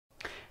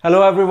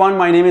Hello everyone,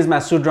 my name is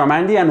Masood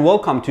Ramandi and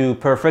welcome to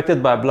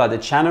Perfected by Blood, a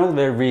channel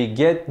where we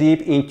get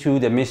deep into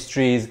the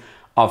mysteries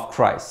of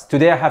Christ.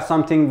 Today I have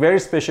something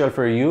very special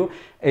for you.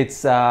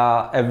 It's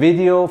a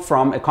video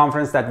from a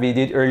conference that we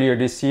did earlier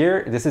this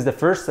year. This is the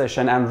first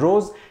session and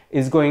Rose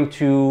is going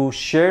to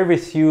share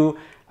with you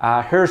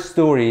her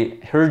story,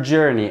 her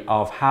journey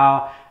of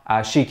how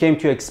she came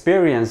to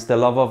experience the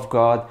love of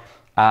God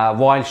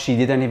while she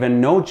didn't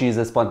even know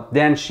Jesus, but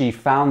then she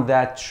found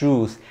that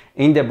truth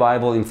in the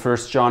Bible in 1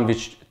 John,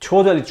 which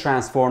totally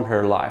transformed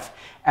her life.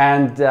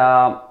 And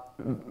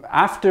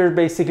after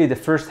basically the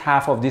first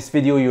half of this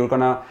video, you're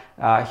gonna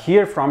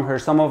hear from her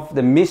some of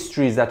the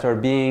mysteries that are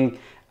being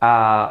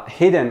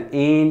hidden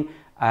in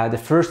the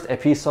first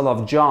epistle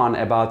of John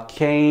about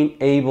Cain,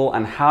 Abel,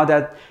 and how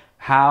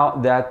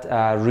that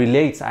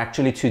relates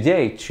actually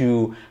today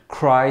to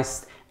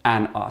Christ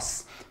and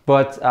us.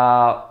 But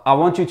I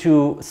want you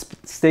to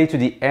stay to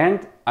the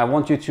end. I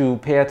want you to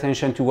pay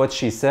attention to what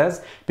she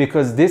says,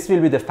 because this will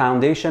be the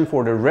foundation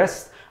for the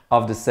rest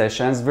of the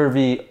sessions, where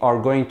we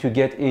are going to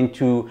get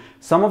into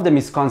some of the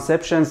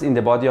misconceptions in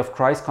the body of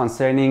Christ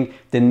concerning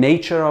the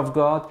nature of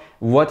God,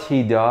 what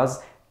He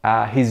does,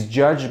 His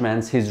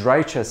judgments, His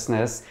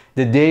righteousness,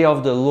 the day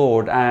of the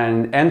Lord,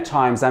 and end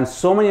times, and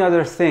so many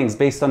other things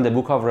based on the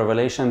book of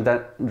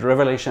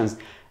Revelations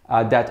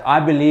that I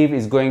believe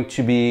is going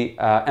to be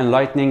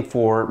enlightening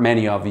for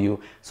many of you.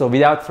 So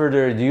without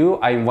further ado,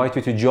 I invite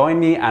you to join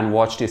me and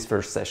watch this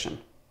first session.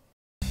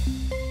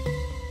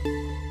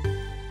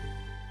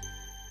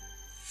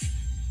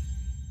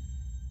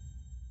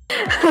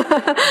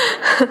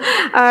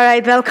 All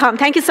right, welcome.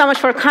 Thank you so much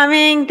for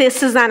coming.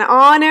 This is an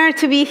honor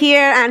to be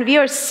here, and we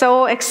are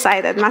so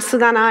excited.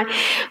 Masood and I,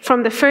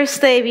 from the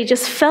first day, we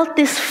just felt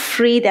this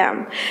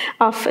freedom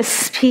of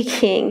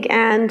speaking,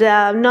 and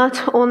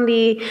not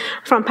only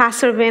from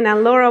Pastor Vin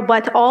and Laura,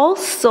 but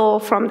also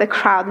from the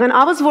crowd. When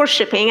I was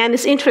worshiping, and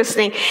it's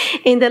interesting,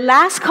 in the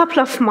last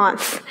couple of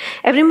months,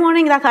 every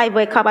morning that I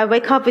wake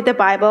up with the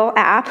Bible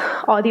app,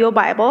 audio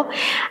Bible,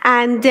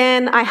 and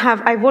then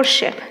I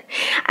worship.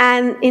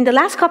 And in the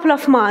last couple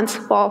of months,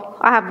 well,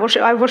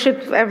 I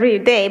worship every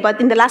day,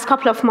 but in the last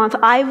couple of months,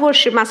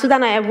 Masood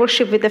and I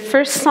worship with the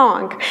first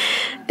song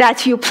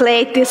that you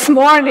played this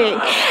morning.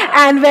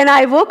 And when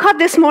I woke up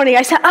this morning,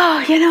 I said,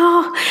 I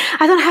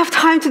don't have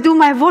time to do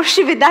my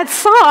worship with that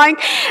song.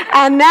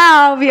 And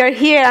now we are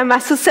here, and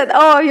Masood said,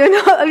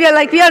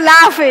 we are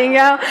laughing,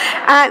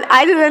 and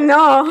I didn't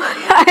know.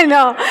 I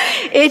know.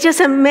 It's just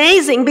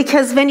amazing,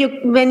 because when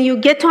you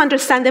get to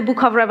understand the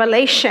book of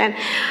Revelation,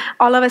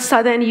 all of a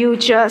sudden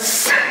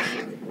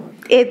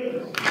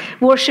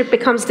worship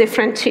becomes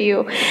different to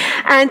you.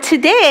 And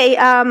today,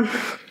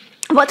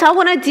 what I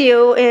want to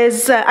do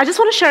is, I just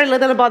want to share a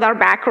little about our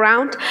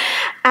background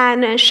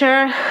and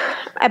share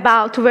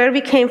about where we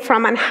came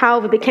from and how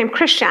we became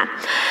Christian.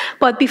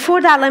 But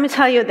before that, let me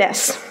tell you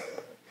this.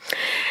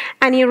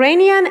 An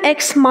Iranian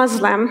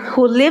ex-Muslim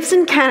who lives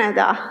in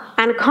Canada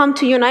and come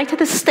to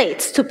United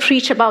States to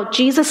preach about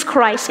Jesus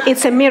Christ,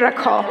 it's a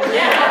miracle.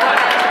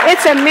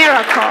 It's a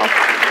miracle.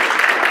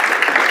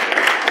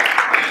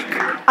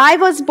 I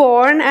was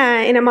born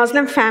in a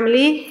Muslim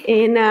family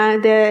in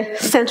the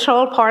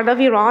central part of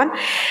Iran,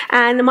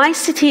 and my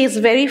city is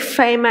very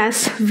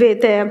famous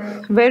with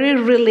a very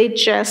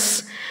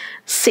religious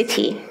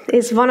city.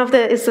 It's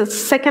the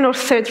second or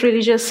third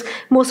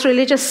most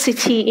religious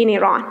city in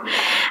Iran.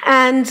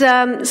 And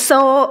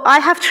so I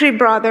have three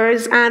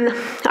brothers, and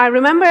I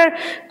remember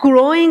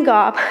growing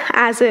up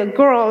as a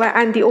girl,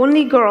 and the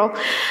only girl,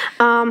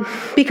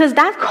 because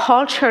that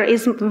culture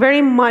is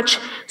very much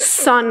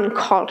son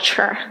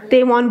culture.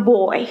 They want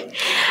boy.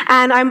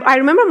 And I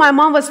remember my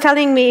mom was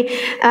telling me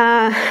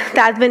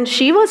that when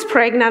she was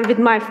pregnant with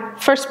my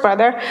first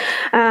brother,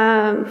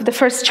 the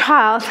first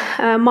child,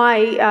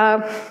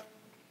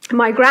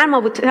 my grandma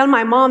would tell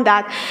my mom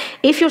that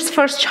if your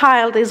first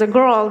child is a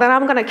girl, then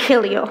I'm going to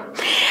kill you.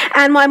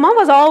 And my mom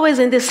was always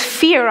in this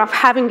fear of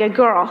having a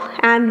girl.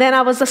 And then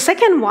I was the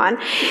second one.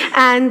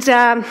 And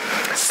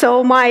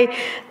so my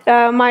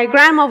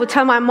grandma would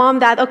tell my mom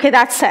that, okay,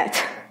 that's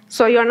it.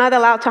 So you're not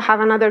allowed to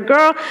have another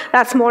girl.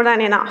 That's more than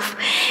enough.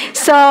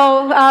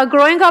 So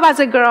growing up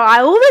as a girl, I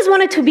always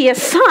wanted to be a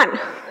son,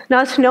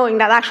 not knowing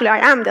that actually I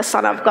am the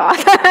Son of God.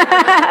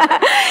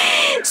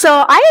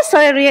 So I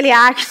started really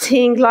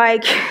acting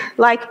like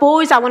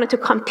boys. I wanted to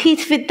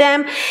compete with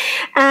them.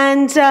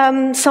 And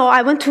so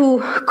I went to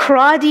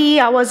karate.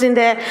 I was in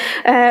the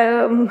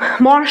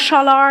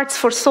martial arts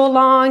for so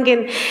long,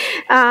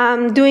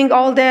 and doing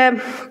all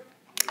the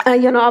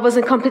I was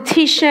in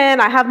competition.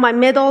 I have my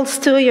medals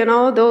too,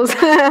 those.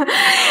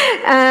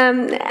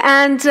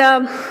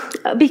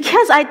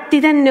 Because I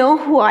didn't know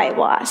who I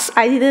was,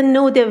 I didn't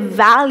know the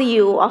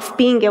value of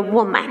being a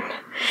woman.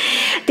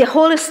 The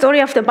whole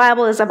story of the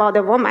Bible is about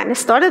a woman. It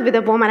started with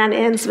a woman and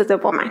ends with a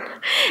woman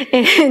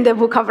in the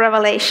book of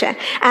Revelation.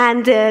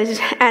 And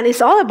it's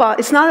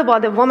not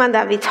about the woman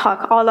that we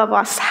talk. All of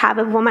us have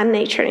a woman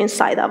nature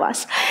inside of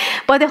us.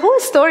 But the whole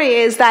story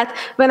is that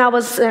when I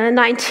was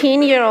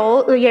 19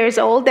 years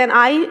old, then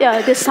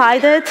I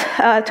decided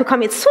to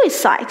commit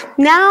suicide.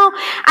 Now,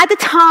 at the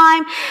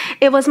time,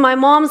 it was my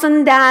mom's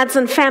and dad's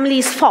and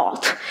family's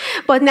fault.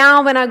 But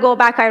now when I go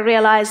back, I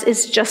realize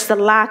it's just a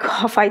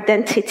lack of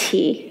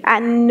identity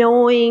and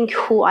knowing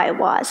who I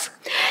was.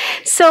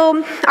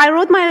 So I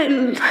wrote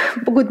my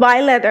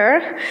goodbye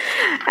letter,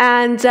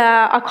 and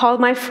I called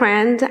my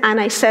friend, and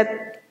I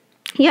said,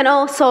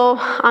 so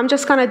I'm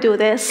just going to do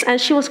this. And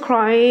she was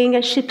crying,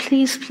 and she,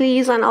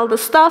 please, and all the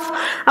stuff.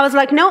 I was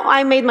like, no,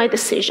 I made my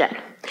decision.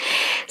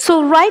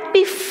 So right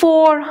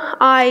before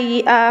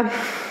I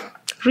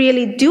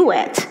really do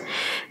it,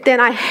 then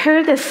I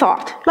heard a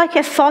thought, like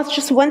a thought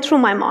just went through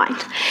my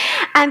mind.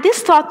 And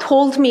this thought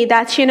told me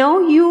that, you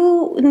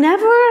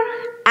never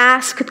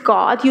asked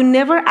God, you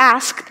never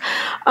asked,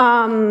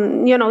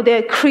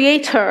 the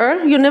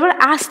Creator, you never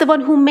asked the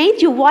one who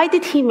made you, why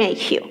did he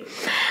make you?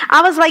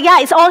 I was like, yeah,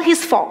 it's all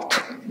his fault.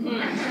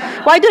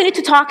 Why do I need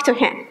to talk to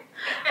him?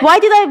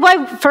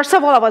 First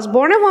of all, I was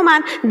born a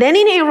woman, then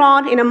in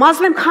Iran, in a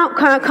Muslim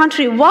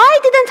country. Why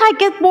didn't I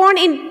get born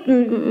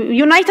in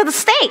United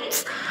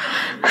States?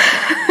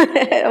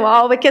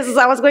 Well, because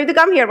I was going to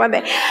come here one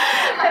day.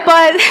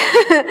 But,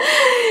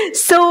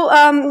 so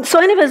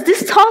anyways,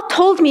 this thought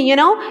told me,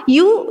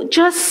 you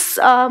just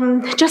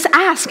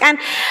ask. And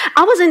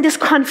I was in this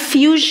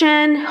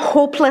confusion,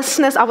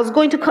 hopelessness. I was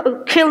going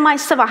to kill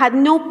myself. I had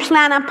no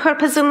plan and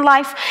purpose in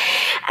life.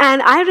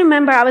 And I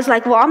remember I was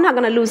like, well, I'm not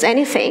going to lose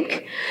anything.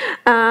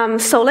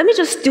 So let me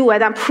just do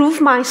it and prove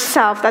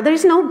myself that there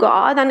is no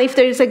God, and if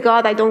there is a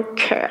God, I don't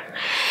care.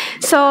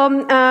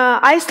 So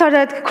I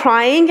started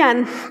crying,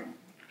 and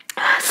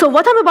so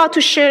what I'm about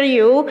to share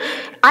you,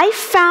 I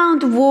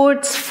found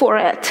words for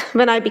it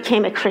when I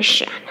became a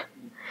Christian.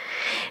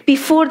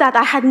 Before that,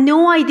 I had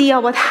no idea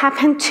what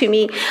happened to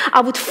me.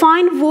 I would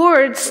find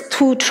words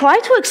to try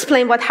to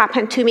explain what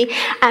happened to me,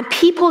 and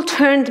people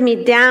turned me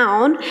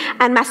down.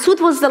 And Masood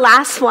was the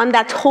last one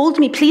that told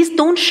me, please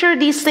don't share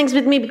these things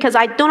with me because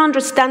I don't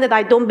understand it.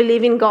 I don't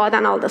believe in God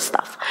and all this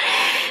stuff.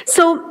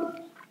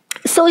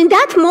 So in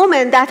that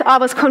moment that I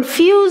was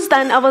confused,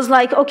 and I was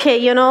like, okay,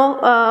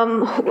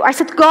 I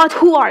said, God,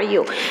 who are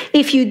you?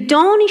 If you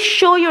don't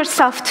show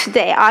yourself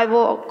today, I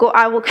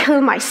will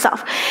kill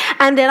myself.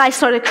 And then I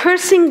started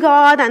cursing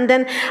God, and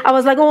then I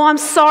was like, oh, I'm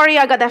sorry,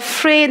 I got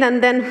afraid,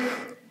 and then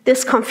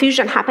this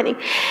confusion happening.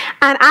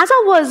 And as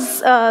I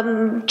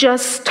was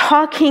just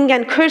talking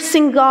and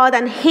cursing God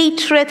and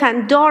hatred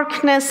and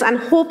darkness and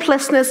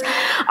hopelessness,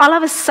 all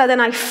of a sudden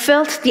I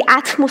felt the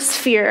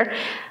atmosphere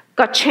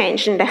got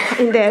changed in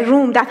the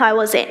room that I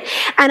was in.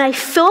 And I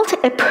felt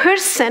a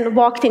person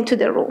walked into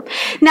the room.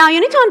 Now, you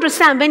need to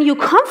understand, when you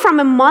come from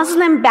a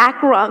Muslim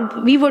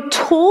background, we were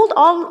told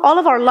all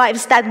of our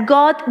lives that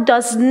God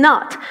does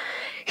not.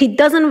 He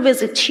doesn't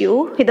visit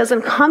you. He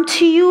doesn't come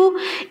to you.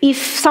 If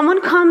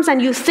someone comes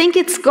and you think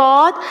it's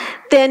God,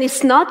 then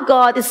it's not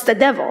God, it's the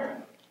devil.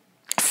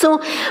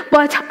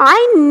 But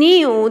I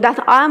knew that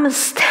I'm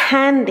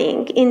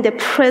standing in the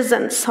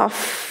presence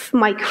of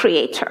my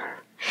Creator.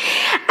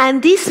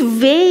 And these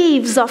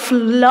waves of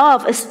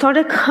love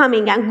started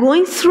coming and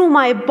going through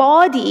my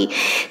body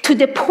to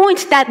the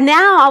point that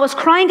now I was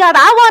crying out,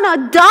 I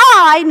want to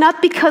die, not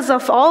because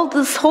of all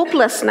this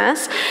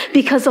hopelessness,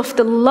 because of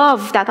the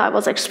love that I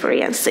was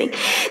experiencing.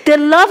 The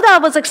love that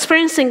I was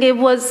experiencing, it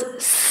was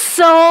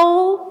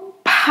so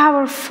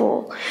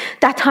powerful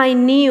that I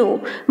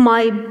knew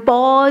my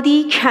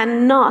body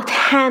cannot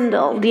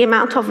handle the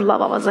amount of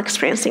love I was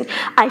experiencing.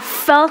 I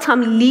felt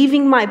I'm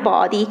leaving my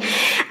body,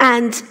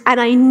 and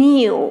I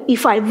knew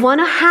if I want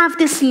to have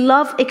this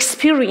love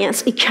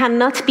experience, it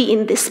cannot be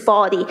in this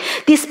body.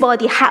 This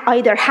body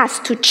either has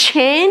to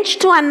change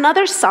to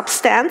another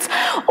substance,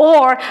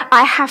 or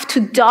I have to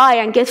die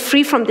and get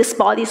free from this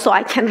body so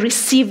I can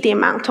receive the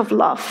amount of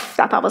love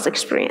that I was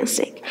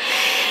experiencing.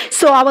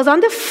 So I was on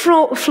the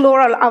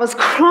floor, I was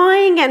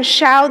crying and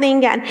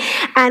shouting, and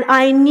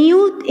I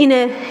knew in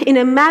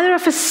a matter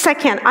of a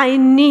second, I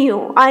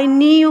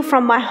knew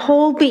from my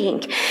whole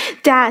being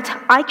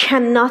that I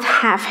cannot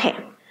have him.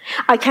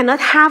 I cannot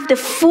have the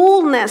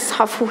fullness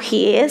of who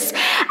he is,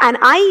 and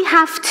I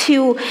have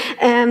to,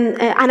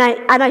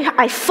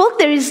 I felt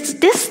there is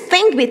this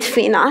thing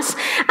between us,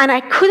 and I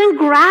couldn't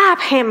grab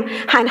him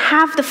and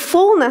have the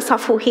fullness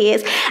of who he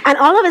is. And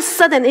all of a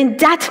sudden, in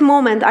that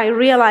moment, I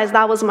realized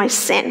that was my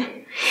sin.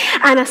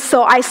 And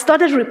so I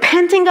started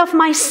repenting of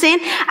my sin,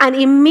 and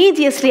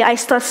immediately I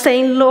started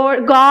saying,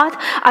 Lord God,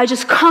 I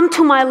just come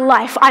to my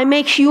life. I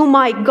make you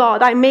my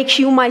God. I make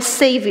you my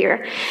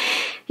Savior.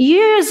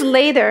 Years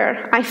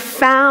later, I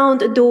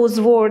found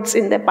those words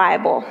in the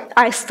Bible.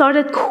 I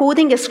started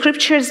quoting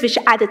scriptures, which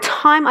at the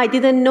time I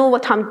didn't know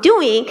what I'm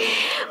doing,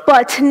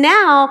 but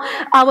now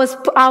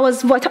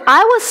what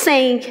I was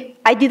saying,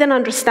 I didn't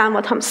understand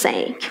what I'm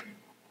saying.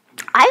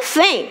 I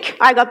think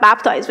I got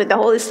baptized with the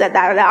Holy Spirit.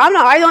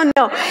 I don't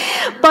know.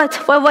 But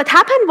what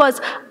happened was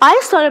I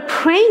started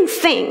praying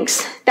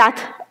things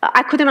that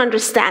I couldn't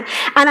understand.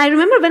 And I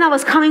remember when I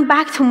was coming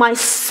back to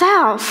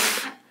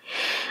myself,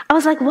 I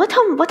was like, what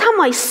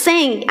am I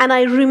saying? And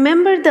I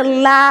remember the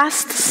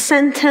last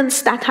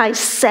sentence that I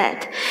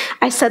said.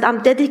 I said,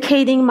 I'm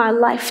dedicating my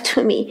life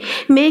to me.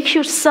 Make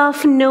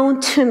yourself known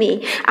to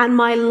me, and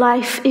my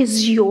life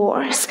is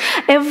yours.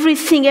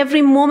 Everything,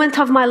 every moment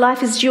of my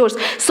life is yours,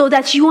 so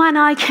that you and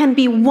I can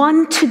be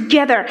one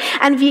together,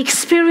 and we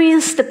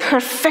experience the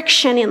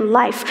perfection in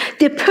life,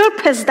 the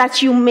purpose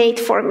that you made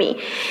for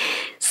me.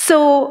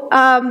 So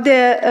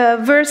the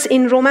verse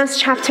in Romans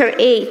chapter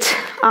 8,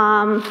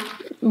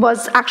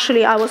 was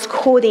actually, I was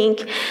quoting,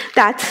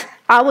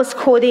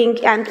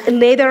 and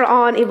later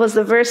on it was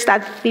the verse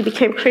that we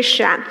became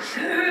Christian.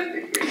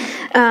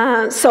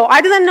 So I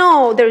didn't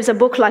know there is a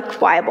book like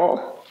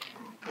Bible.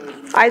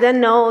 I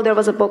didn't know there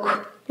was a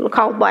book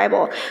called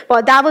Bible.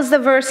 But that was the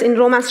verse in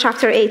Romans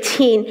chapter 8,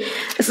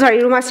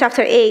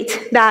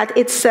 that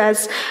it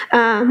says,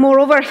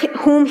 moreover,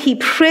 whom he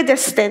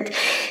predestined,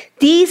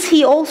 these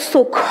he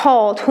also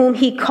called, whom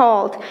he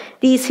called,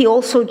 these he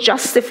also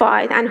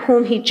justified, and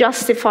whom he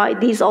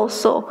justified, these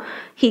also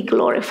he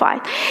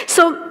glorified.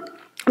 So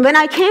when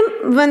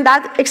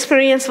that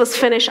experience was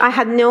finished, I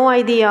had no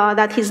idea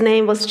that his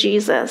name was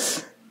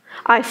Jesus.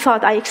 I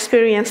thought I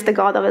experienced the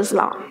God of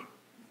Islam.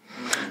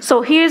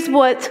 So here's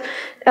what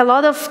a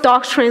lot of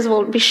doctrines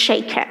will be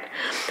shaken,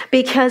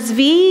 because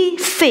we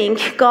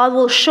think God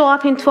will show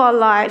up into our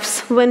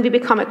lives when we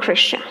become a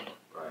Christian.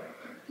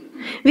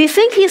 We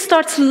think he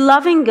starts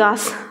loving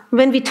us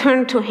when we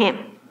turn to him.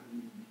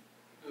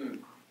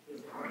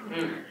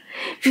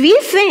 We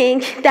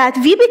think that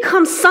we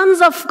become sons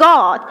of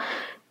God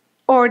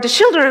or the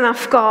children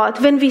of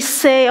God when we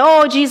say,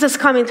 oh, Jesus,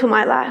 come into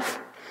my life.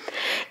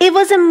 It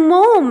was a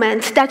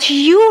moment that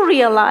you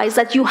realize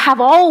that you have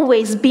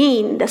always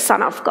been the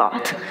Son of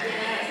God.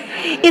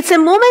 It's a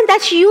moment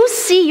that you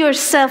see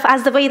yourself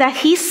as the way that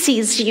he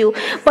sees you,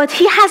 but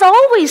he has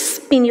always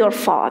been your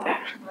Father.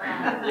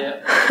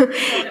 Yeah.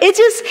 It's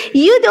just,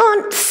 you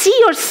don't see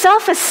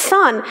yourself as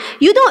son.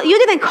 You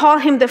didn't call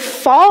him the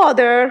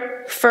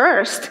Father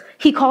first.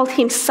 He called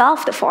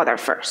himself the Father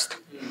first.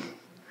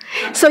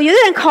 So you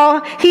didn't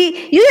call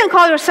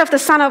yourself the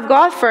Son of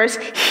God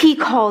first. He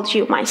called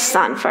you my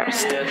son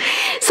first.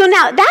 So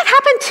now that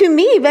happened to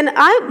me when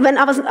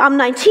I'm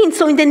 19.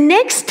 So in the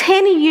next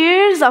 10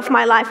 years of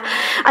my life,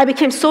 I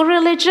became so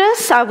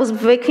religious. I was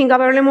waking up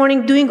early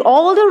morning, doing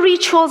all the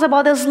rituals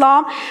about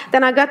Islam.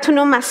 Then I got to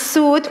know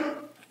Masood.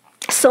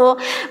 So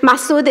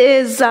Masood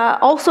is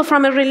also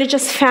from a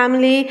religious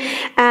family,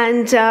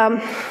 and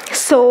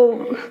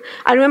so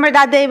I remember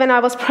that day when I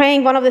was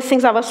praying, one of the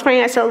things I was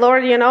praying, I said,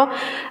 Lord,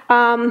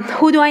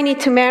 who do I need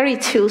to marry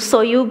to?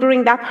 So you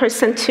bring that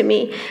person to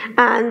me,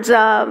 and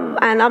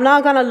I'm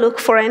not going to look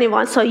for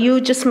anyone, so you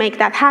just make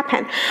that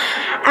happen.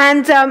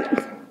 And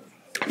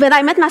when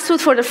I met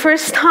Masood for the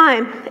first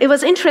time, it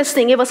was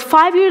interesting. It was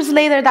 5 years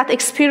later, that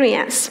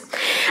experience.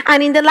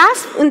 And in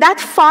that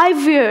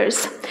 5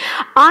 years,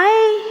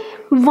 I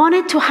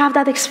wanted to have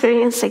that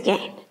experience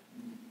again.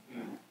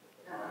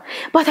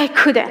 But I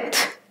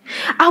couldn't.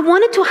 I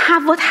wanted to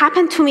have what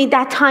happened to me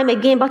that time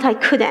again, but I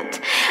couldn't.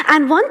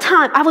 And one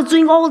time, I was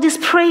doing all these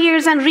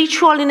prayers and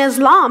ritual in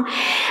Islam.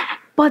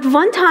 But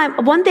one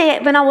day,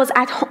 when I was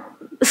at home,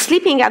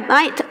 sleeping at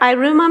night, I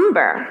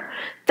remember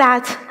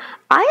that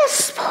I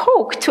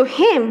spoke to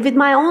him with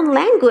my own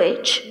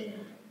language.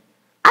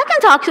 I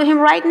can talk to him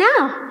right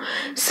now.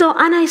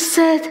 And I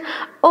said,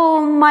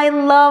 oh, my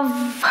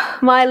love,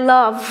 my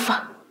love.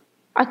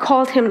 I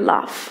called him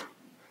love.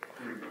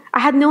 I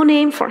had no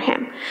name for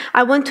him.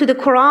 I went to the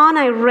Quran,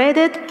 I read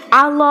it.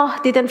 Allah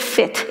didn't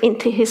fit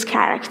into his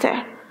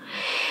character.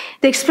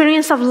 The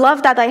experience of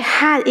love that I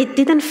had, it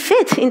didn't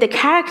fit in the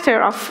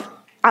character of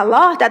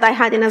Allah that I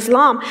had in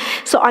Islam.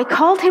 So I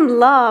called him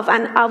love,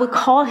 and I would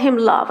call him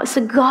love. I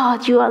said,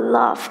 God, you are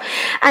love.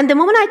 And the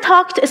moment I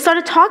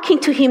started talking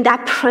to him,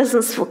 that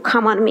presence would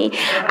come on me.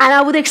 And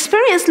I would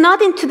experience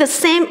not into the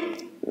same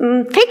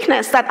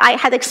thickness that I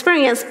had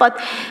experienced, but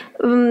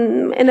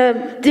in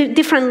a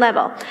different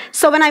level.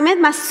 So when I met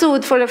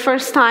Masood for the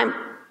first time,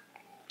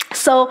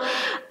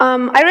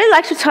 I really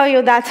like to tell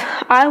you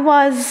that I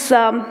was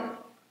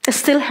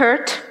still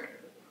hurt.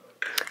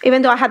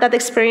 Even though I had that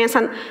experience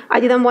and I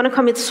didn't want to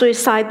commit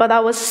suicide, but I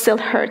was still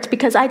hurt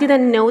because I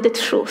didn't know the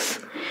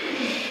truth.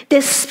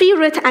 The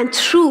Spirit and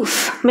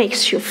truth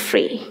makes you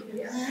free.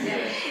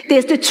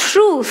 The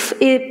truth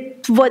is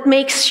what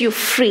makes you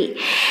free.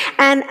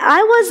 And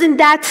I was in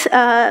that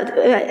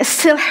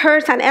still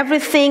hurt and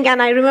everything.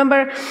 And I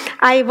remember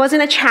I was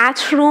in a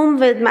chat room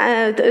with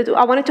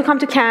I wanted to come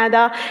to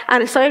Canada,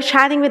 and I started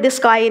chatting with this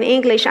guy in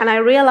English, and I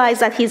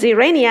realized that he's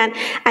Iranian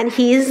and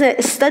he's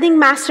studying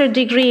master's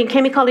degree in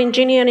chemical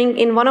engineering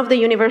in one of the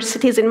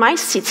universities in my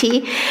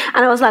city.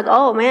 And I was like,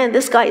 oh man,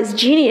 this guy is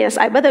genius.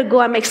 I better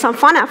go and make some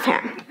fun of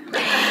him.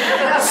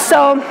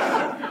 So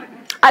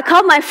I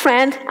called my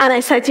friend and I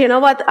said, you know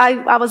what,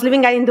 I was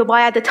living in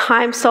Dubai at the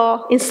time,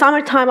 so in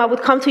summertime I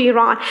would come to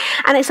Iran.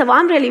 And I said, well,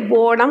 I'm really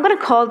bored. I'm going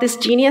to call this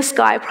genius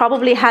guy,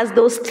 probably has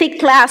those thick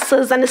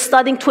glasses and is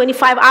studying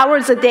 25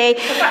 hours a day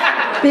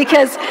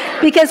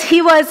because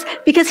he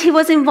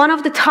was in one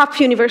of the top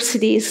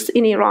universities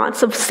in Iran,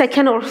 so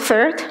second or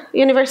third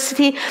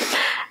university.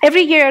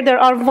 Every year there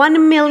are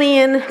 1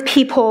 million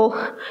people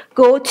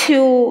go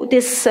to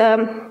this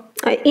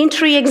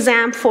entry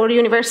exam for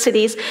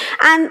universities,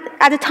 and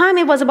at the time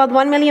it was about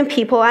 1 million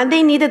people, and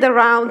they needed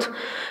around,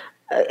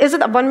 is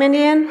it 1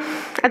 million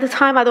at the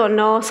time? I don't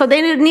know. So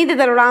they needed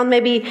around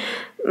maybe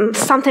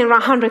something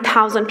around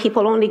 100,000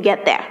 people only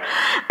get there.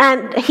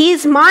 And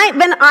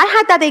when I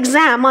had that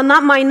exam,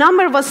 my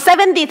number was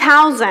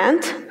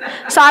 70,000,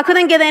 so I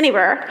couldn't get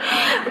anywhere.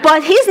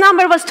 But his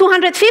number was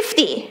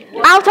 250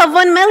 out of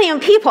 1 million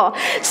people.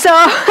 So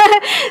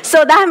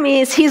that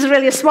means he's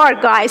really a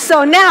smart guy.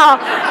 So now,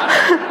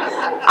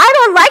 I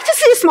don't like to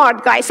see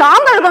smart guys, so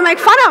I'm gonna go make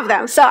fun of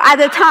them. So at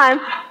the time,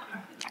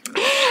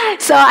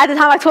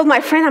 I told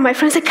my friend, and my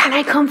friend said, can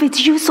I come with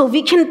you so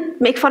we can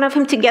make fun of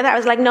him together? I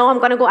was like, no, I'm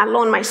going to go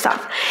alone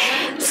myself.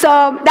 So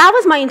that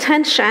was my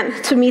intention,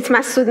 to meet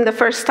Masoud the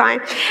first time.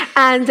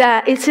 And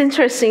it's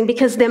interesting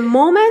because the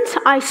moment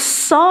I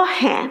saw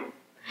him,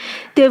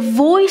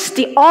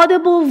 the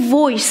audible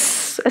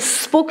voice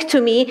spoke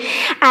to me,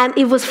 and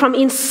it was from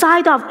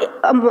inside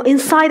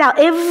out.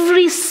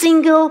 Every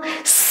single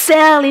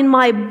cell in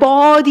my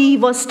body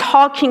was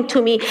talking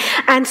to me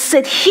and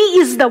said, he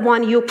is the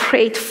one you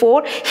prayed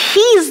for. He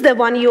is the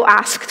one you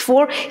asked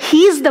for.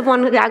 He is the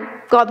one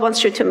that God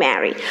wants you to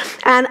marry.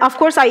 And of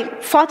course, I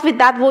fought with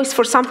that voice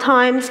for some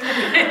times.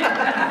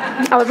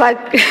 I was like,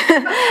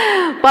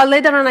 but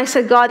later on I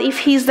said, God, if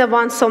he's the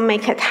one, so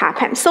make it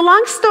happen. So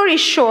long story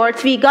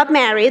short, we got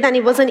married, and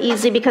it wasn't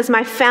easy because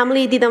my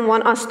family didn't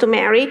want us to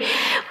marry,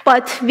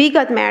 but we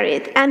got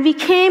married and we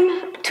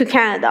came to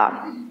Canada.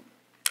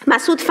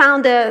 Masoud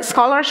found a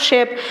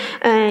scholarship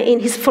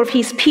for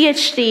his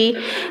PhD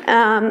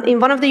in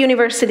one of the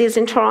universities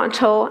in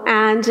Toronto,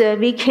 and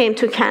we came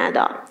to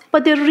Canada.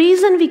 But the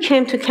reason we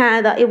came to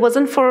Canada, it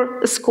wasn't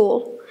for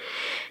school.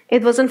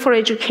 It wasn't for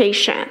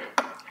education.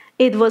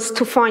 It was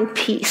to find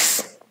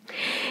peace.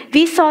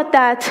 We thought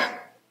that,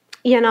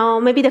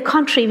 maybe the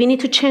country, we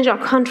need to change our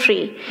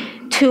country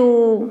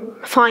to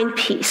find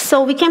peace.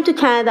 So we came to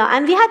Canada,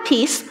 and we had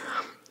peace,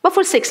 but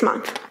for 6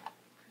 months.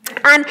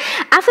 And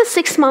after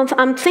 6 months,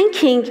 I'm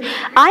thinking,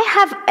 I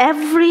have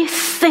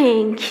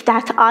everything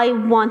that I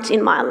want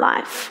in my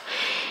life.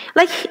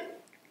 Like,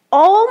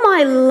 all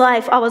my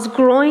life, I was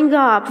growing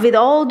up with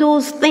all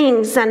those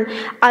things, and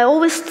I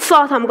always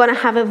thought I'm going to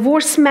have a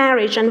worse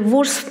marriage and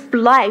worse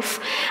life.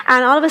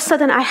 And all of a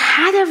sudden, I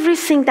had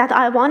everything that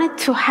I wanted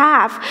to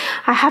have.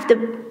 I have the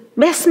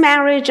best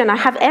marriage, and I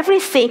have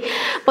everything.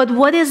 But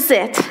what is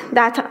it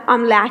that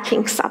I'm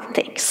lacking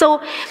something?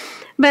 So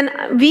when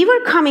we were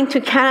coming to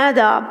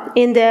Canada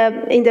in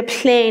the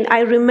plane,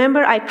 I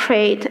remember I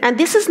prayed, and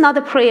this is not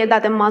a prayer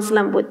that a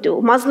Muslim would do.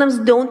 Muslims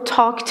don't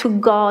talk to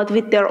God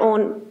with their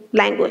own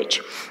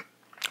language.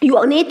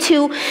 You need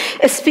to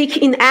speak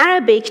in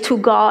Arabic to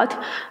God.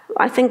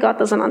 I think God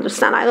doesn't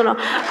understand, I don't know.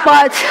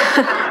 But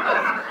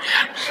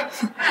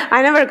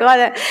I never got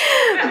it.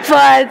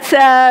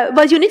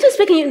 But you need to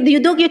speak,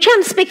 you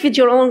can't speak with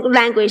your own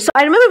language. So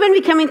I remember when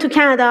we came into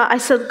Canada, I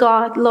said,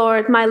 God,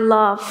 Lord, my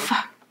love,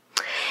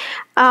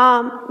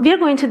 we are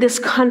going to this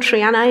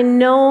country, and I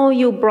know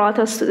you brought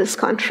us to this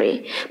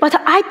country, but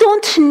I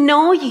don't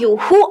know you.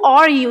 Who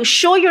are you?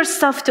 Show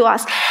yourself to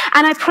us.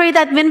 And I pray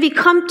that when we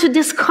come to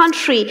this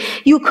country,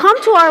 you come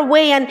to our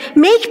way and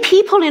make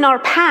people in our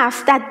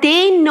path that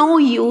they know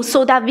you,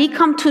 so that we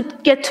come to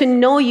get to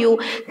know you,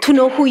 to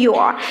know who you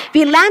are.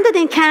 We landed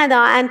in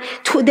Canada, and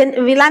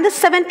then we landed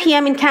 7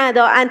 p.m. in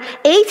Canada, and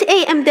 8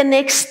 a.m. the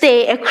next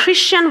day,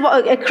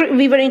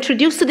 we were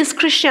introduced to this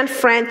Christian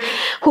friend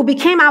who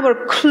became our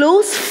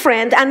close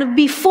friend, and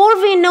before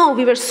we know,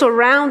 we were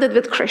surrounded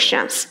with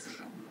Christians.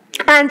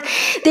 And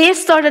they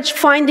started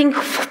finding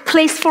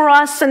place for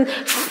us and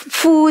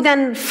food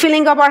and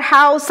filling up our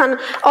house and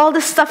all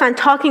this stuff and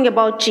talking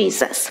about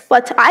Jesus.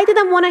 But I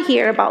didn't want to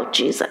hear about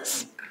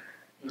Jesus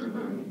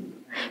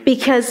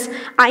because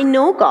I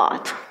know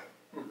God.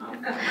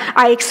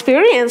 I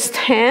experienced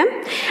him,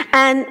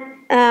 and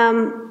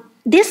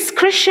this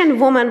Christian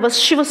woman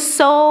she was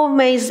so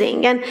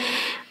amazing. And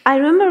I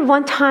remember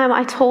one time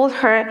I told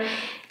her,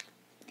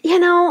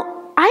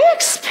 I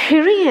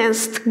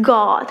experienced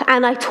God,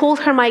 and I told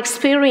her my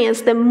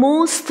experience, the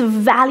most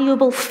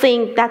valuable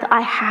thing that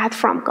I had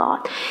from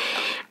God.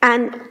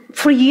 And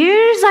for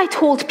years I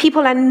told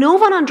people, and no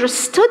one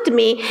understood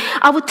me.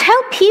 I would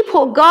tell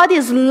people God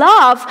is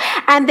love,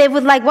 and they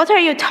would like, what are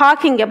you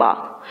talking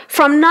about?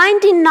 From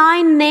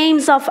 99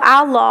 names of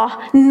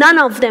Allah, none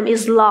of them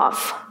is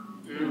love.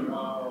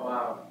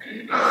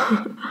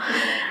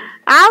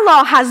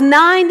 Allah has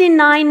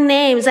 99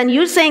 names, and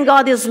you're saying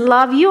God is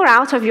love, you're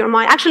out of your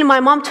mind. Actually, my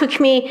mom took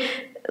me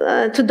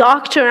to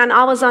doctor, and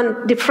I was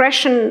on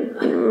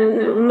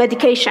depression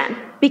medication.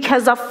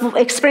 because of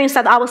experience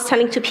that I was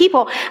telling to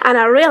people. And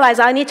I realized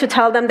I need to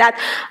tell them that,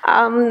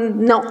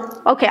 no,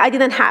 okay, I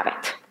didn't have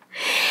it.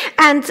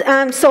 And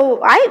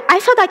so I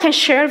thought I can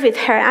share with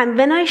her. And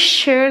when I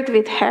shared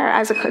with her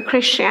as a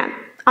Christian,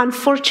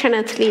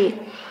 unfortunately,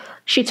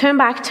 she turned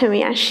back to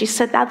me and she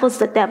said, that was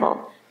the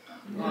devil.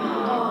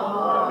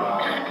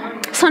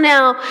 So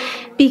now,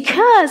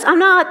 because I'm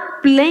not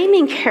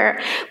blaming her,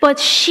 but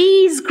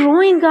she's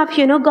growing up,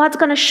 God's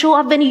going to show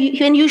up when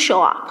you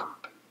show up.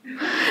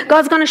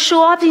 God's going to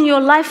show up in your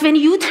life when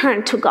you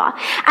turn to God.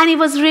 And it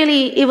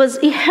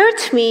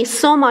hurt me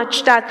so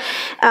much that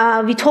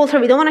we told her,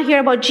 we don't want to hear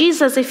about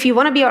Jesus. If you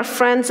want to be our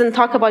friends and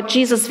talk about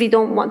Jesus, we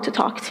don't want to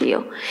talk to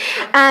you.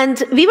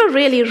 And we were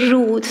really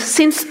rude.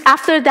 Since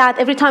after that,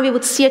 every time we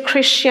would see a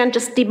Christian,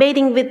 just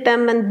debating with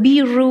them and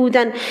be rude.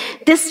 And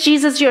this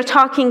Jesus you're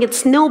talking,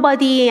 it's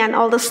nobody and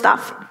all this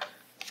stuff.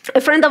 A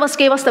friend of us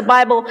gave us the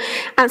Bible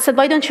and said,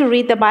 why don't you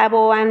read the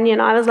Bible? And,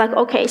 I was like,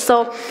 okay.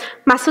 So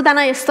Masood and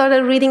I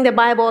started reading the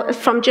Bible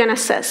from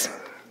Genesis.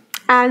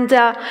 And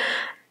when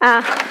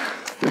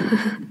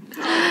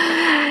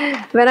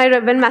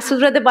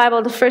Masood read the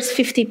Bible, the first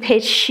 50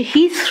 pages,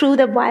 he threw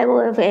the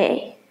Bible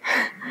away.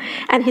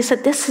 And he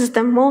said, this is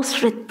the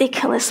most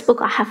ridiculous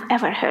book I have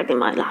ever heard in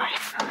my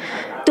life.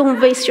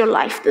 Don't waste your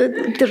life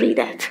to read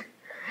it.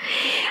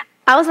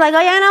 I was like,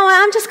 oh, yeah, no,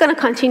 I'm just going to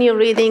continue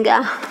reading.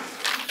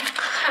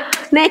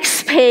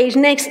 Next page,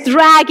 next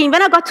dragging.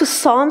 When I got to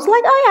Psalms,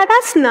 like, oh yeah,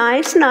 that's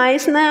nice.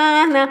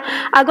 No.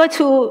 I got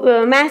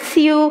to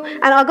Matthew,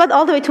 and I got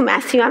all the way to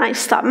Matthew, and I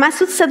stopped.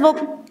 Masood said, well,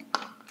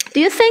 do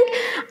you think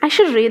I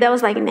should read? I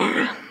was like,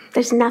 nah,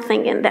 there's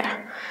nothing in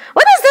there.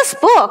 What is this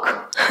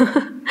book?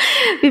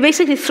 We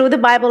basically threw the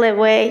Bible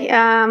away,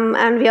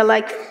 and we are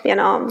like,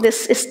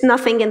 this is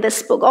nothing in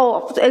this book.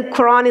 Oh, the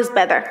Quran is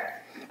better.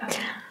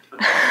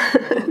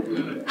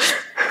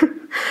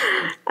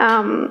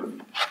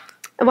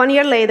 1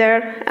 year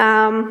later,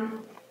 I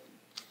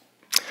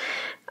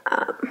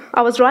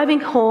was driving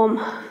home,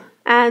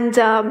 and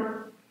I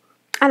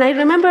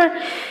remember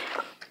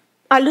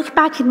I looked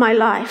back in my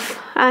life,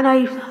 and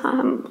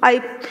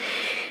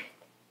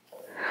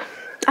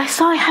I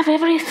saw I have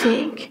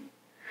everything,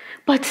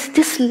 but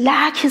this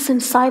lack is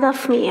inside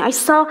of me. I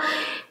saw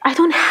I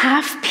don't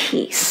have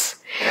peace,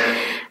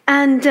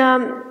 and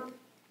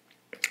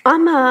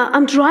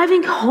I'm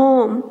driving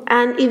home,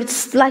 and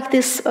it's like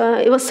this.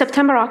 It was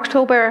September,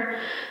 October,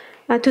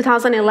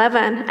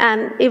 2011,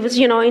 and it was,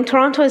 in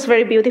Toronto, it's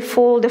very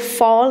beautiful. The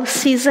fall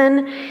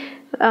season,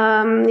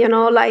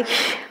 like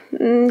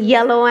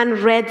yellow and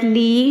red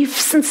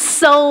leaves, and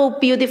so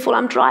beautiful.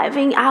 I'm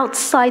driving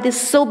outside; it's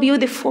so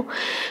beautiful,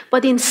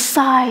 but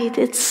inside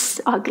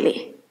it's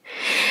ugly.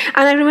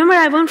 And I remember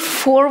I went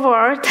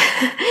forward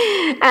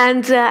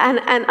and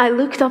I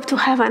looked up to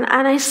heaven,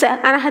 and I said,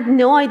 and I had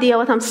no idea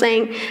what I'm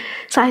saying.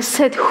 So I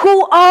said,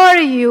 who are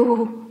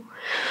you?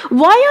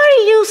 Why are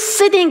you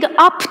sitting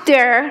up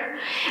there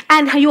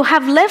and you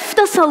have left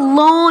us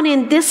alone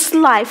in this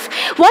life?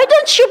 Why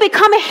don't you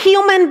become a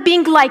human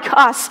being like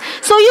us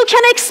so you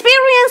can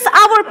experience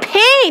our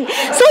pain,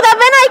 so that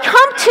when I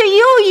come to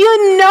you, you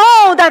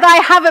know that I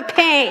have a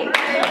pain?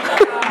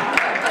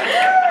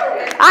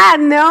 I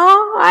had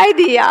no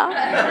idea.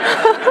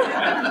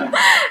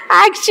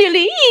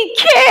 Actually, he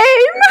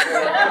came.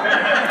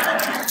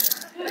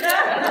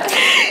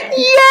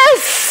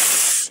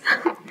 Yes.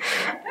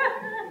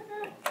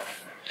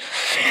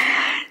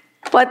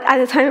 But at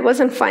the time, it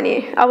wasn't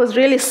funny. I was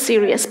really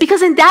serious.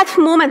 Because in that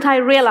moment, I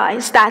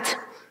realized that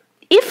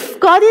if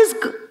God is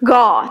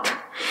God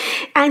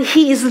and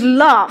he is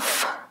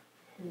love,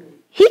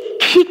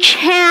 he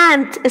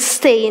can't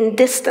stay in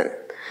distance.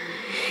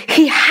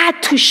 He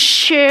had to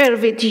share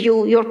with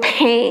you your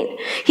pain.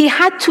 He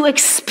had to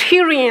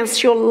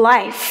experience your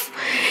life.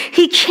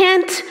 He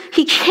can't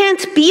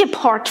be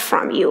apart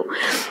from you.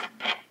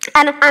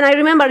 And I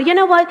remember, you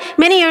know what?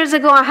 Many years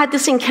ago, I had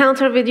this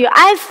encounter with you.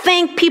 I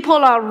think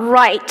people are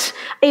right.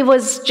 It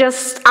was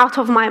just out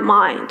of my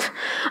mind.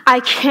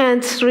 I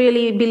can't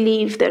really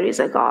believe there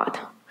is a God.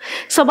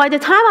 So by the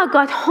time I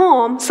got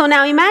home, so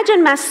now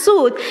imagine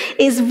Masood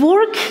is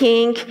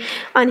working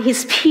on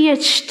his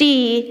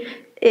PhD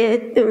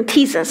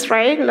thesis,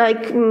 right?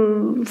 Like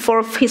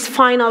for his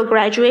final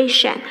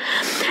graduation.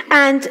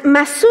 And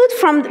Masood,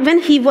 from when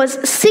he was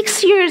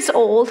 6 years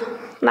old,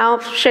 now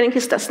sharing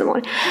his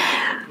testimony.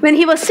 When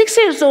he was 6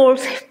 years old,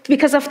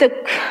 because of the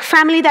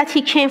family that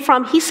he came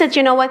from, he said,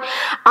 you know what,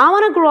 I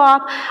want to grow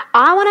up,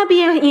 I want to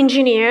be an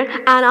engineer,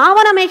 and I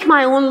want to make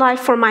my own life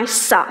for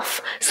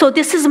myself. So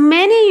this is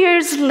many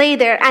years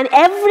later, and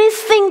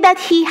everything that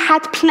he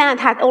had planned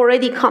had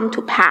already come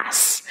to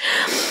pass.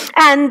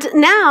 And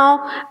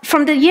now,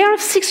 from the year of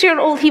 6 years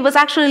old, he was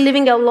actually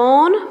living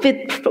alone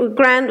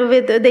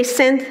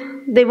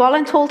they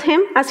volunteered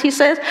him, as he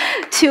says,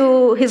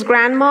 to his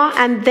grandma,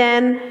 and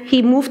then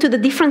he moved to the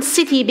different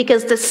city,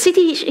 because the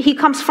city he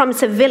comes from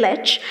is a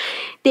village.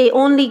 They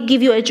only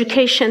give you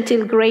education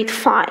till grade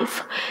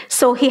 5.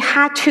 So he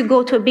had to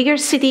go to a bigger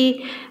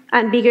city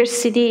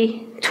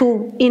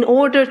in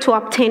order to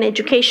obtain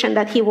education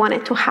that he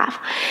wanted to have.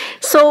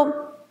 So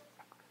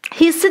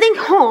he's sitting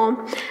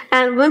home,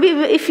 and maybe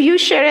if you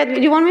share it,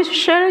 do you want me to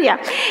share it? Yeah.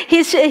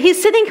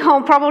 He's sitting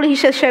home, probably he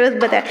should share it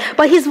better.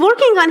 But he's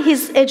working on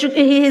his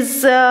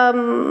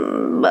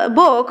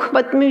book,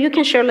 but maybe you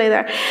can share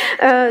later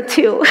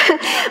too.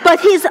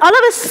 But all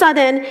of a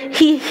sudden,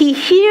 he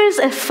hears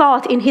a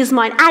thought in his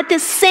mind at the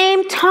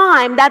same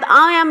time that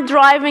I am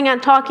driving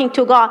and talking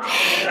to God.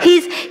 He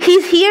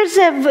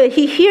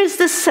hears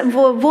this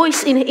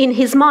voice in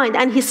his mind,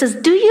 and he says,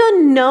 do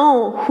you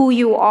know who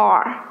you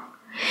are?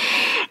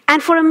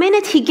 And for a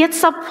minute, he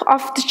gets up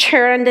off the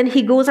chair, and then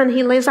he goes and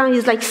he lays down.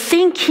 He's like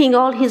thinking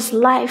all his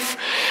life.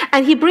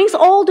 And he brings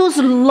all those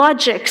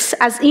logics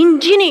as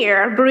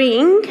engineer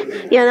bring,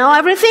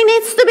 everything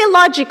needs to be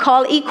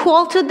logical,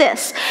 equal to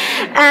this.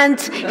 And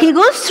he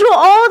goes through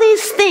all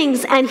these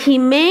things, and he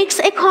makes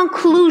a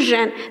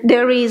conclusion: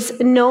 there is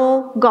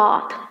no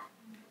God.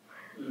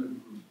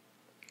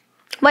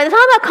 By the time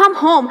I come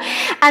home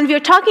and we're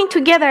talking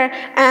together,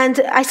 and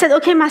I said,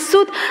 okay,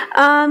 Masood,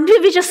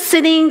 we're just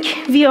sitting,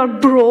 we are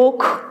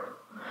broke.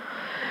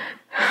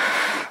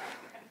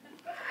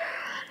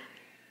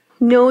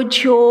 No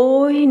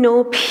joy,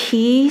 no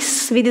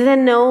peace. We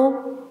didn't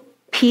know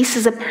peace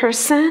is a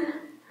person.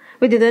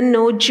 We didn't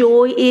know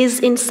joy is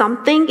in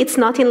something. It's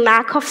not in the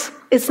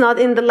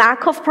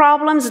lack of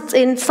problems, it's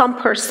in some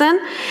person.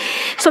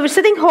 So we're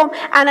sitting home,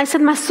 and I said,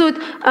 Masood,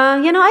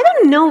 I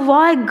don't know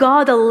why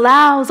God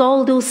allows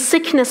all those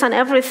sickness and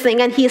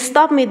everything. And he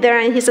stopped me there,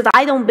 and he said,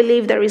 I don't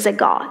believe there is a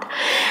God.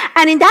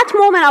 And in that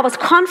moment, I was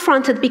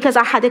confronted because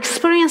I had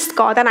experienced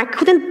God, and I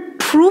couldn't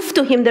prove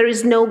to him there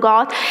is no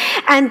God.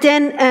 And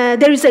then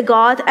there is a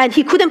God, and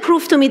he couldn't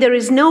prove to me there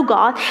is no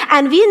God.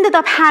 And we ended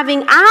up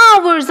having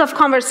hours of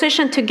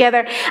conversation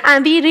together,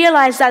 and we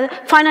realized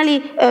that finally,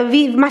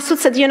 Masood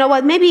said, you know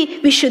what, maybe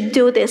we should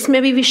do this.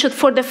 Maybe we should,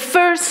 for the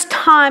first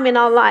time in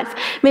our life,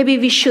 maybe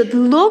we should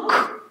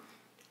look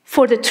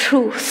for the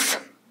truth.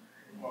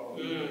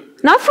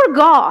 Not for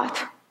God.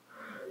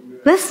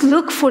 Let's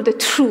look for the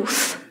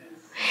truth.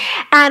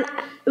 And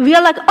we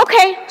are like,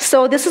 okay,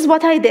 so this is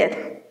what I did.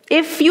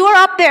 If you're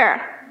up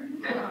there,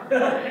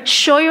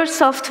 show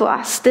yourself to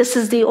us. This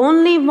is the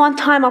only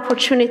one-time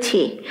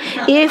opportunity.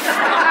 If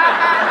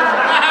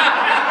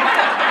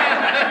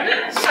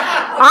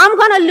I'm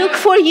going to look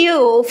for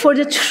you, for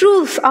the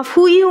truth of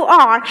who you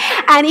are,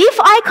 and if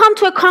I come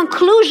to a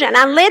conclusion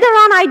and later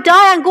on I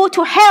die and go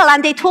to hell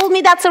and they told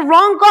me that's a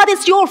wrong God,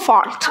 it's your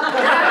fault.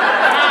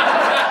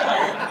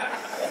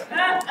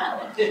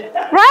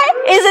 Right?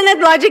 Isn't it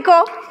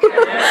logical?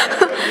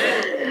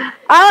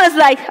 I was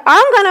like,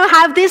 I'm going to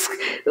have this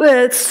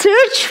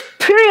search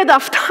period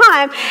of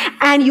time,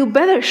 and you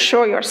better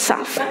show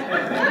yourself.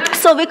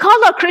 So we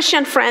called our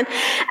Christian friend,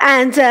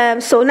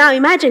 and so now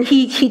imagine,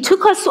 he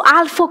took us to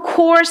Alpha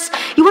course.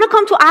 You want to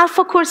come to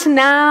Alpha course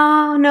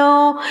now?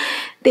 No.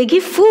 They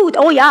give food.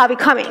 Oh yeah, we're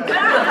coming.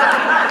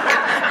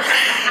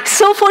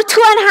 So for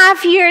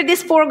 2.5 years,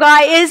 this poor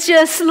guy is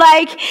just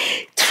like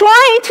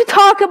trying to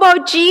talk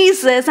about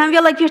Jesus. And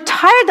we're like, you're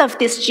tired of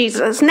this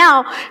Jesus.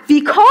 Now,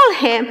 we call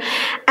him,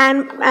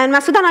 and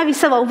Masood and I, we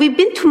said, well, we've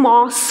been to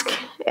mosque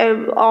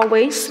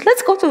always.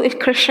 Let's go to a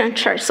Christian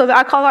church. So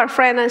I call our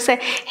friend and say,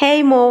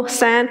 hey,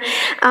 Mohsen,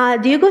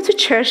 do you go to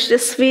church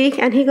this week?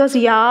 And he goes,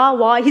 yeah,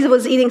 why? He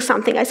was eating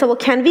something. I said, well,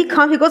 can we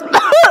come? He goes,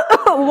 what?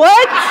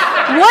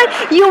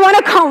 You want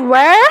to come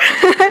where?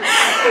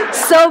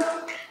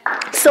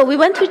 So we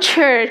went to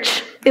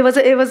church. We went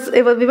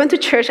to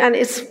church, and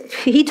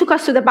he took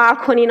us to the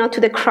balcony, not to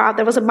the crowd.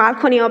 There was a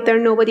balcony up there.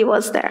 Nobody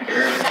was there.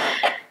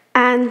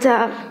 And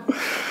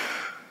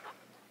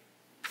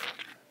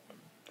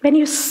when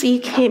you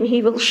seek him,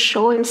 he will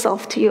show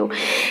himself to you.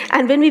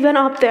 And when we went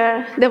up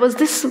there, there was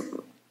this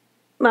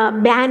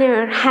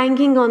banner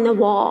hanging on the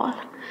wall.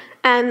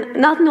 And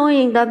not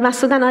knowing that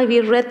Masood and I,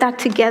 we read that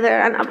together.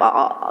 And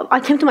I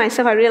came to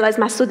myself, I realized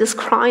Masood is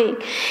crying.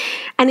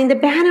 And in the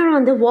banner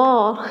on the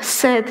wall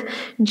said,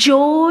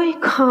 joy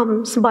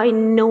comes by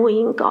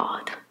knowing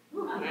God.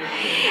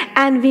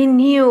 And we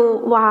knew,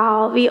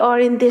 wow, we are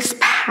in this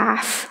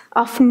path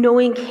of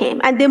knowing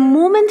him. And the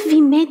moment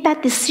we made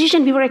that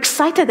decision, we were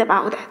excited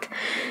about it.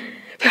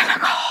 We were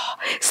like, oh,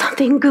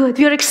 something good.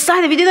 We were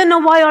excited. We didn't know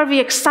why are we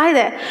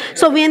excited.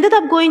 So we ended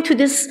up going to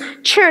this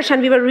church,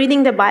 and we were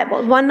reading the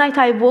Bible. One night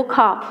I woke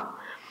up,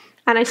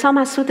 and I saw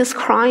Masood is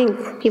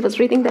crying. He was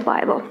reading the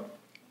Bible.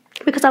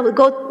 Because I would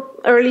go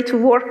early to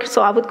work,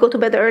 so I would go to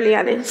bed early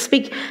and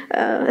sleep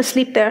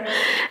there.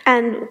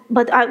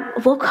 But I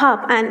woke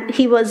up, and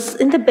he was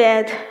in the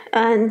bed,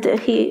 and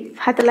he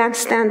had the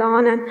lampstand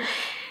on,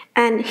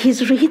 and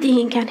he's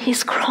reading, and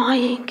he's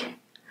crying.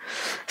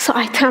 So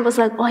I was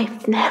like, oh,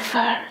 I've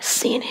never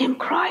seen him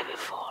cry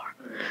before.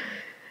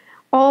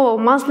 Oh,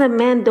 Muslim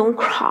men don't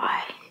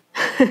cry.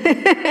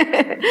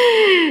 They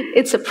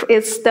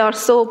are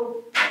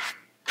so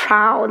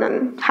proud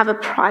and have a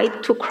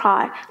pride to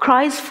cry.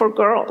 Cry is for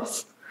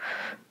girls.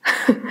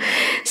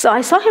 So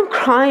I saw him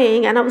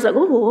crying, and I was like,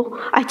 oh,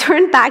 I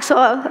turned back, so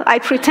I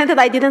pretended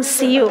I didn't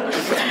see you.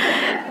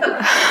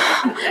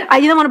 I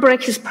didn't want to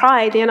break his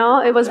pride,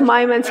 it was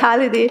my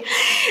mentality.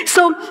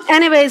 So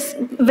anyways,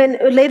 when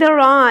later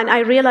on I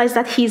realized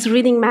that he's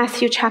reading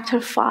Matthew chapter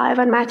 5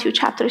 and Matthew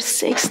chapter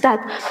 6, that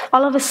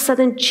all of a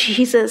sudden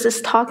Jesus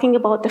is talking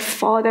about the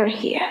Father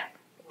here.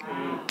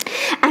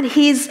 And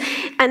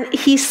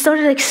he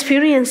started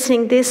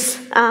experiencing this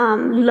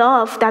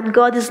love that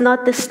God is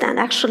not distant.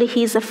 Actually,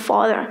 he's a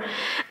father.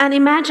 And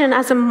imagine,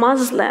 as a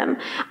Muslim,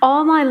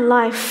 all my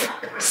life,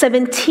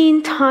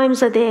 17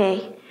 times a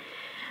day,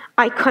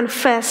 I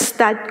confess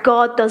that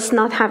God does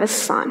not have a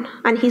son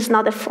and he's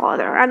not a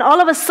father. And all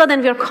of a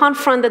sudden, we are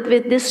confronted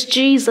with this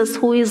Jesus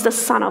who is the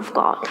Son of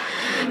God.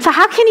 So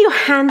how can you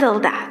handle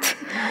that?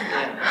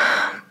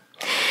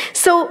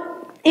 So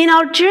in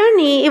our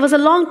journey, it was a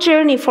long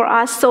journey for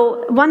us.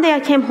 So one day I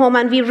came home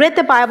and we read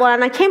the Bible,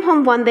 and I came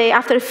home one day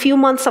after a few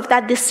months of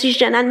that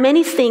decision, and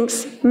many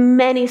things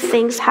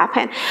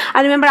happened.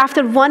 I remember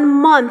after 1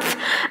 month,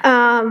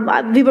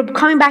 we were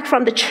coming back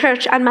from the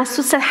church, and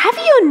Masood said, have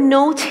you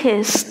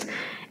noticed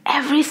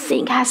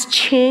everything has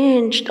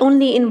changed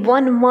only in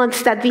 1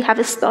 month that we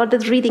have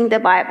started reading the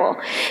Bible?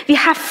 We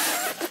have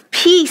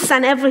peace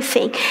and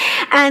everything.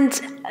 And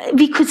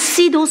we could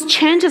see those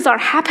changes are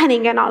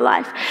happening in our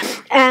life.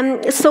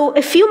 And so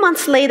a few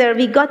months later,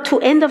 we got to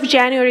end of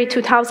January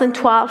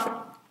 2012.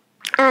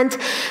 And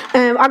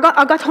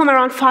I got home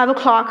around 5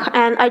 o'clock,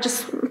 and I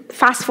just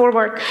fast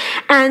forward.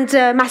 And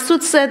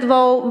Masood said,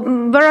 well,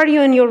 where are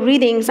you in your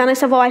readings? And I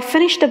said, well, I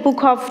finished the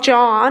book of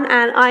John,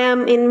 and I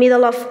am in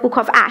middle of book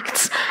of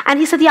Acts. And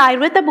he said, yeah, I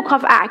read the book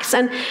of Acts.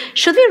 And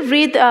should we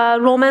read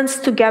Romans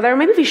together?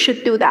 Maybe we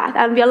should do that.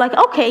 And we are like,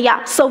 okay,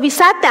 yeah. So we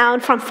sat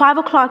down from 5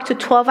 o'clock to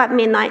 12 at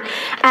midnight,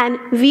 and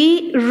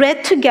we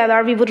read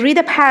together. We would read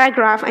a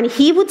paragraph, and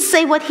he would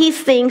say what he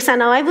thinks,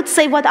 and I would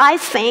say what I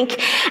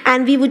think,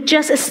 and we would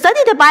just study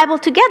the Bible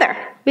together.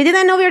 We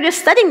didn't know we were just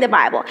studying the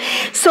Bible.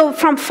 So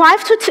from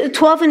 5 to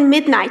 12 in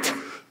midnight,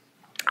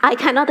 I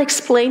cannot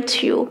explain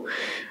to you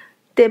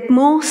it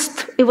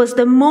was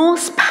the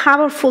most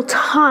powerful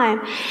time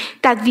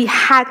that we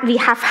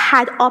have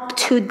had up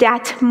to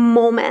that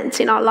moment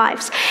in our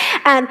lives.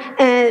 And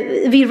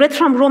we read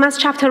from Romans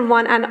chapter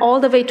 1 and all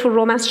the way to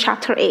Romans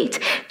chapter 8.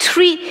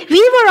 We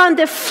were on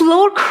the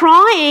floor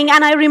crying,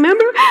 and I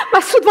remember,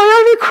 Masood, why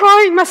are we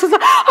crying? Masood,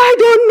 I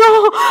don't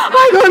know.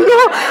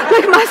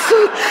 Like,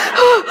 Masood,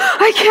 oh,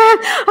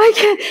 I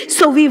can't.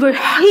 So we were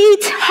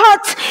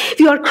hot.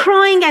 We were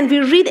crying, and we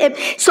read it.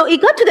 So it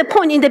got to the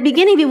point, in the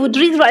beginning, we would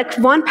read like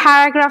one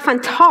paragraph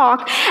and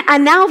talk,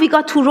 and now we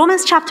got to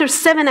Romans chapter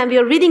 7, and we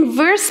are reading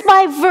verse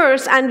by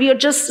verse, and we are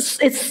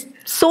just, it's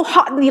so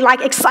hot, we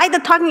like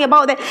excited talking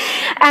about it,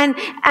 and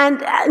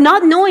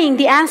not knowing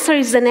the answer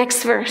is the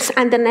next verse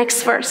and the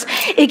next verse.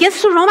 It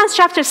gets to Romans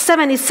chapter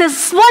 7. It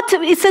says,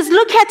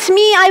 look at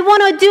me, I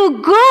want to do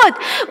good,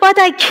 but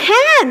I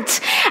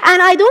can't.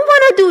 And I don't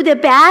want to do the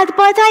bad,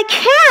 but I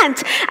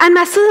can't. And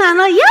Masood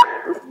and I, yep.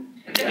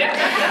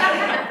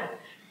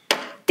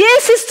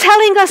 This is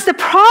telling us the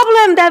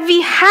problem that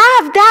we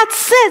have.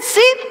 That's it.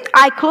 See,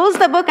 I closed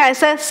the book. I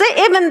said, see,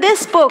 even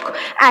this book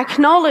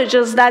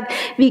acknowledges that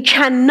we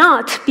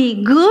cannot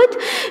be good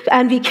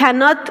and we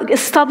cannot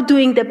stop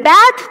doing the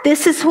bad.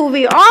 This is who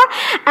we are.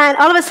 And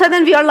all of a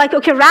sudden we are like,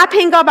 okay,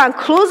 wrapping up and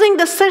closing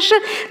the session,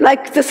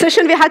 like the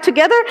session we had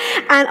together.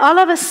 And all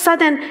of a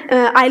sudden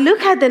I look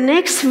at the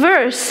next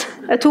verse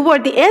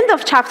toward the end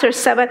of chapter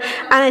 7,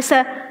 and I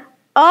said,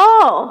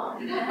 oh,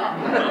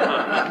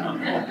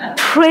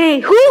 pray,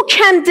 who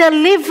can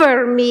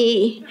deliver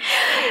me?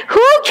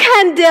 Who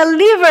can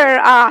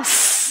deliver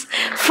us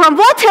from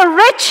what a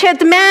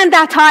wretched man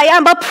that I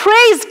am? But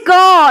praise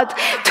God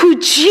to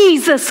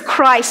Jesus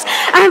Christ.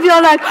 And we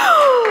are like,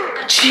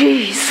 oh,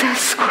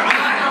 Jesus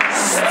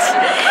Christ.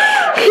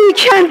 He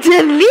can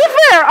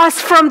deliver us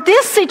from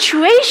this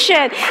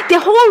situation. The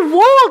whole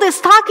world is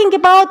talking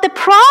about the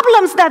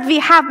problems that we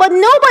have, but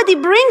nobody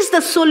brings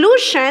the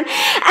solution.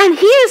 And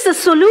here's the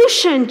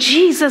solution,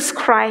 Jesus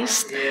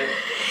Christ. Yeah.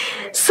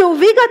 So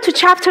we got to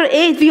chapter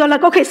 8. We are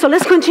like, okay, so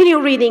let's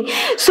continue reading.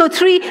 So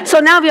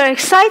now we are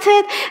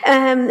excited.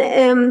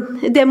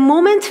 The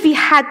moment we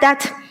had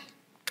that,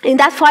 in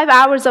that 5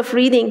 hours of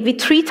reading,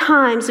 3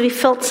 times we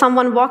felt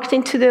someone walked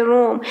into the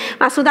room.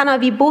 Masood and I,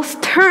 we both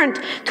turned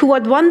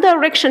toward one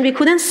direction. We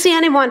couldn't see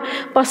anyone,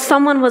 but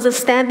someone was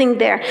standing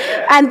there.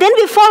 And then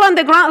we fall on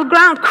the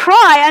ground,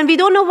 cry, and we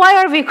don't know why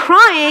are we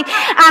crying.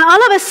 And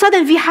all of a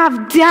sudden, we have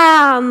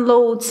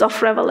downloads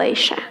of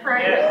revelation.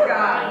 Praise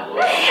God.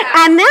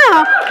 And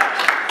now,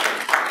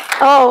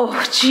 oh,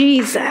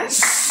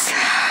 Jesus,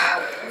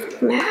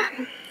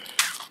 man.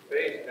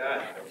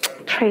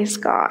 Praise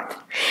God.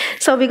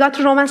 So we got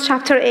to Romans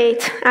chapter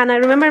 8, and I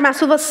remember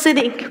Masood was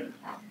sitting.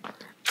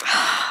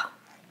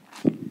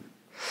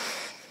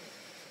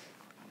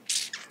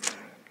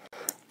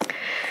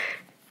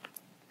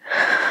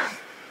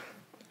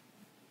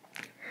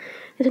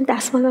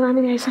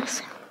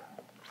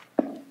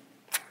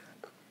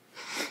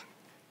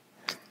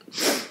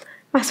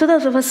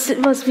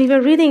 Masood we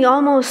were reading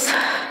almost,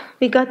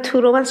 we got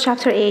to Romans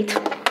chapter 8,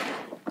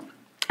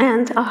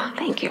 and oh,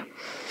 thank you.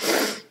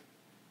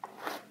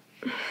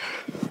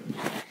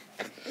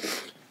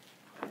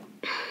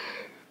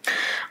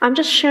 I'm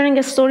just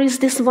sharing stories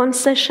this one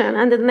session,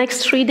 and the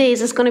next 3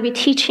 days is going to be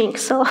teaching.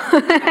 So,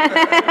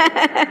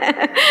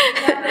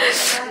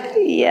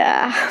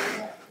 yeah.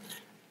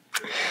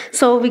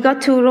 So we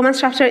got to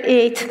Romans chapter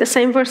 8, the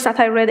same verse that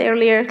I read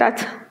earlier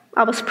that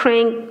I was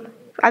praying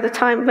at the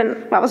time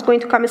when I was going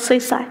to commit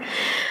suicide.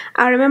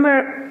 I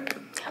remember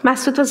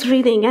Masood was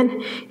reading,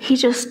 and he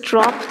just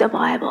dropped the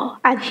Bible,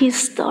 and he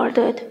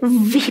started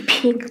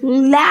weeping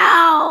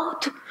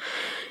loud.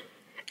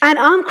 And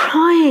I'm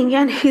crying,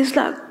 and he's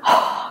like,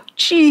 oh,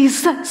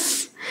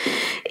 Jesus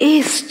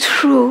is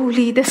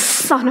truly the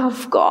Son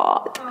of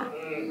God.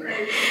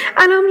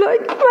 And I'm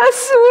like,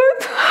 Masood,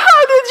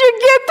 how did you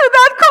get to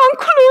that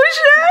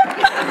conclusion?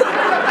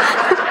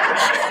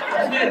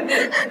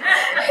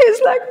 He's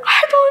like,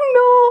 I don't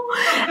know.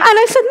 And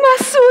I said,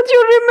 Masood,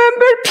 you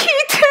remember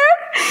Peter?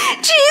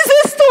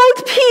 Jesus told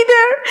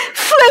Peter,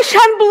 flesh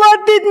and blood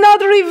did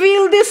not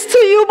reveal this to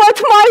you,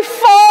 but my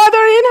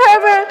Father in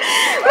heaven.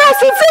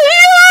 Masood said,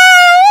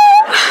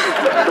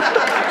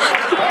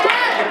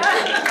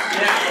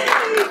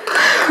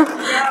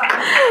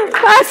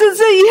 Masood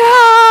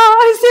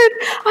said,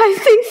 I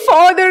think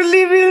Father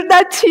revealed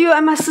that to you.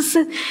 And Masood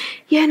said,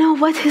 you know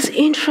what is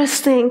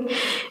interesting?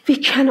 We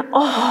can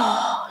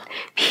all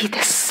be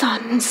the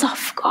sons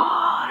of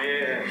God.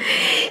 Yeah.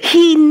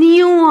 He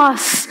knew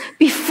us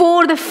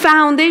before the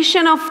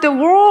foundation of the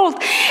world,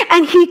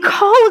 and he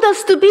called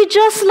us to be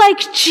just like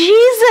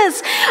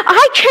Jesus.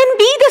 I can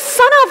be the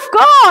Son of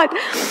God.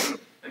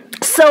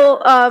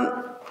 So,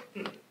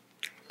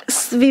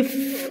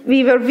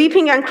 we were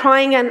weeping and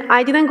crying, and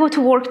I didn't go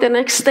to work the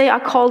next day. I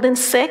called in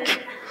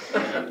sick.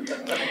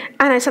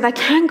 And I said, I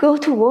can't go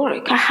to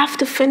work. I have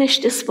to finish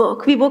this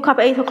book. We woke up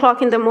 8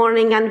 o'clock in the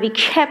morning, and we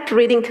kept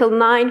reading till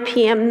 9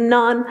 p.m.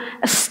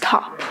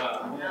 non-stop.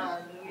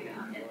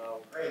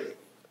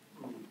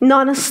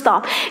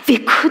 Non-stop. We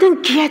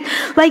couldn't get,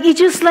 it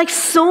just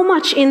so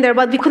much in there,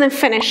 but we couldn't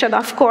finish it,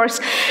 of course.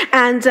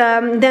 And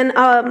then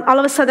all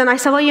of a sudden I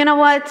said, well, you know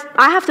what?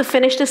 I have to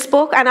finish this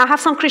book. And I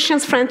have some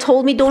Christians friend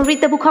told me, don't read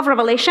the book of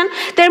Revelation.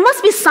 There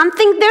must be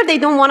something there they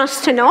don't want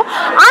us to know.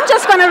 I'm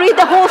just going to read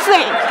the whole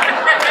thing.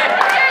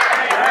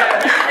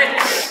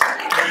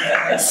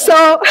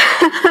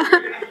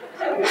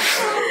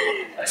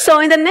 So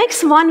in the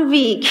next 1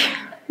 week,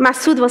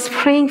 Masood was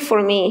praying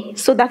for me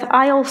so that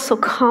I also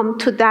come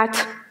to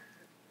that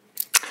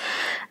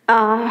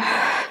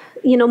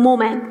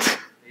moment.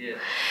 Yeah.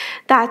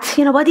 That,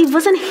 but it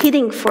wasn't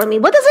hitting for me.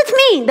 What does it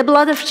mean, the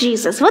blood of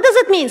Jesus? What does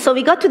it mean? So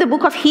we got to the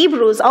book of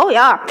Hebrews. Oh,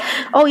 yeah.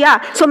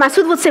 So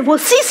Masood would say, well,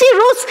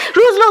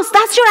 Ruth,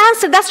 that's your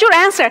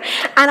answer.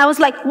 And I was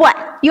like, what?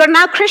 You're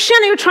now Christian?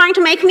 Are you trying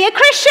to make me a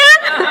Christian?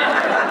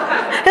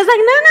 It's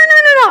like,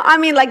 no. I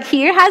mean,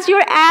 here has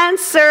your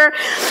answer.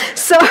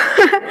 So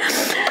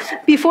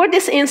before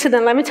this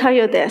incident, let me tell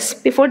you this.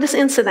 Before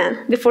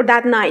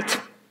that night,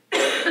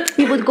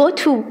 we would go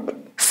to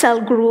cell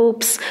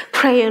groups,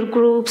 prayer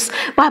groups,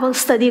 Bible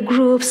study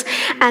groups,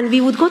 and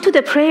we would go to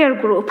the prayer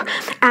group,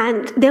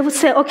 and they would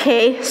say,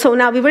 okay, so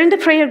now we were in the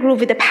prayer group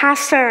with the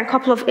pastor and a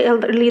couple of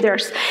elder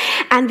leaders,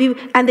 and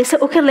they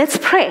said, okay, let's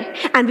pray.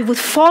 And we would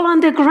fall on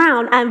the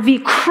ground, and we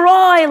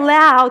cry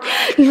loud,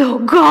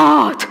 Lord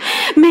God,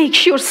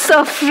 make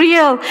yourself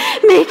real,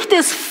 make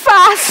this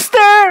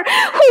faster,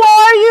 who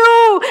are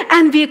you?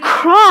 And we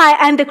cry,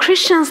 and the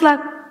Christians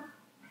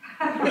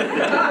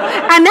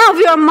and now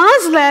we are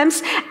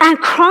Muslims and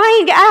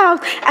crying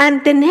out.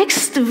 And the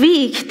next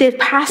week, the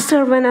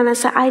pastor went and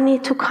said, I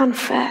need to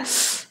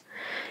confess.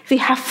 We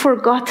have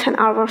forgotten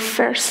our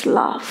first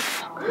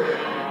love.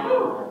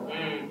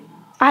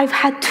 I've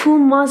had 2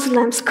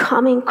 Muslims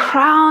coming,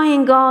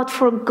 crying out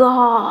for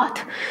God,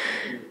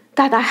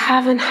 that I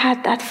haven't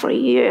had that for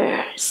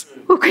years.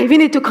 Okay, we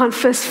need to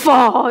confess,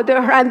 Father.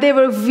 And they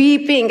were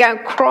weeping and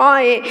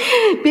crying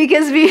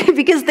because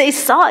they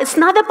saw it's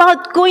not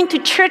about going to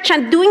church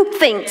and doing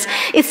things.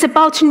 It's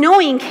about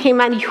knowing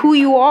him and who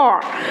you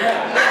are.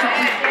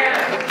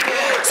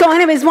 So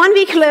anyways, 1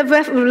 week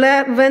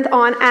went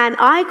on, and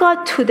I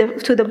got to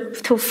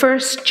 1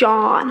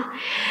 John.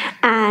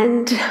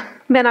 And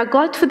when I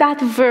got to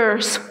that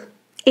verse,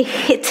 it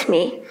hit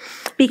me.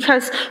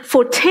 Because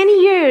for 10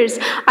 years,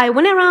 I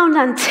went around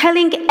and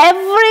telling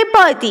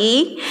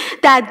everybody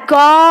that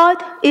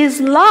God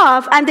is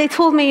love. And they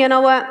told me, you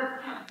know what?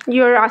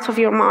 You're out of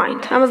your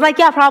mind. I was like,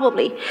 yeah,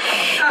 probably.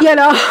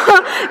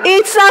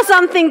 It's not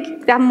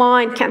something that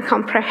mind can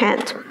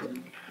comprehend.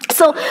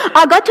 So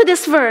I got to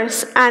this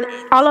verse, and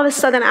all of a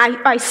sudden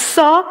I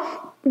saw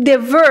the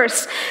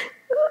verse.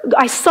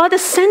 I saw the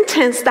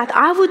sentence that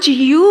I would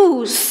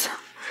use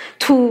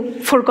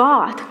for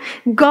God.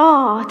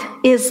 God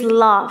is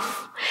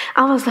love.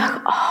 I was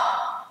like,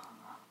 oh,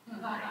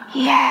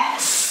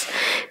 yes.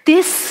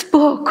 This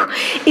book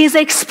is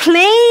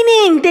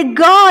explaining the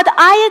God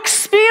I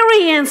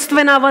experienced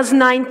when I was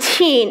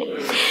 19.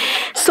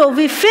 So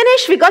we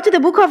finished, we got to the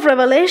book of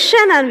Revelation,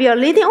 and we are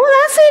reading. Oh,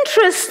 that's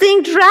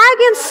interesting.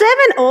 Dragon 7.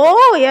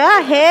 Oh,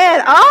 yeah,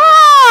 head.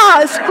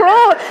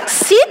 Scroll,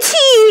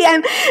 city.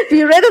 And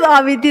we read it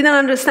all. We didn't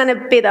understand a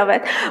bit of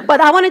it.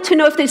 But I wanted to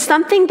know if there's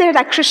something there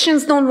that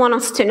Christians don't want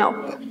us to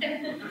know.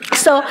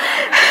 So,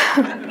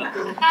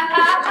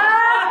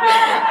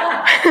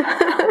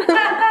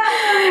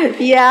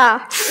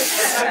 yeah.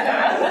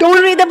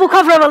 Don't read the book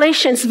of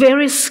Revelation. It's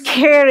very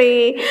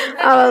scary.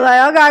 I was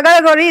like, okay, I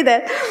gotta go read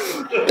it.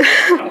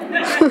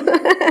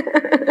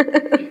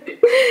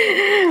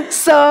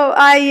 So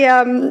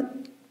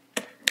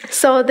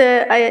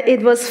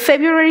it was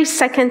February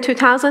 2nd,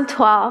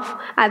 2012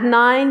 at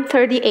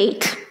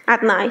 9:38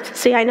 at night.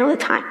 See, I know the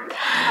time.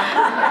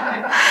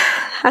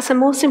 That's the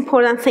most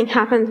important thing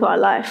happened to our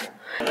life.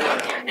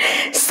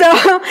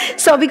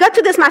 So we got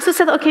to this. Master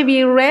said, okay,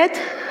 we read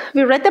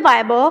the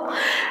Bible.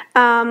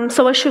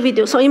 So what should we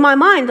do? So in my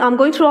mind, I'm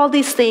going through all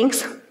these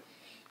things.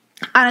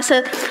 And I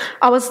said,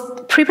 I was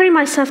preparing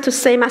myself to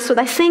say, Masood,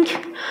 I think,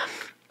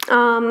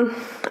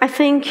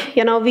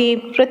 we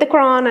read the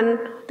Quran and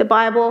the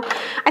Bible.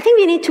 I think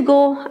we need to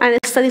go and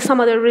study some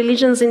other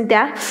religions in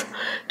depth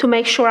to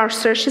make sure our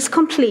search is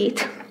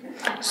complete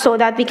so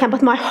that we can,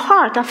 but my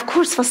heart, of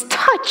course, was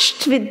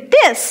touched with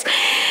this.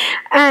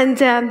 And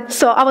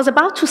so I was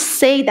about to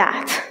say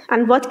that,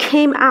 and what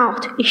came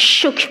out, it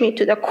shook me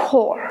to the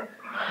core.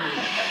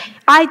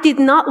 I did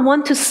not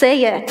want to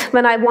say it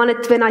when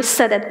I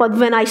said it, but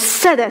when I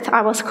said it,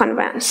 I was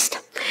convinced.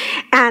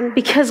 And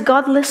because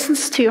God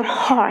listens to your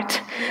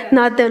heart,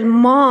 not the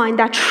mind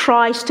that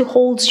tries to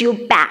hold you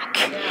back.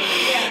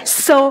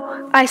 So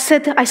I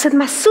said,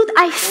 Masood,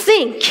 I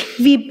think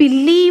we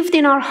believed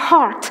in our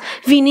heart.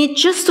 We need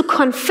just to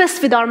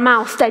confess with our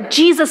mouth that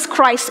Jesus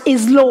Christ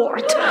is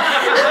Lord.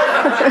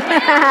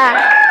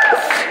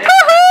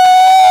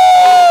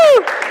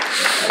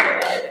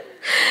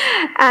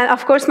 And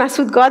of course,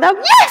 Masood got up,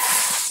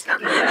 yes!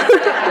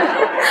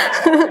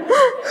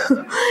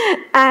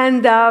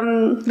 And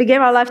we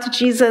gave our life to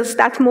Jesus.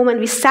 That moment,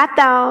 we sat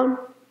down,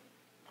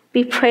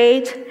 we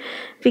prayed,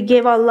 we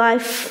gave our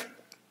life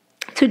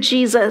to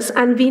Jesus,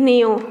 and we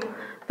knew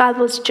that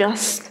was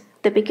just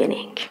the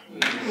beginning.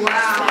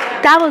 Wow.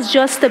 That was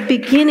just the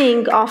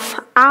beginning of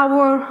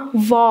our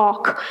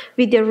walk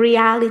with the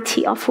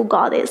reality of who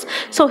God is.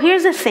 So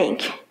here's the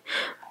thing.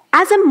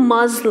 As a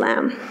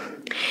Muslim,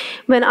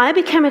 when I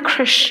became a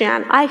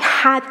Christian, I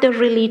had the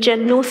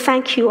religion. No,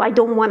 thank you. I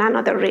don't want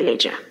another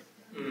religion.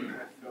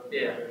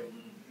 Yeah.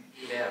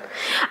 Yeah.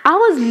 I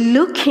was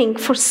looking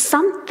for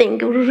something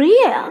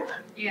real.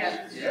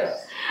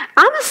 Yes.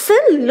 I'm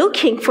still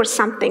looking for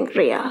something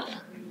real.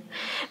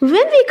 When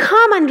we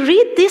come and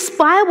read this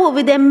Bible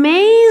with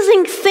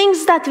amazing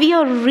things that we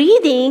are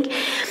reading,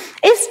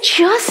 it's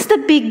just the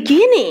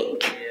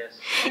beginning.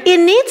 It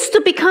needs to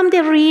become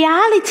the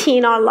reality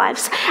in our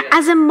lives.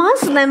 As a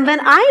Muslim, when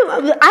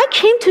I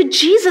came to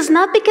Jesus,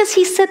 not because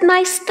he said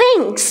nice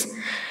things,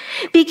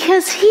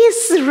 because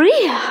he's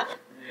real.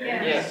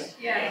 Yes.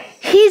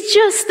 He's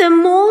just the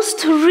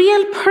most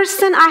real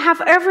person I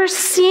have ever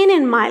seen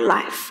in my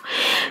life.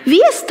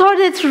 We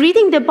started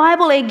reading the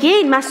Bible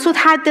again. Masood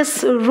had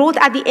this wrote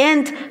at the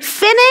end,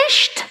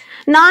 finished,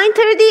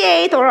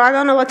 9:38, or I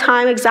don't know what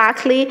time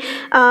exactly,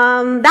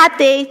 that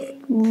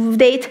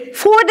date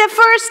for the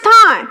first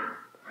time.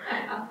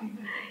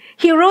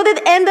 He wrote at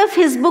the end of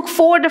his book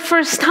for the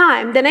first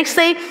time. The next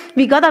day,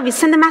 we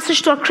sent a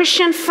message to our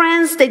Christian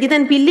friends. They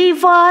didn't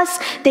believe us.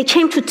 They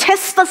came to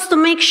test us to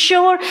make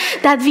sure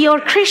that we are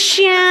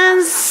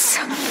Christians.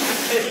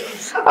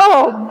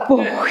 Oh,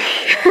 boy.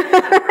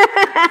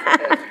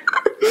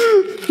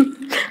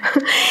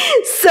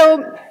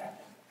 So,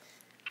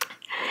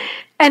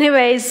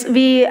 anyways,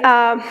 we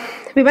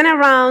went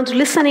around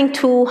listening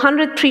to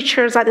 100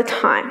 preachers at a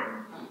time.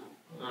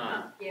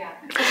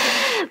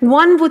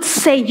 One would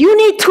say, you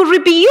need to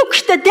rebuke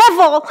the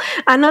devil.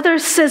 Another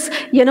says,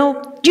 you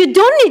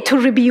don't need to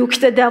rebuke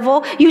the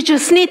devil. You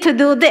just need to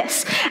do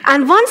this.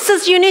 And one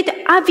says, we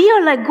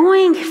are like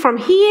going from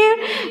here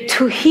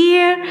to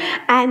here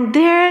and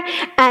there.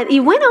 And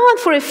it went on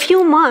for a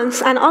few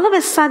months. And all of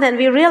a sudden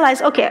we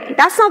realized, okay,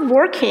 that's not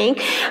working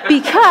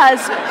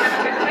because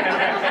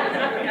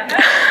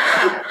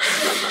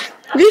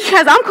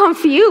I'm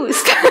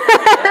confused.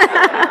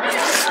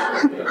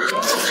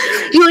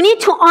 You need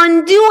to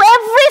undo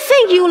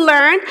everything you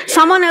learned.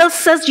 Someone else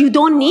says you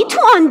don't need to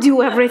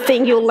undo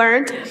everything you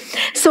learned.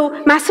 So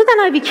Masood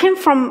and I, we came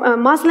from a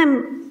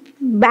Muslim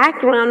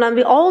background, and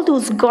with all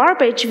those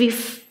garbage we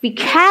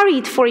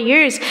carried for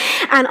years,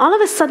 and all of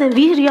a sudden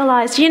we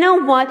realized,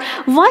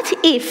 what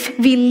if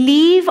we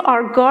leave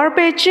our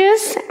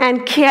garbages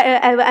and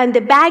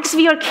the bags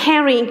we are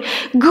carrying,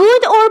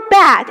 good or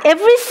bad,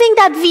 everything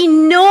that we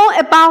know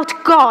about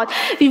God,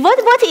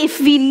 what if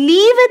we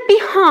leave it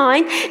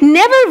behind,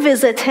 never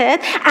visit it,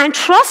 and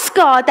trust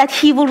God that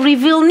he will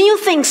reveal new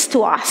things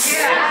to us?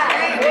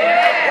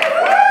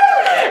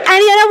 And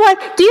you know what?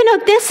 Do you know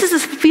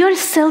we are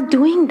still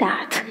doing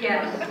that?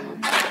 Yes.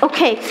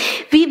 Okay.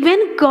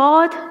 When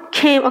God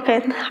came,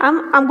 okay,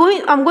 I'm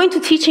going to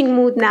teaching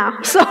mood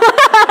now. So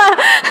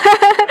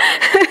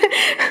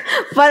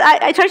But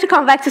I try to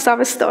come back to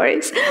some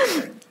stories.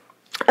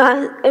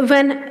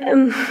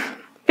 When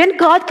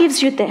God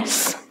gives you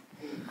this,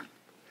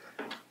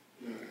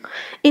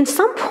 in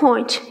some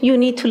point you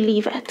need to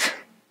leave it.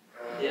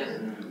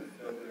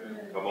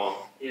 Come on.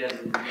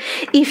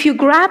 If you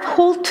grab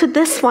hold to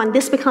this one,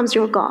 this becomes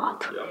your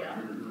God.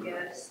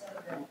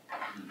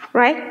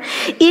 Right?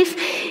 If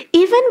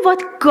even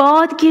what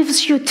God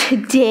gives you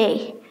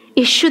today,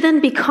 it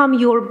shouldn't become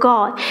your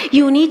God.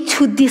 You need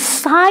to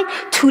decide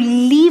to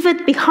leave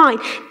it behind.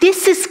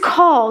 This is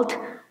called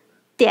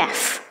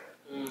death.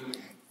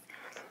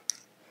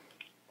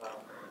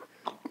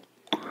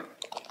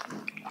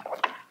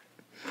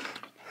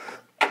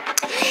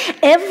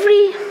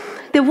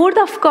 The word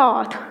of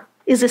God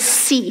is a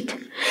seed.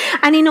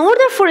 And in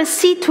order for a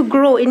seed to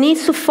grow, it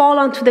needs to fall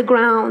onto the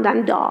ground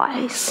and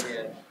dies.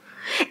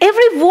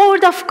 Every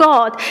word of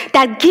God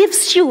that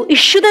gives you, it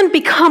shouldn't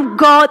become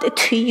God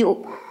to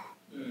you.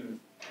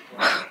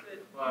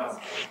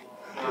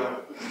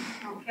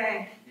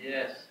 Okay.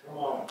 Yes.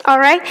 All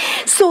right?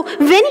 So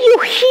when you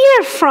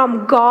hear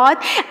from God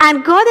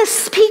and God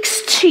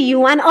speaks to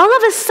you and all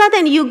of a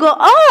sudden you go,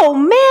 oh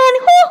man,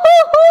 hoo,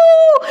 hoo, hoo.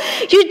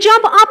 You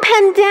jump up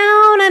and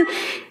down and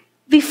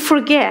we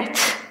forget.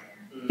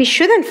 We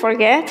shouldn't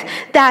forget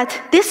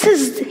that this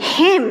is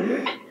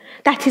Him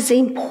that is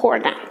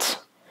important.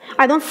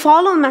 I don't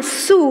follow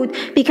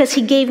Masood because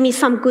he gave me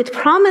some good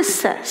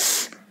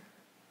promises.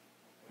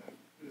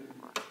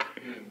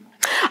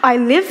 I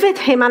live with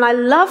him and I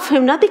love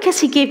him, not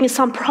because he gave me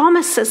some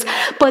promises,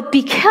 but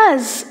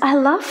because I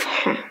love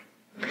him.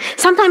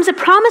 Sometimes the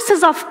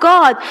promises of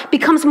God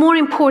becomes more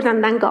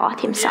important than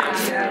God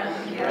himself.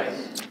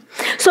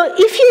 So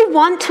if you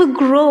want to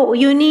grow,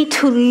 you need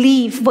to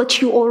leave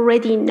what you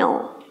already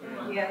know.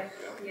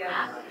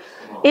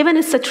 Even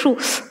it's the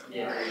truth.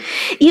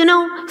 You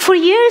know, for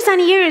years and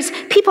years,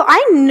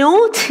 I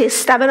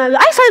noticed that when I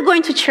started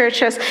going to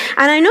churches,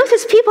 and I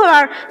noticed people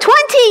are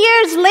 20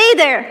 years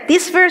later,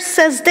 this verse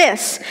says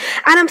this.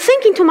 And I'm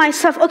thinking to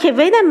myself, okay,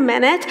 wait a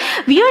minute.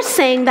 We are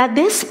saying that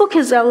this book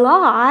is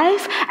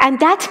alive, and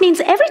that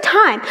means every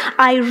time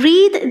I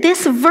read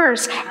this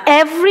verse,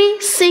 every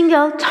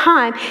single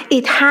time,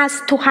 it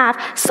has to have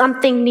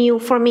something new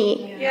for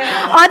me.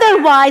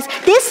 Otherwise,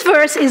 this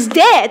verse is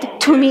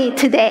dead to me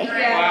today.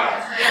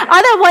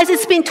 Otherwise,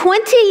 it's been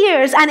 20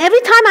 years, and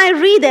every time I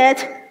read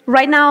it,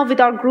 right now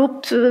with our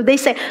group, they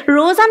say,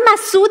 Rose and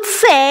Masood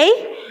say,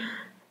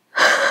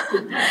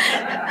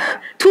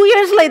 2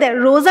 years later,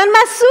 Rose and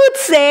Masood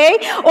say,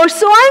 or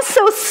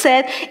so-and-so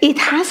said, it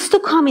has to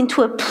come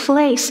into a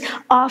place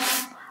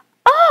of,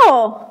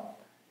 oh,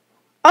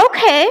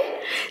 okay,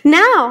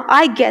 now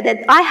I get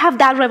it. I have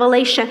that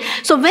revelation.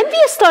 So when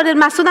we started,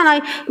 Masood and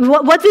I,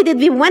 what we did,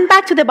 we went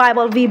back to the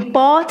Bible. We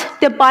bought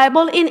the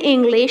Bible in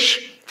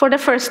English for the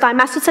first time.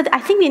 Masood said, I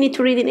think we need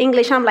to read in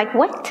English. And I'm like,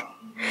 what?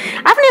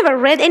 I've never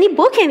read any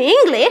book in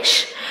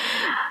English.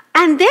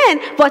 And then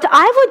what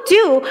I would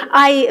do,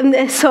 I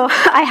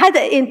had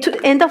in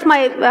end of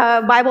my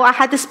Bible, I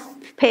had this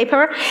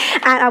paper,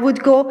 and I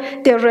would go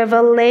the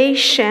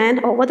revelation.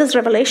 Oh, what does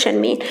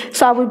revelation mean?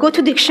 So I would go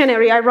to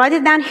dictionary. I write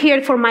it down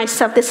here for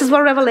myself. This is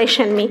what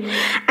revelation means.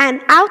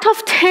 And out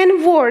of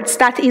 10 words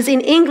that is in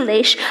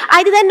English,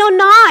 I didn't know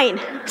 9,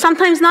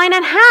 sometimes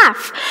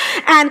 9.5.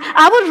 And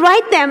I would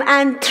write them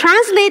and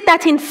translate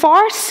that in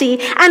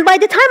Farsi. And by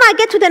the time I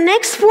get to the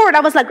next word, I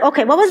was like,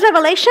 okay, what was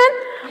revelation?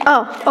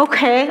 Oh,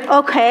 okay.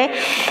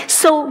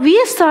 So we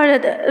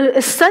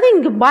started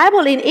studying the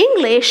Bible in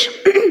English.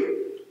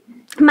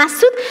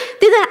 Masood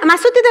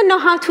didn't know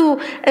how to,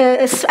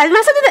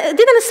 Masood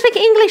didn't speak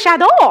English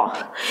at all.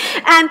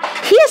 And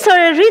he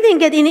started reading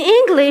it in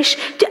English,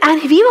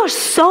 and we were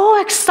so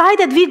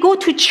excited. We go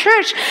to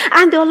church,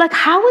 and they were like,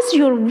 how was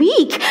your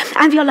week?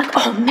 And we are like,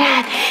 oh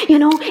man,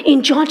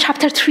 in John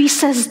chapter 3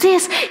 says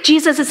this,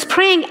 Jesus is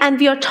praying, and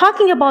we are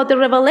talking about the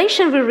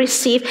revelation we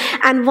received.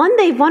 And one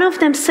day, one of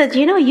them said,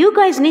 you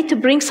guys need to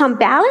bring some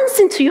balance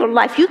into your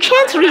life. You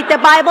can't read the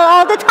Bible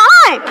all the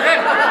time.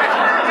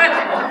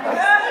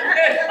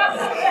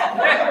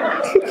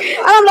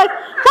 And I'm like,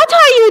 what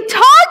are you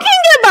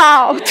talking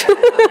about?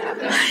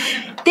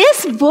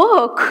 This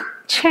book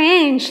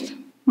changed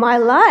my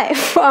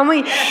life. I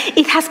mean,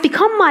 it has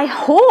become my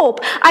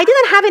hope. I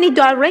didn't have any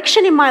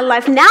direction in my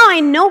life. Now I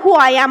know who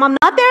I am. I'm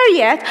not there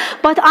yet,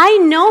 but I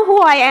know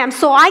who I am,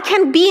 so I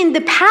can be in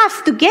the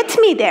path to get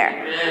me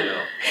there.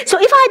 So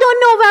if I don't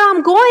know where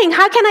I'm going,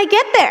 how can I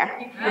get there?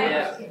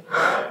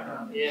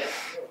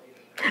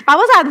 I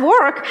was at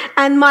work,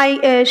 and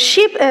my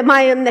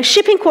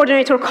shipping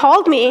coordinator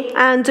called me,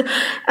 and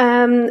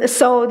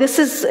so this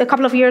is a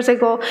couple of years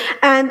ago,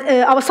 and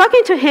I was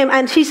talking to him,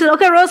 and he said,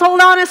 okay, Rose,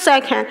 hold on a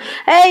second.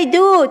 Hey,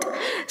 dude.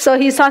 So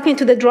he's talking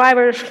to the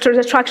driver, to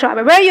the truck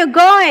driver. Where are you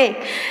going?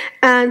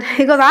 And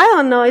he goes, I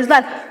don't know. He's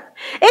like,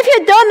 If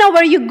you don't know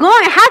where you're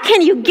going, how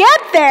can you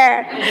get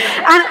there?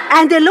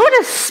 And the Lord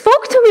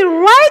spoke to me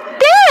right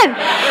then.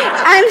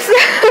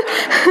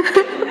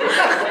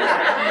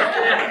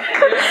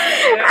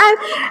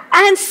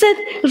 And said,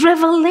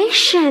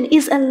 revelation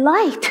is a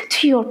light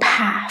to your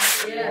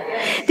path.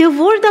 The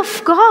Word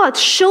of God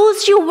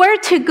shows you where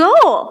to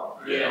go.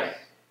 Yes.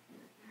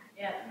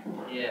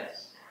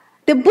 Yes.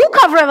 The book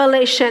of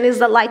Revelation is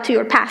the light to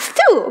your path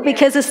too,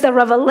 because it's the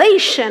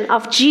revelation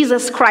of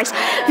Jesus Christ.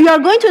 We are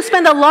going to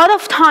spend a lot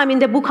of time in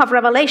the book of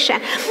Revelation.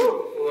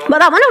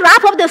 But I want to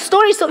wrap up the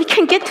story so we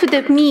can get to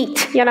the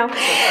meat, you know.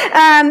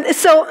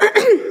 So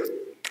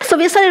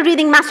we started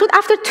reading Masood.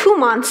 After 2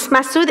 months,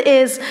 Masood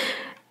is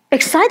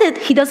excited.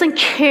 He doesn't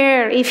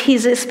care if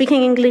he's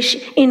speaking English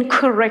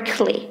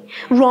incorrectly,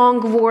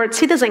 wrong words.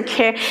 He doesn't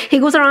care. He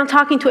goes around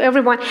talking to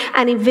everyone,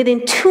 and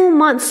within 2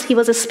 months, he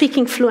was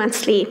speaking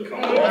fluently.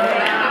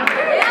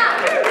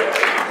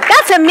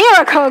 That's a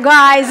miracle,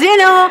 guys. You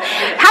know,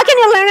 how can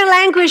you learn a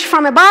language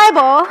from a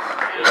Bible?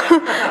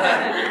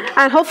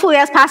 And hopefully,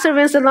 as Pastor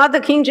Vincent, not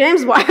the King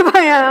James Bible,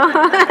 you know.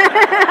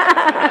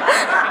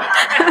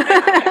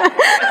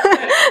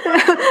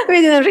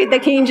 We didn't read the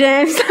King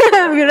James.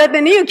 We read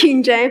the New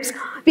King James.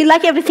 We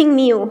like everything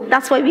new.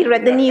 That's why we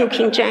read the New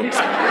King James.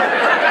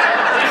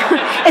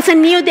 It's a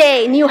new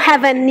day, new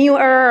heaven, new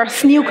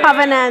earth, new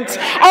covenant.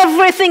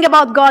 Everything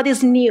about God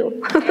is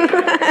new.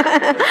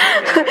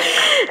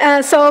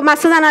 So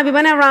Masood and I, we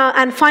went around,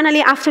 and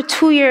finally after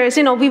 2 years,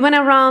 you know, we went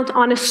around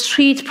on the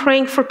street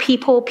praying for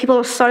people.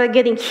 People started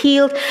getting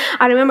healed.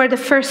 I remember the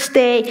first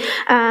day,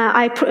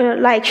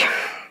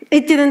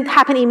 it didn't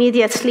happen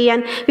immediately,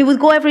 and we would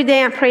go every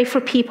day and pray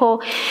for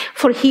people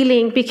for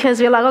healing,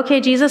 because we're like,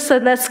 okay, Jesus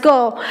said, let's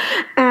go.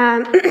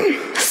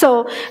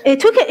 So it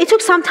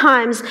took some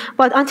time,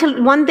 but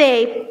until one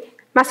day,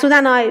 Masood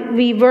and I,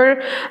 we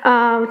were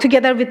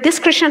together with this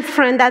Christian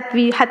friend that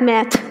we had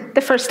met the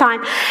first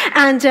time.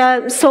 And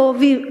so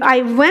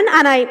I went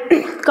and I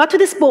got to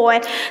this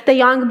boy, the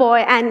young boy,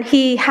 and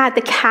he had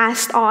the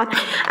cast on.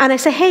 And I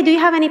said, hey, do you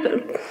have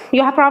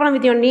a problem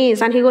with your knees?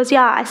 And he goes,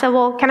 yeah. I said,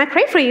 well, can I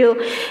pray for you?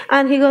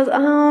 And he goes,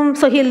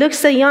 so he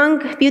looks a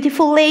young,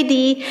 beautiful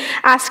lady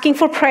asking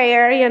for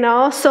prayer, you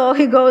know. So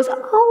he goes,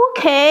 oh,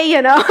 okay,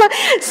 you know.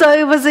 So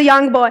it was a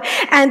young boy.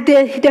 And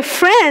the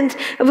friend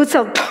would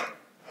say,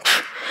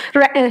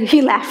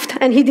 he left,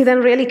 and he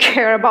didn't really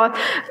care about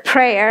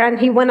prayer, and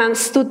he went and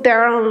stood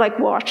there and like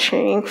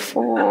watching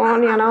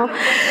phone, you know.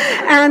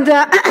 And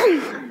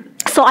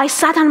so I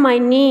sat on my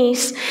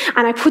knees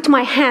and I put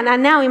my hand,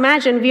 and now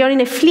imagine we are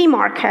in a flea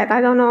market. I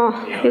don't know,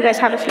 you guys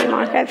have a flea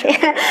market?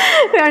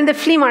 We are in the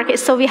flea market.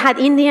 So we had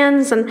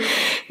Indians and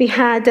we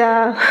had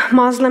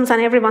Muslims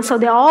and everyone. So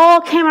they all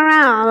came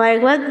around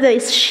like, what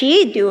is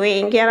she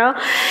doing, you know?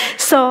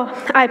 So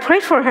I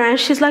prayed for her and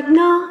she's like,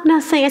 no,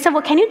 nothing. I said,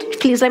 well, can you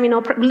please let me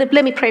know,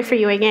 let me pray for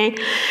you again?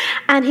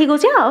 And he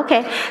goes, yeah,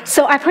 okay.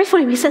 So I prayed for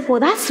him. He said, well,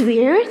 that's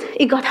weird.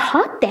 It got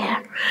hot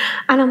there.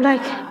 And I'm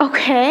like,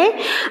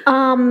 okay.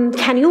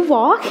 Can you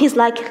walk? He's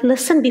like,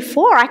 listen,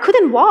 before I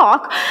couldn't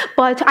walk,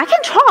 but I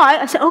can try.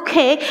 I said,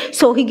 okay.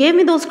 So he gave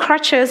me those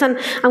crutches, and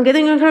I'm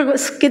getting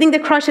the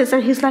crutches,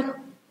 and he's like,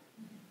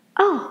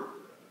 oh,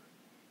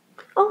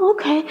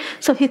 okay.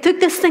 So he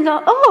took this thing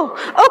out. Oh,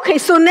 okay.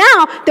 So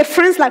now the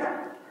friend's like,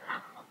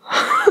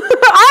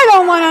 I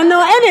don't want to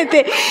know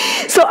anything.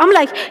 So I'm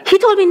like, he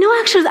told me, no,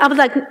 actually, I was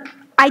like,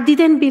 I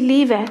didn't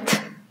believe it.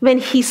 When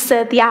he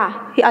said,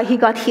 yeah, he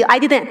got healed. I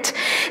didn't.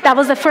 That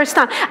was the first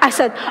time. I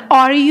said,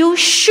 are you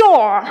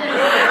sure?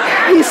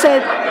 He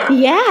said,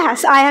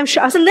 yes, I am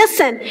sure. I said,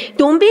 listen,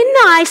 don't be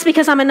nice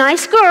because I'm a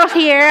nice girl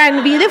here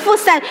and beautiful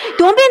stand.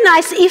 Don't be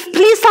nice.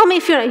 Please tell me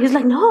if you're. He's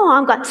like, no,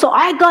 I'm God. So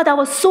I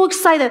was so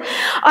excited.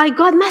 I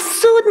got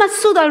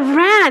Masood. I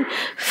ran,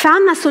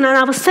 found Masood, and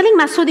I was telling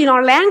Masood in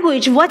our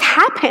language what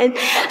happened.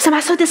 So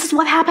Masood, this is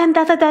what happened.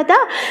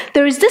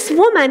 There is this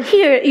woman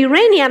here,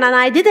 Iranian, and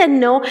I didn't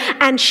know,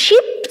 and she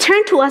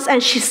turned to us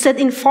and she said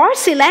in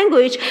Farsi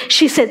language,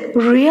 she said,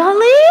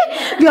 really?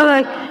 We are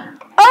like,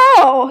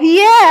 oh,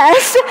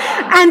 yes.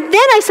 And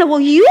then I said,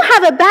 well, you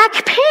have a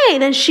back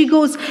pain. And she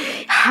goes,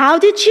 how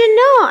did you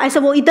know? I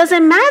said, well, it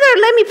doesn't matter.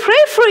 Let me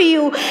pray for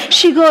you.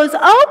 She goes,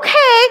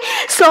 okay.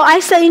 So I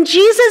said, in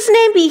Jesus'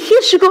 name, be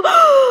healed. She goes,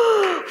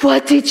 oh,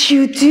 what did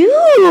you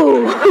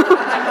do?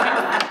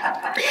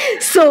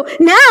 So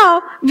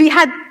now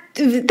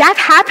that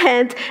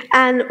happened,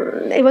 and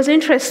it was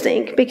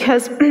interesting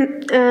because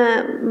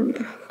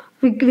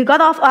we got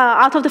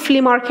out of the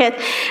flea market,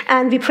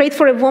 and we prayed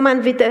for a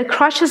woman with the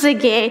crutches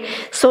again.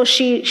 So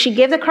she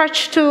gave the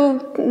crutch to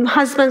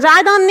husbands.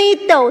 I don't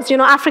need those, you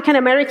know, African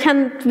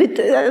American with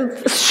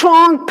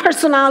strong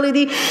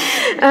personality,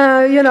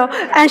 you know.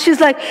 And she's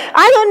like,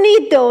 I don't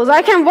need those.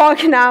 I can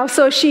walk now.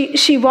 So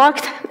she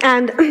walked,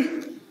 and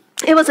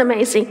it was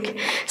amazing.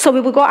 So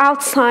we would go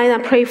outside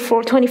and pray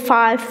for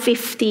 25,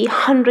 50,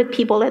 100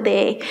 people a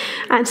day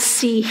and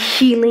see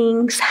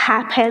healings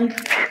happen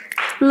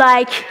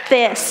like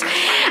this.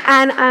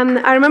 And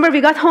I remember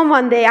we got home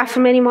one day after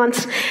many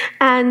months,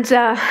 and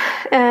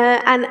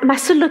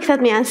Masood looked at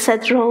me and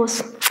said,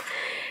 Rose,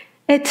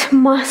 it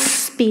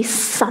must be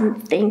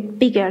something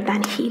bigger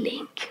than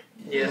healing.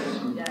 Yes.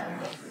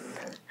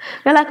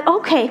 We're like,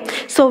 okay.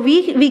 So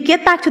we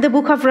get back to the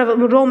book of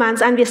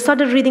Romans, and we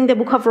started reading the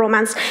book of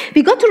Romans.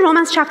 We got to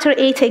Romans chapter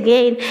 8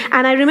 again,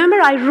 and I remember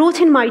I wrote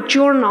in my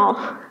journal,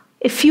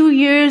 a few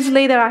years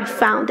later I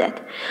found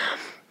it.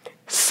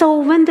 So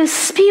when the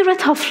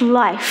Spirit of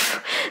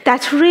life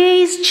that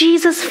raised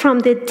Jesus from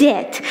the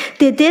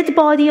dead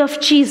body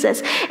of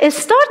Jesus, it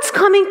starts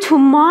coming to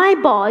my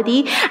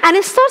body and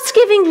it starts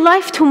giving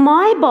life to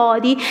my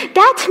body,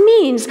 that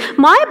means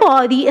my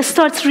body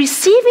starts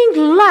receiving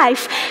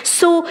life.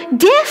 So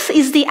death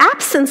is the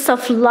absence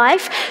of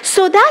life.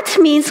 So that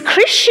means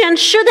Christians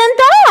shouldn't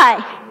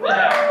die.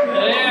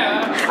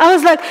 Yeah. I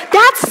was like,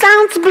 that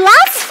sounds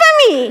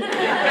blasphemy.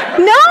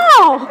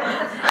 No.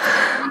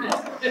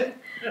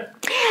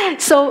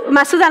 So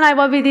Masood and I,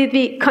 what we did,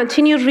 we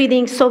continued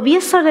reading. So we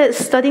started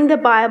studying the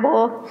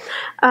Bible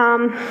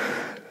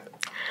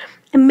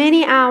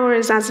many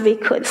hours as we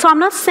could. So I'm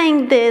not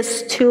saying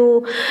this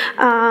to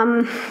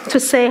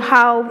say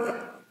how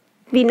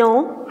we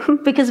know,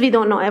 because we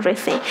don't know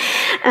everything.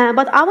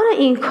 But I want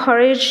to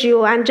encourage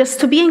you, and just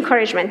to be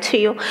encouragement to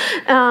you,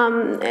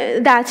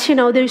 that,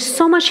 there's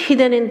so much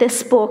hidden in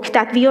this book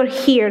that we are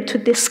here to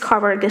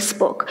discover this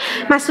book.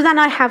 Masood and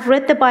I have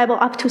read the Bible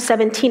up to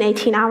 17,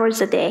 18 hours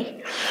a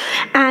day.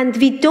 And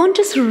we don't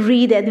just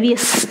read it, we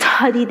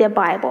study the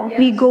Bible. Yes.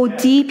 We go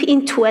deep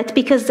into it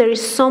because there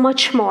is so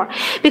much more.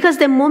 Because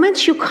the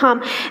moment you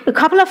come, a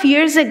couple of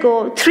years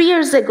ago, 3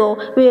 years ago,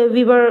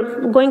 we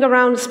were going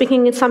around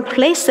speaking in some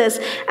places,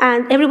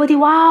 and everybody,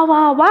 wow,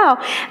 wow, wow.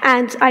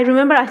 And I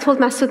remember I told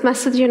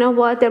Masood, you know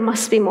what, there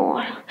must be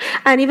more.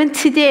 And even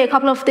today, a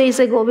couple of days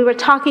ago, we were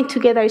talking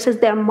together. He says,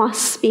 there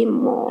must be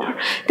more.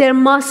 There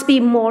must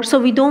be more. So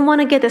we don't want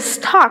to get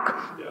stuck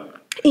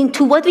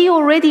into what we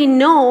already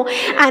know.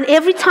 And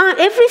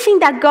everything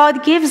that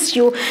God gives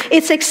you,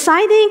 it's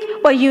exciting,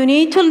 but you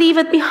need to leave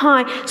it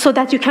behind so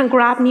that you can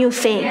grab new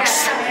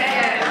things.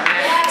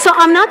 So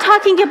I'm not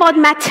talking about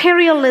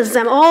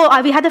materialism.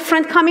 Oh, we had a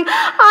friend coming,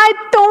 I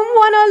don't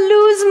want to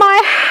lose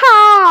my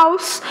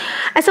house.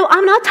 And so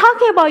I'm not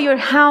talking about your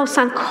house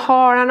and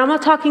car, and I'm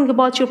not talking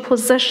about your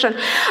possession.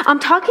 I'm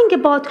talking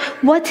about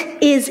what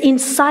is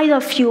inside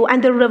of you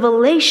and the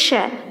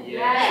revelation.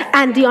 Yes.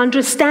 And the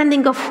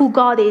understanding of who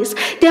God is.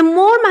 The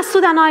more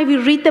Masood and I, we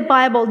read the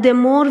Bible, the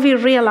more we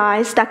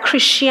realize that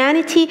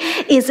Christianity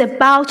is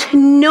about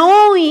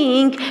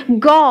knowing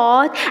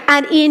God,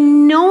 and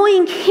in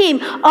knowing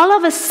Him, all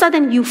of a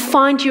sudden you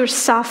find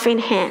yourself in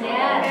Him.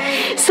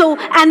 Yes. So,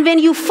 and when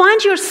you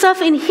find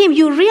yourself in Him,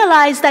 you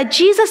realize that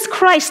Jesus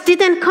Christ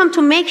didn't come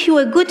to make you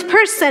a good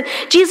person.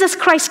 Jesus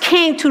Christ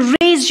came to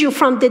raise you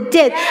from the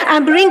dead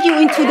and bring you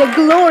into the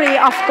glory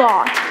of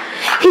God.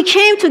 He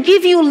came to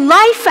give you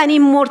life and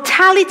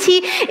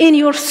immortality in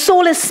your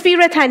soul,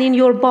 spirit, and in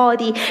your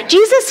body.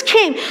 Jesus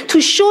came to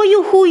show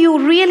you who you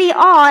really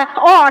are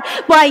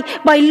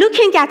by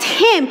looking at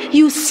Him.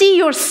 You see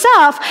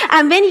yourself,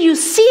 and when you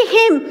see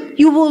Him,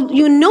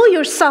 you know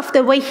yourself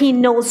the way He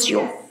knows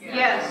you.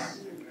 Yes.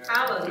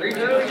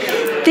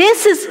 Hallelujah.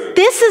 This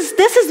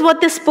is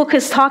what this book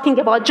is talking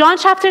about. John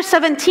chapter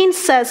 17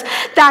 says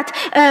that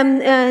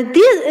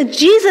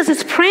Jesus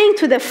is praying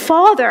to the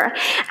Father,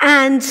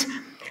 and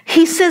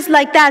He says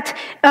like that,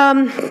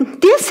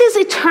 this is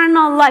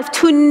eternal life,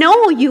 to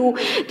know you,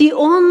 the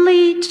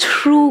only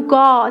true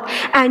God,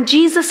 and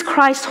Jesus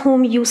Christ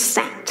whom you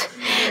sent.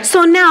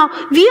 So now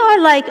we are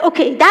like,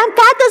 okay,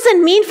 that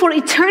doesn't mean for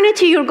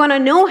eternity you're going to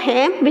know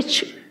Him,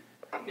 which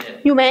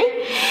you may,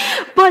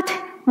 but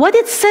what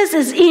it says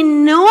is,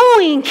 in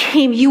knowing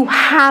Him, you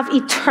have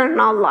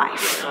eternal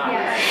life.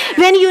 Yes.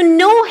 When you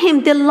know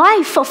Him, the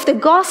life of the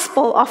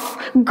gospel of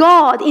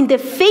God in the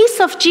face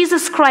of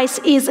Jesus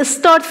Christ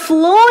start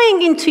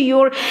flowing into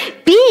your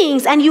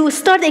beings, and you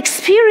start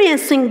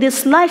experiencing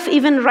this life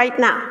even right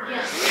now.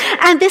 Yes.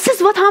 And this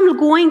is what I'm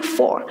going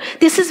for.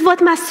 This is what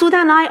Masood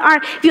and I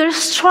we are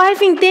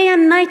striving day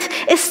and night,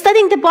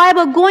 studying the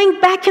Bible, going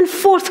back and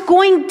forth,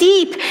 going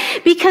deep,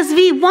 because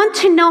we want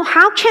to know,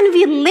 how can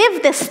we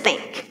live this thing?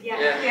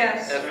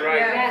 Yes. That's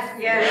right.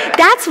 Yes.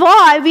 That's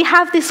why we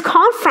have this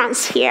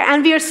conference here,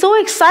 and we are so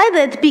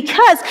excited,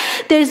 because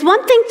there is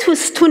one thing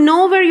to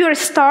know where you're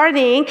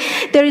starting,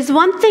 there is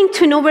one thing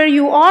to know where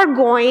you are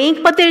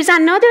going, but there is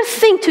another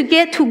thing to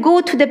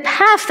go to the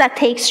path that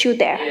takes you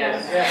there.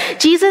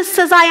 Yes. Jesus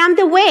says, I am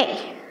the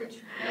way,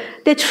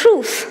 the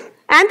truth,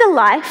 and the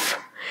life.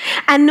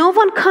 And no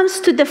one comes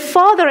to the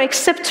Father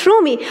except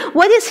through me.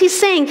 What is He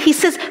saying? He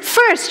says,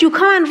 first you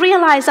come and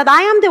realize that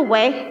I am the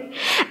way.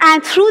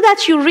 And through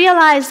that you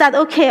realize that,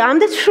 okay, I'm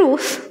the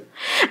truth.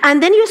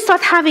 And then you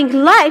start having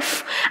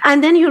life.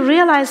 And then you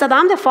realize that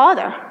I'm the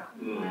Father.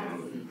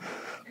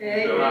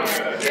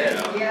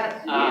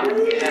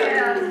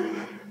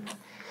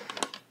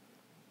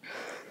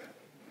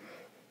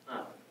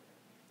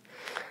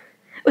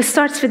 It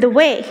starts with the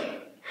way,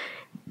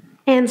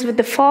 ends with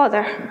the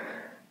Father.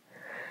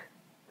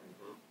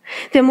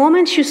 The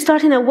moment you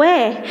start in a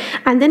way,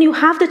 and then you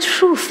have the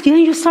truth, then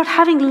you start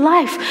having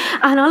life,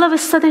 and all of a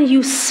sudden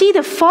you see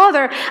the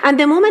Father, and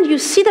the moment you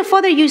see the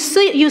Father, you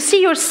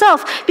see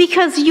yourself,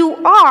 because you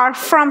are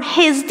from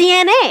His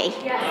DNA.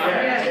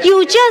 Yes.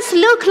 You just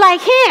look like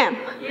Him.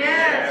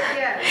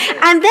 Yes.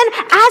 And then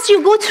as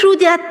you go through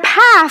that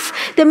path,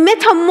 the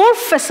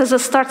metamorphosis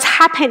starts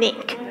happening.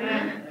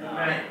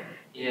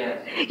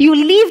 You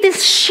leave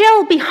this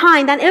shell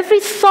behind, and every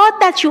thought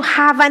that you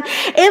have and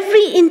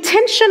every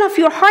intention of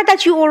your heart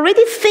that you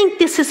already think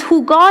this is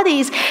who God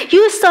is,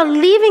 you start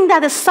leaving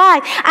that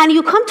aside, and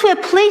you come to a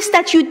place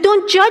that you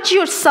don't judge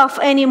yourself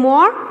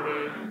anymore.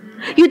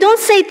 You don't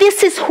say,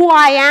 this is who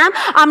I am.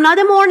 I'm not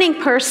a morning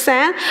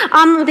person.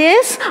 I'm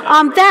this,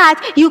 I'm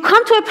that. You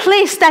come to a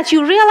place that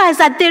you realize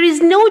that there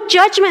is no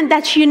judgment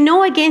that you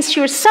know against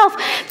yourself,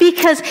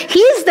 because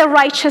He is the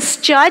righteous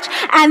judge,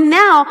 and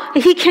now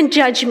He can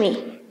judge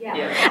me.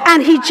 Yeah.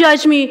 And He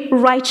judged me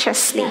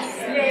righteously.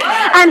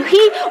 And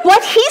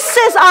what He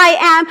says I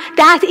am,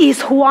 that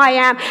is who I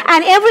am.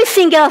 And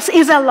everything else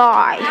is a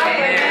lie.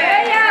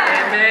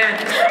 Amen.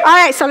 All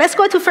right, so let's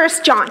go to 1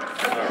 John.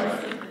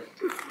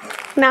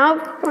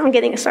 Now I'm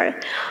getting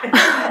started.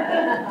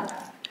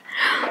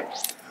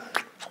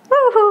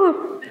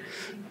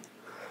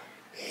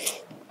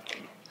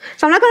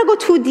 So I'm not going to go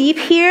too deep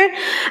here.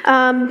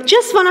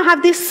 Just want to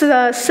have this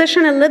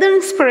session a little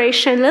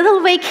inspiration, a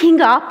little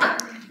waking up,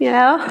 you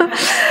know.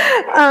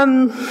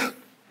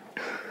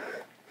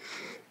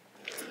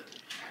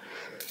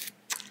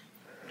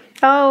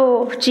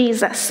 Oh,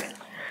 Jesus.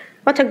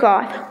 What a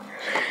God.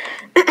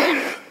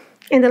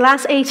 In the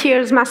last 8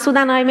 years, Masood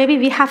and I, maybe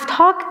we have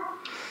talked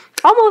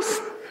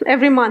almost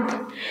every month.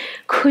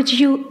 Could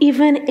you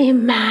even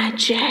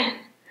imagine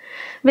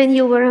when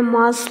you were a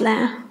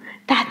Muslim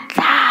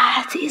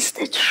that is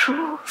the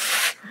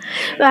truth?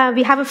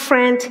 We have a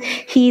friend,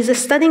 he's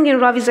studying in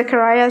Ravi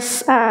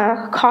Zacharias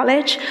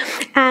college,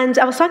 and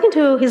I was talking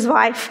to his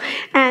wife,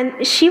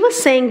 and she was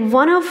saying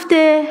one of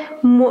the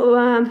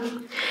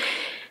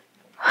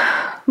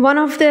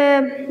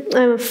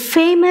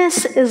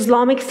famous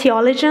Islamic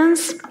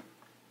theologians.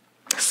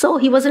 So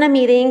he was in a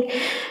meeting.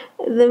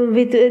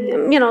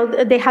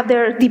 They have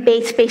their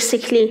debates,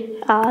 basically.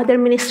 Their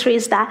ministry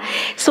is that.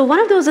 So one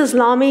of those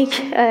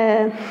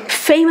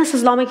famous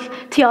Islamic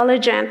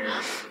theologian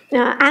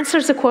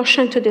answers a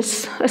question to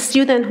this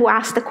student who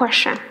asked the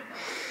question.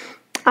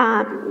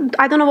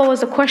 I don't know what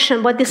was the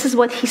question, but this is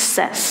what he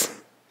says.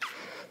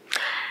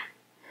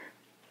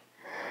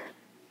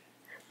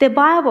 The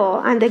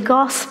Bible and the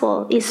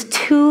gospel is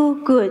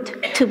too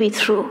good to be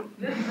true.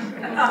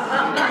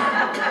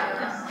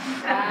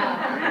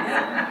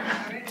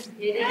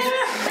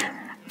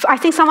 I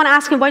think someone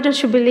asked him, why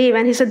don't you believe?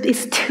 And he said,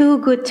 it's too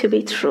good to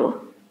be true.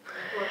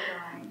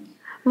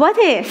 What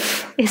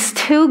if it's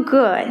too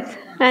good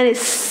and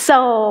it's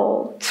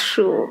so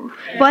true?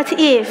 What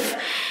if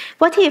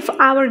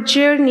our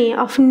journey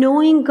of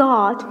knowing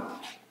God,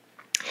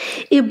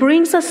 it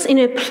brings us in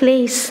a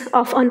place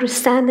of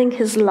understanding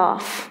His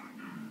love.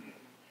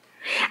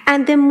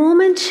 And the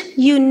moment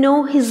you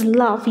know His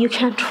love, you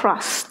can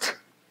trust.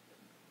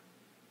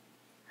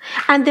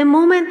 And the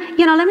moment,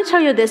 let me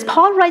tell you this.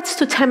 Paul writes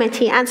to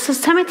Timothy and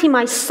says, Timothy,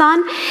 my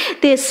son,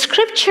 the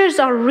scriptures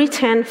are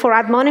written for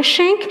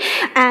admonishing,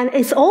 and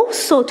it's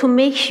also to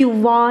make you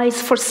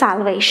wise for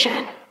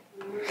salvation.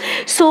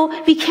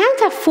 So we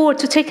can't afford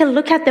to take a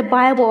look at the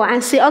Bible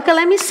and say, okay,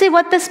 let me see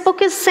what this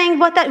book is saying.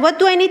 What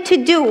do I need to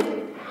do?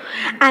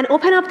 And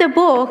open up the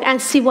book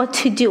and see what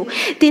to do.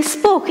 This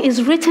book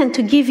is written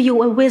to give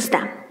you a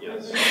wisdom.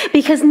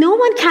 Because no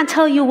one can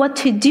tell you what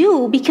to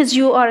do, because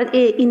you are an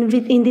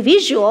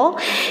individual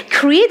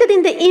created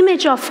in the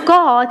image of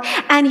God,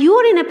 and you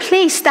are in a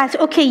place that,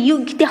 okay, He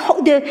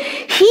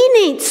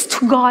needs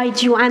to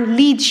guide you and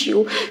lead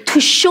you, to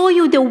show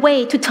you the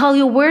way, to tell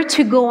you where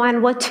to go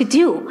and what to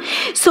do.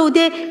 So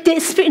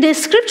the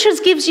scriptures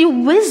gives you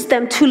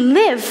wisdom to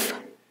live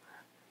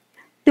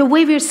the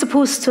way we're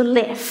supposed to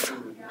live.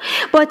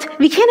 But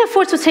we can't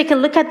afford to take a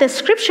look at the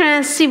scripture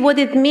and see what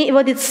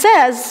it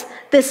says,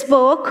 this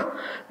book.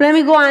 Let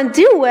me go and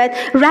do it.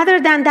 Rather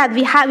than that,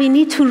 we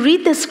need to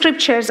read the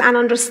scriptures and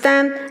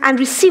understand and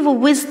receive a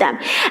wisdom.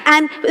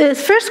 And 1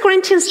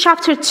 Corinthians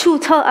chapter 2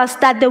 tells us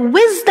that the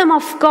wisdom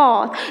of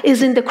God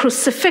is in the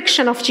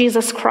crucifixion of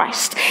Jesus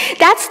Christ.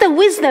 That's the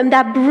wisdom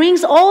that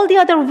brings all the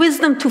other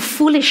wisdom to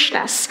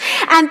foolishness.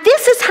 And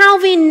this is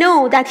how we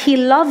know that He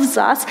loves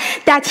us,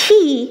 that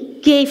He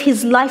gave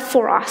His life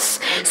for us.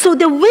 So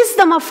the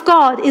wisdom of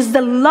God is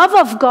the love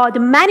of God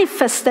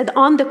manifested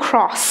on the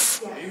cross.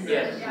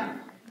 Yes.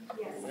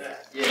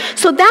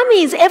 So that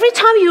means every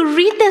time you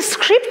read the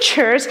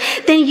scriptures,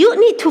 then you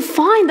need to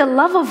find the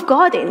love of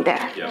God in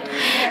there.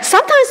 Yeah.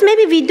 Sometimes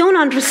maybe we don't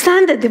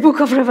understand that the book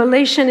of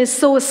Revelation is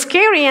so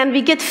scary and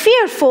we get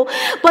fearful,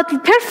 but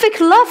perfect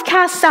love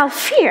casts out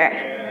fear.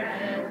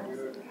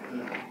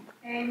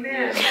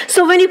 Amen.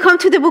 So when you come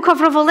to the book of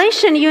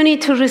Revelation, you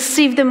need to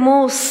receive the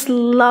most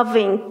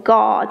loving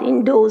God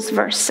in those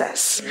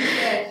verses.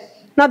 Yes.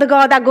 Not the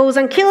God that goes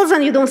and kills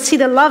and you don't see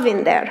the love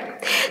in there.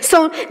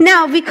 So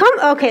now we come,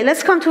 okay,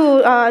 let's come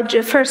to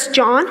 1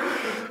 John.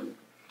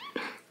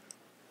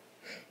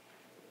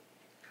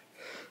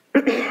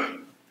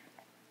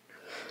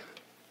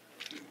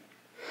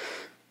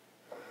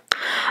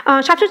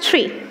 Chapter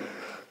 3.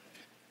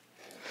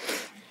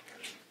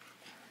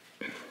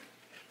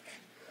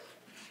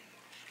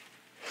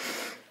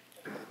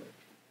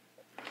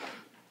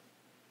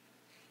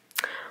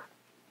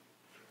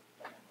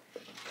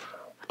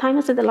 Time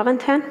is it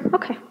 11:10?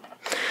 Okay.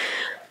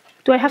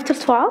 Do I have till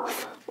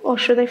 12 or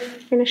should I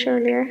finish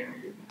earlier?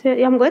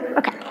 Yeah, I'm good?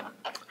 Okay.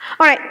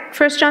 All right.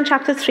 1 John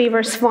chapter 3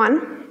 verse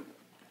 1.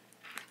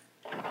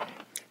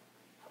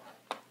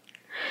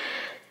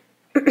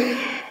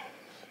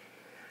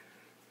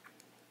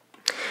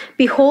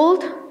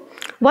 Behold,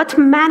 what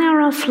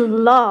manner of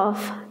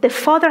love the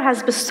Father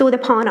has bestowed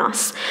upon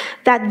us,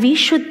 that we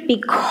should be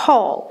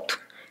called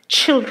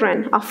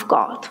children of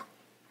God.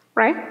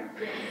 Right?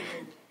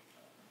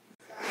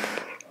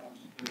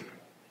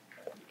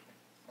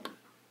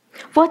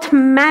 What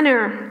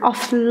manner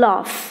of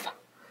love?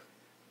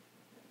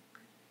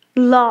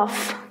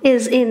 Love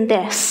is in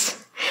this.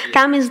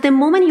 That means the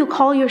moment you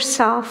call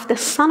yourself the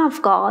Son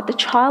of God, the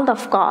child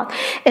of God,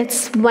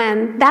 it's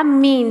when that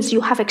means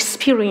you have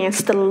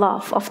experienced the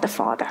love of the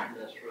Father.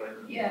 That's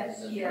right.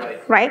 Yes.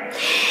 Yes. Right?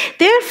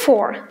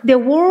 Therefore, the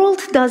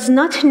world does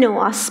not know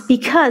us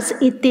because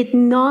it did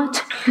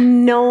not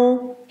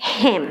know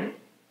Him.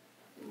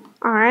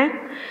 All right?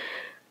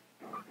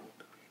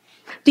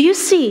 Do you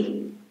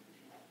see?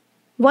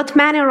 What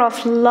manner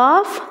of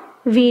love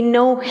we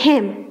know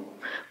Him.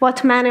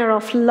 What manner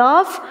of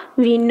love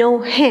we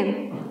know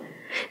Him.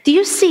 Do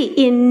you see?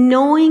 In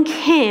knowing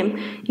Him,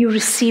 you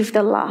receive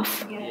the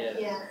love.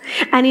 Yes.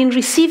 And in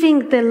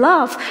receiving the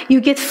love, you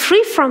get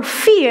free from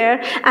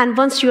fear. And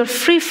once you're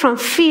free from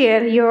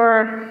fear,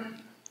 you're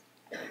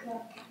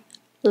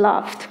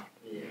loved.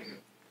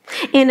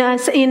 In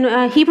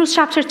Hebrews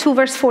chapter 2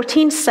 verse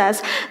 14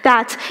 says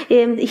that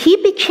He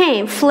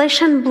became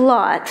flesh and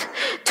blood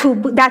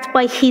that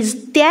by His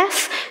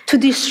death to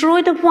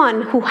destroy the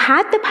one who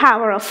had the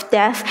power of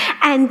death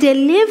and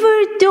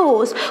deliver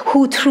those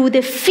who through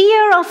the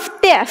fear of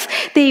death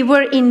they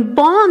were in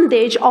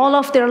bondage all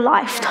of their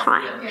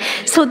lifetime.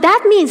 So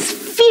that means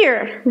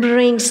fear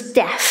brings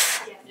death.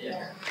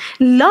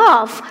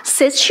 Love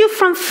sets you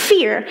from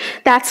fear.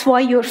 That's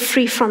why you're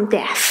free from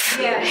death.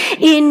 Yes.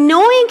 In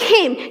knowing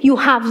Him, you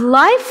have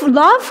life,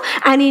 love,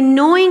 and in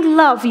knowing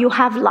love, you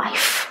have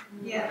life.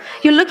 Yes.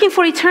 You're looking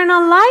for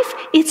eternal life?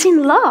 It's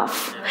in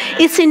love.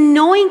 It's in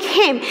knowing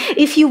Him.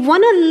 If you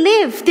want to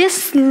live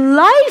this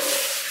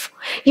life,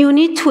 you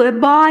need to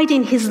abide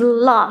in His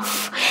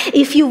love.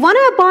 If you want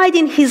to abide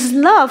in His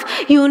love,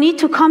 you need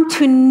to come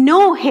to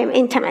know Him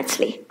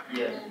intimately.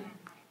 Yes.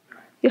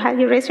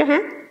 You raised your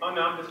hand? Oh,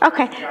 no, I'm just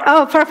okay.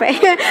 Oh,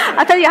 perfect.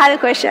 I thought you had a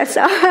question.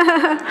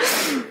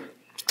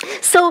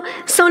 So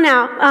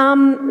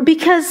now,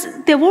 because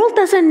the world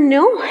doesn't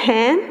know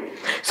Him,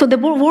 so the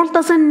world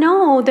doesn't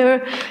know they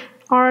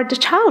are the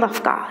child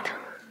of God.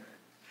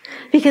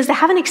 Because they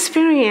haven't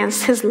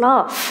experienced His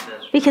love.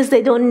 Because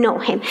they don't know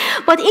Him.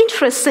 But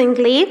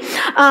interestingly,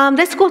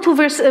 let's go to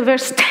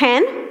verse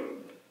 10.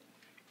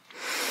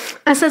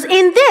 It says,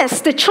 in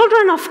this, the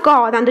children of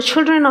God and the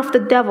children of the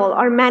devil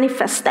are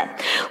manifested.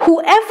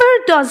 Whoever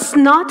does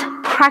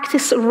not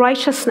practice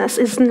righteousness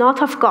is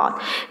not of God,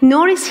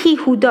 nor is he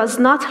who does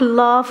not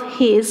love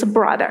his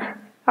brother.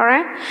 All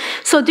right?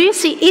 So do you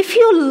see, if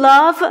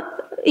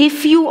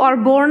you are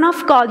born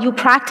of God, you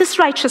practice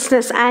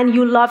righteousness and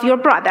you love your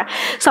brother.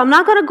 So I'm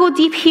not going to go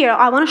deep here.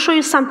 I want to show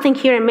you something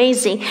here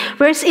amazing.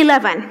 Verse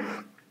 11.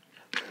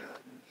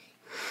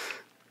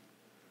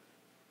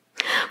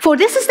 For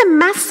this is the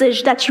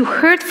message that you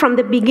heard from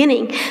the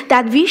beginning,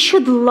 that we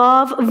should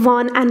love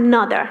one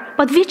another.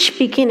 But which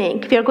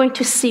beginning? We are going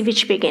to see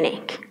which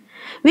beginning.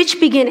 Which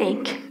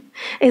beginning?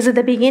 Is it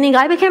the beginning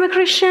I became a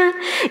Christian?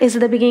 Is it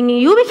the beginning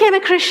you became a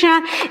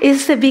Christian?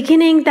 Is it the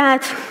beginning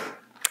that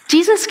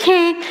Jesus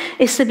came?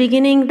 Is it the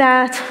beginning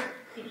that...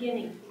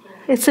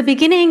 It's the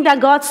beginning that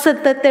God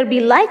said that there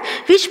be light.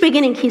 Which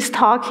beginning He's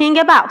talking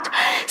about?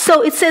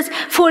 So it says,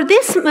 for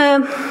this...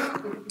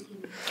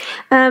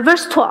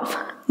 verse 12...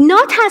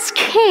 Not as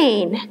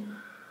Cain,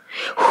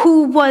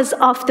 who was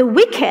of the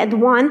wicked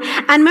one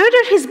and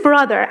murdered his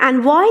brother.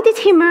 And why did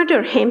he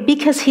murder him?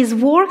 Because his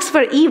works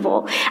were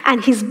evil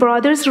and his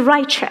brother's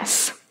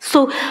righteous.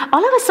 So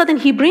all of a sudden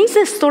he brings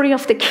the story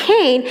of the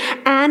Cain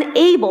and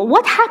Abel.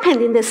 What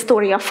happened in the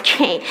story of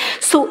Cain?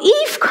 So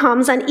Eve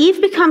comes and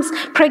Eve becomes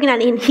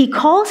pregnant and he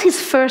calls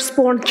his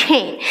firstborn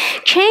Cain.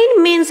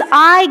 Cain means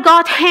I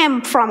got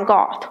him from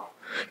God.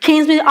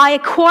 Cain means I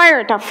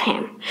acquired of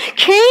him.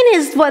 Cain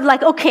is what,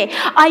 like, okay,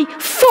 I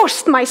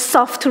forced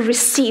myself to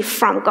receive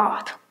from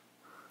God.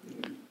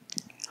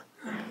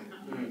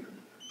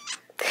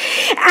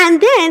 And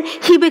then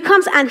he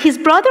becomes, and his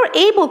brother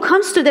Abel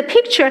comes to the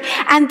picture,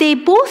 and they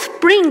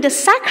both bring the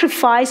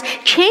sacrifice.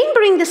 Cain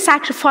brings the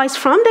sacrifice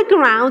from the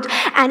ground,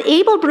 and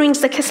Abel brings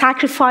the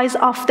sacrifice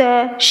of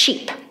the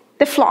sheep,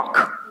 the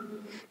flock.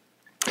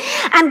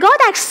 And God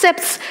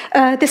accepts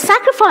the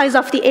sacrifice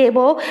of the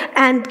Abel,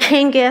 and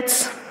Cain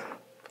gets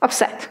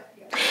upset.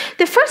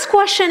 The first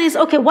question is,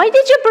 okay, why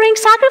did you bring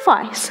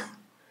sacrifice?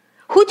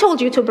 Who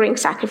told you to bring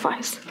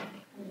sacrifice?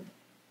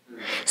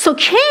 So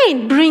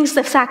Cain brings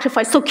the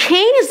sacrifice. So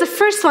Cain is the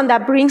first one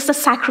that brings the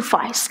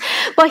sacrifice.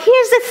 But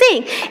here's the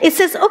thing. It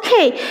says,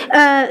 okay,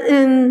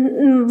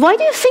 why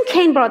do you think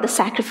Cain brought the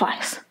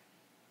sacrifice?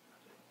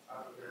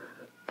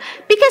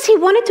 Because he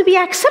wanted to be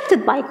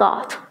accepted by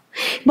God.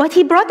 But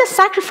he brought the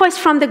sacrifice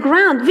from the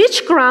ground.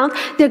 Which ground?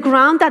 The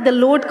ground that the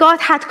Lord God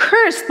had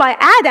cursed by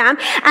Adam.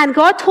 And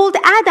God told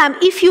Adam,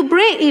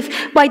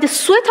 if by the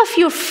sweat of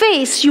your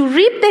face you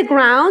reap the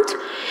ground,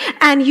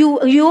 and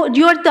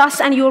you're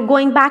dust, and you're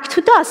going back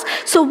to dust.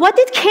 So what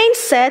did Cain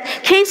said?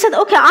 Cain said,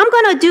 okay, I'm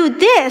going to do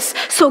this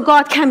so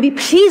God can be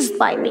pleased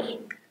by me.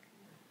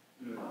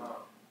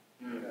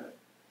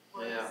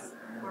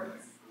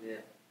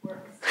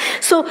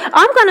 So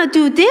I'm going to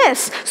do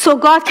this so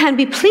God can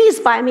be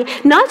pleased by me,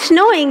 not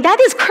knowing that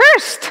is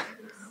cursed.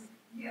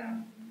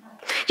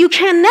 You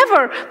can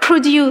never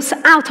produce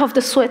out of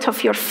the sweat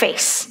of your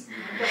face.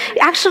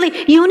 Actually,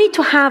 you need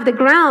to have the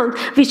ground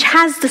which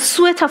has the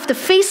sweat of the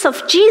face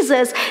of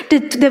Jesus,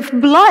 the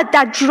blood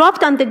that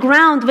dropped on the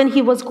ground when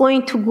he was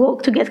going to go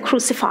to get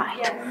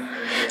crucified.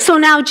 So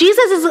now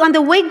Jesus is on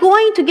the way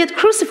going to get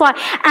crucified,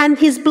 and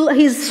his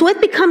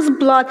sweat becomes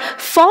blood,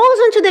 falls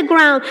into the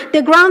ground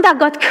that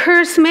got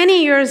cursed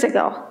many years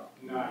ago.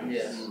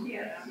 Yes.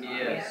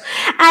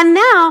 And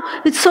now,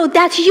 so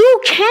that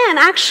you can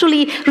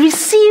actually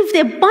receive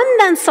the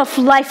abundance of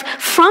life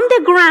from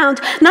the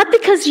ground, not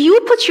because you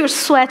put your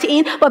sweat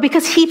in, but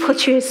because he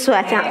put your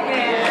sweat in.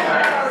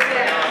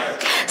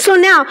 So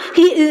now,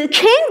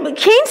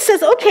 Cain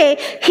says, okay,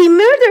 he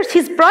murdered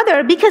his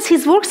brother because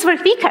his works were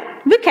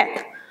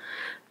wicked.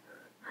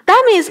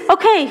 That means,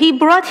 okay, he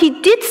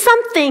did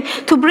something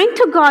to bring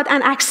to God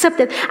and accept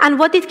it. And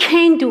what did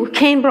Cain do?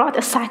 Cain brought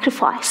a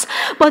sacrifice.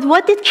 But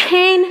what did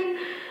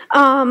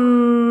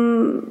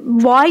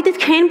why did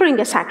Cain bring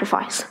a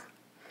sacrifice?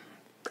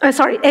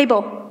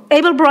 Abel.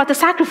 Abel brought the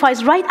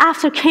sacrifice right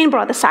after Cain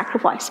brought the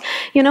sacrifice.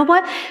 You know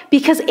what?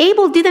 Because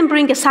Abel didn't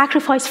bring a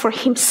sacrifice for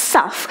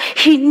himself.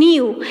 He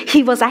knew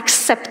he was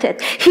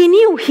accepted. He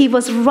knew he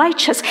was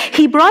righteous.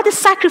 He brought a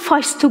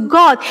sacrifice to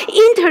God,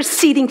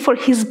 interceding for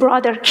his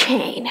brother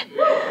Cain.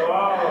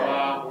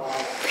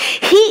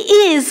 He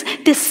is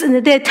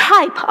the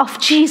type of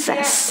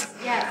Jesus.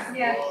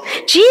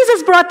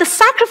 Jesus brought the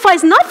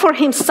sacrifice not for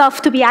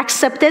himself to be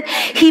accepted.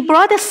 He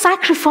brought a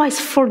sacrifice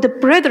for the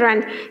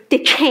brethren, the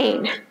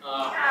Cain.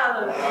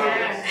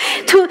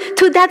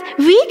 To that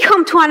we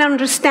come to an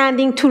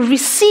understanding to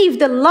receive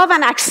the love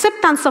and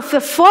acceptance of the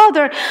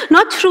Father,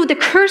 not through the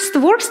cursed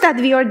works that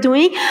we are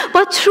doing,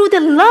 but through the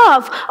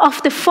love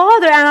of the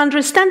Father, and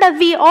understand that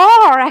we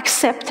are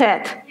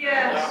accepted.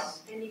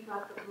 Yes. And he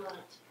brought the blood.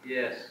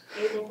 Yes.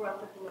 Abel brought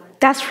the blood.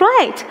 That's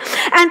right.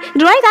 And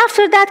right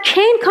after that,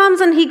 Cain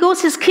comes and he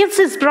kills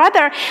his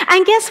brother.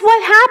 And guess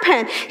what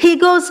happened? He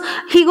goes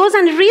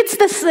and reads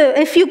this.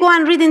 If you go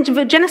and read in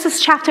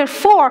Genesis chapter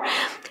 4,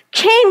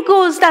 Cain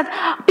goes that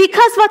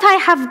because what I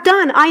have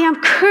done, I am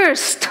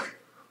cursed.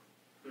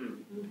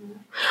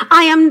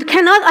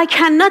 I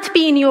cannot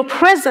be in your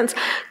presence.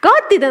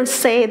 God didn't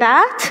say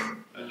that.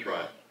 That's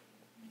right.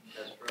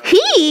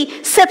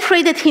 He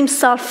separated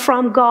himself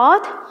from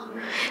God.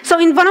 So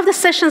in one of the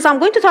sessions, I'm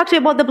going to talk to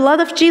you about the blood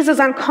of Jesus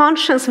and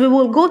conscience. We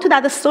will go to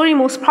that story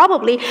most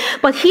probably.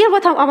 But here,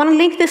 what I want to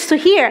link this to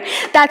here,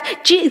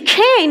 that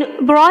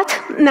Cain brought,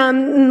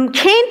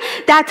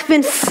 that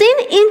when sin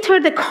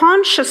entered the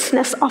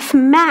consciousness of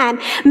man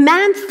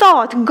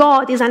thought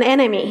God is an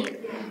enemy.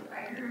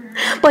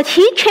 But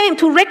he came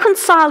to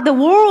reconcile the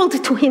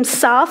world to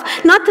himself,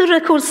 not to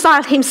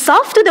reconcile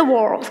himself to the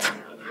world.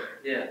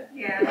 Yes.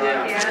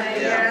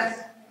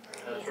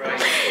 That's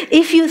right.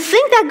 If you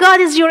think that God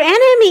is your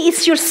enemy,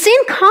 it's your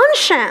sin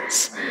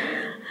conscience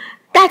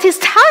that is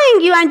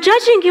tying you and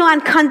judging you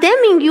and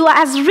condemning you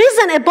as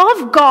risen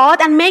above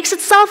God and makes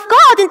itself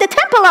God in the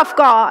temple of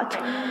God.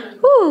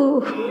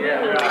 Ooh.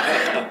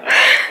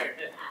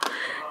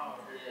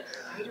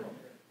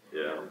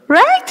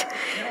 Right?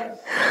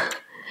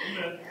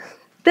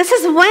 This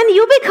is when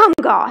you become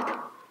God.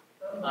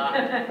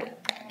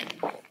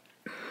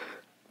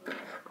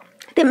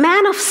 The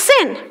man of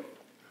sin.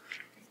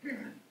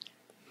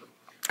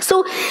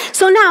 So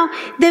now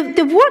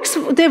the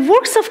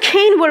works of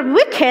Cain were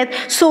wicked.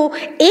 So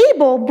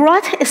Abel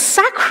brought a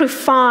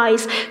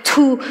sacrifice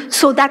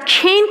so that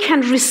Cain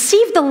can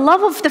receive the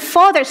love of the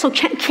Father. So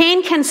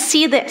Cain can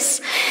see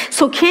this.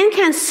 So Cain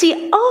can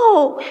see,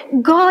 oh,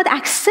 God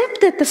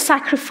accepted the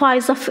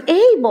sacrifice of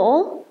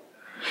Abel.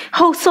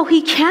 Oh, so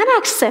he can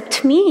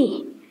accept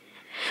me.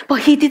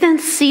 But he didn't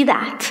see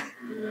that.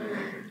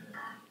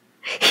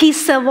 He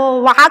said,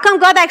 well, how come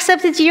God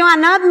accepted you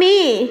and not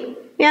me?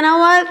 You know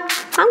what?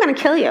 I'm going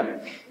to kill you.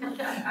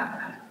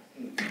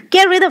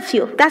 Get rid of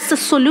you. That's the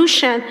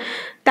solution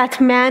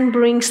that man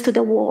brings to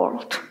the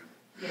world.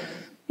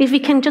 If we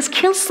can just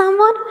kill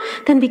someone,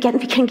 then we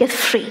can get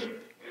free.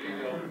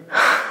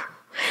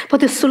 But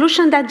the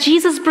solution that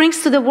Jesus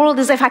brings to the world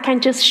is if I can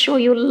just show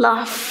you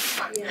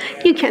love,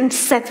 you can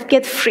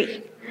get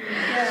free.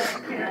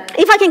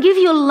 If I can give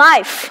you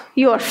life,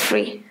 you are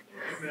free.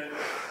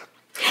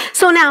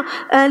 So now,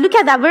 look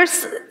at that,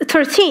 verse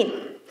 13.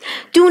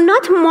 Do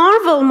not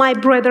marvel, my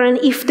brethren,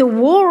 if the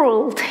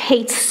world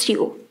hates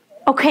you.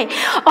 Okay,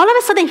 all of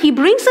a sudden he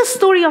brings the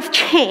story of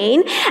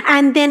Cain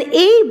and then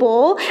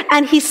Abel,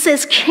 and he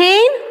says,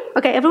 Cain,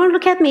 okay, everyone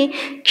look at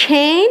me.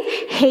 Cain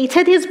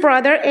hated his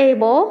brother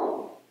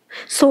Abel.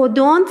 So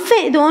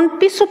don't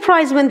be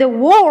surprised when the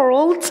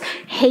world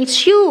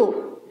hates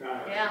you.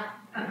 Yeah.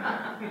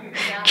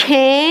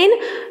 Cain,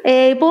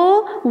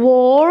 Abel,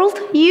 world,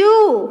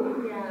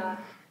 you.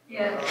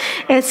 Yeah.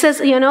 It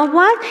says, you know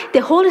what? The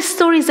whole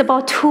story is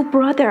about two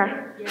brothers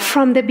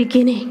from the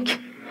beginning.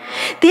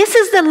 This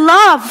is the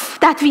love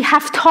that we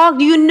have talked,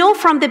 you know,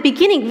 from the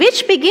beginning.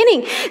 Which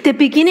beginning? The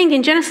beginning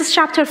in Genesis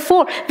chapter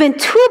 4, when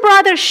two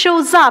brothers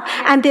shows up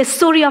and the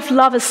story of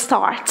love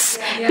starts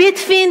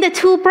between the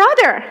two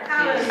brothers.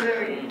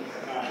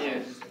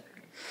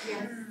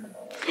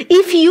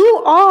 If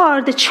you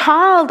are the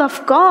child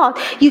of God,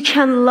 you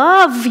can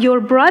love your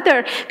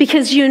brother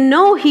because you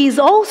know he's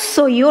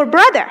also your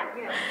brother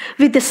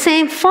with the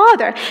same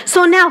father.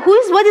 So now,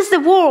 what is the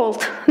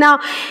world? Now,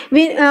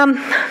 we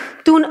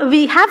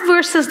have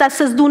verses that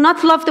says, do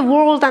not love the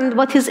world and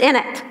what is in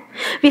it.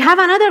 We have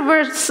another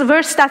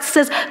verse that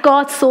says,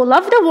 God so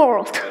loved the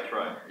world. That's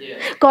right. Yeah.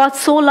 God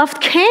so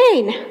loved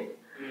Cain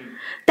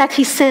that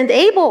he sent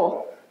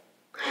Abel.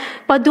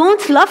 But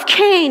don't love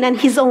Cain and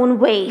his own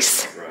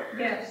ways.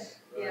 Yes.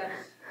 Yes.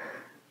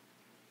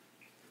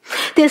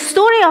 The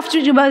story of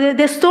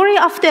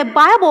the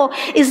Bible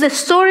is the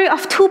story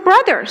of two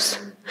brothers.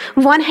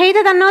 One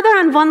hated another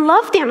and one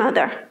loved the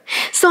another.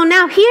 So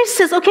now here it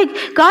says, okay,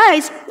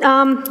 guys,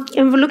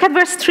 look at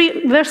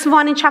verse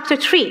 1 in chapter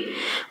 3.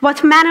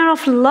 What manner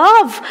of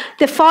love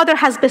the Father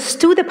has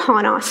bestowed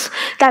upon us,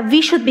 that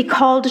we should be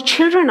called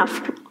children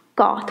of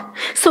God.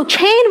 So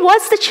Cain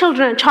was the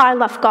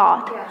child of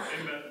God.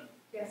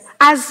 Yes.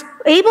 As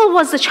Abel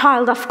was the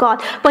child of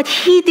God, but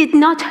he did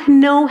not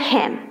know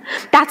him.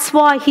 That's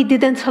why he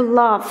didn't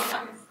love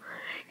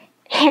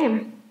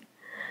him.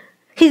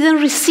 He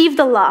didn't receive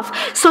the love.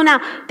 So now,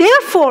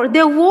 therefore,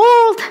 the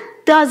world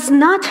does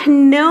not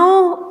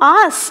know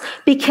us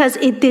because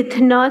it did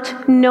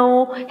not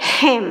know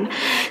him.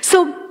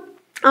 So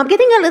I'm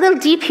getting a little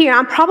deep here,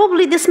 and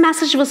probably this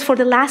message was for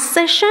the last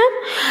session,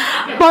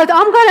 but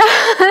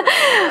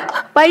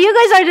but you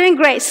guys are doing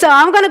great. So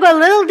I'm gonna go a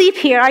little deep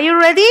here. Are you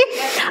ready?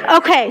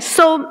 Okay,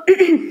 so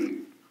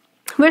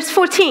verse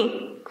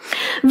 14.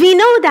 We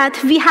know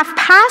that we have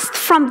passed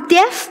from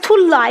death to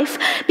life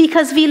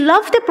because we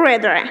love the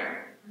brethren.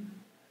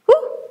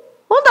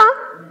 Hold on.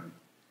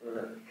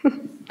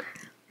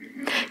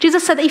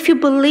 Jesus said, if you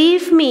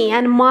believe me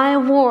and my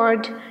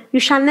word, you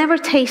shall never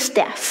taste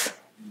death.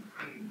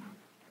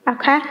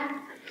 Okay?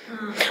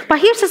 But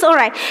here it says, all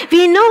right,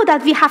 we know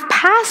that we have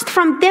passed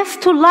from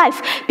death to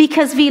life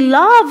because we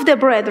love the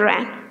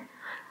brethren.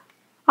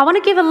 I want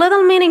to give a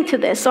little meaning to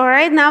this, all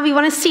right? Now we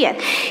want to see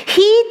it.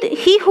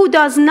 He who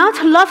does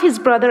not love his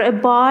brother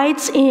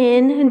abides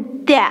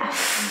in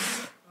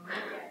death.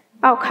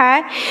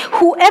 Okay?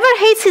 Whoever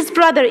hates his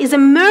brother is a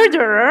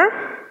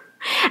murderer,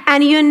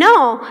 and you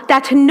know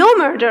that no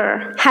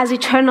murderer has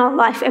eternal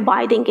life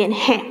abiding in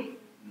him.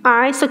 All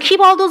right? So keep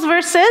all those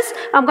verses.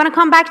 I'm going to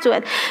come back to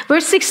it.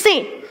 Verse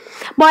 16.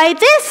 By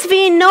this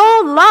we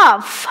know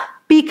love,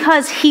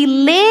 because he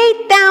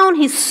laid down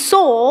his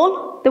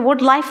soul. The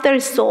word life there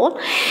is soul.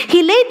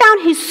 He laid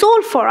down his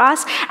soul for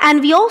us,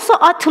 and we also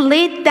ought to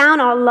lay down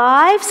our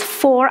lives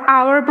for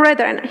our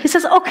brethren. He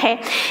says,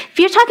 okay,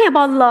 we're talking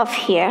about love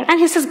here. And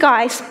he says,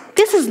 guys,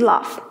 this is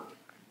love.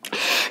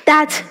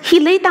 That he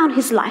laid down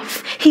his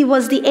life. He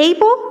was the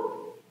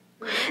Abel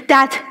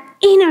that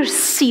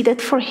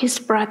interceded for his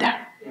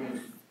brother.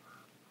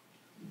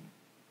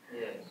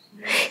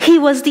 He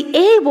was the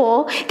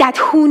Abel that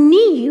who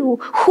knew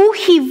who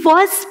he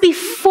was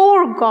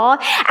before God,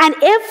 and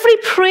every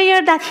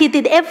prayer that he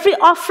did, every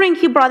offering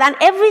he brought, and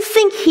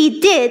everything he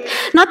did,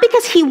 not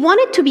because he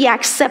wanted to be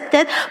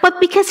accepted, but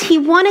because he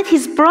wanted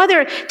his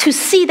brother to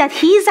see that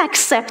he is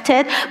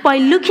accepted by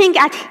looking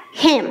at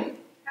him.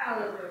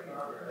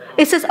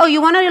 It says, oh,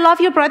 you want to love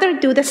your brother?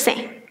 Do the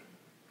same.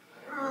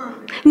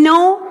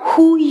 Know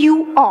who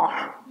you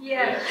are.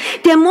 Yes.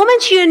 The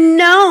moment you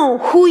know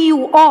who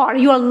you are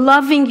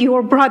loving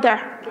your brother.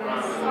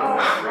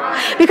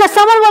 Yes. Because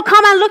someone will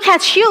come and look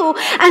at you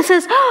and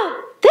says,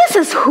 oh, this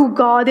is who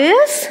God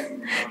is.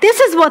 This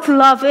is what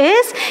love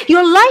is.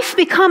 Your life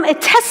become a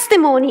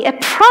testimony, a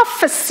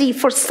prophecy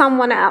for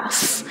someone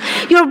else.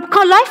 Your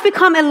life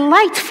become a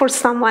light for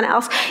someone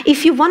else.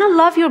 If you want to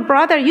love your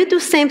brother, you do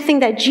the same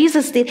thing that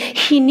Jesus did.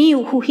 He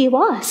knew who he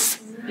was.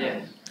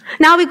 Yes.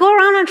 Now we go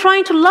around and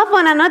trying to love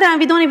one another and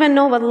we don't even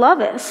know what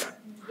love is.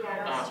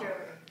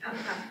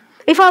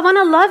 If I want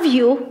to love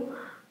you,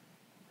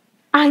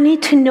 I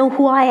need to know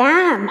who I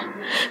am.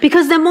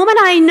 Because the moment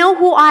I know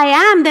who I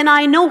am, then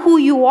I know who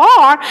you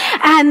are.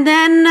 And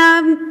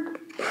then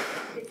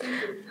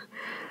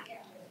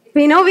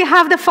We know we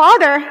have the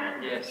Father.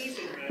 Yes.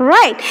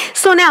 Right.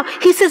 So now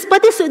he says,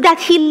 but this, that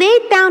he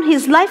laid down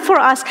his life for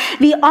us,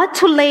 we ought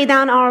to lay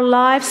down our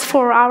lives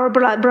for our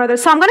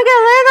brothers. So I'm going to get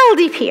a little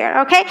deep here,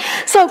 okay?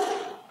 So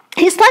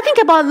he's talking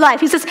about life.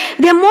 He says,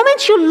 the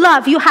moment you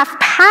love, you have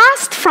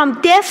passed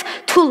from death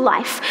to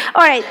life.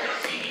 All right.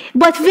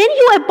 But when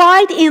you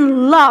abide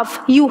in love,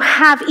 you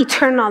have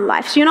eternal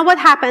life. So you know what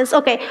happens?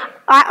 Okay,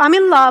 I'm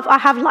in love, I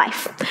have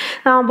life.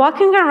 Now I'm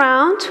walking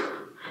around,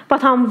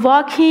 but I'm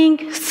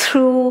walking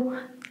through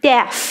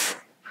death.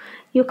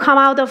 You come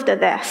out of the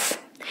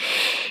death.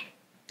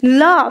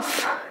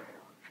 Love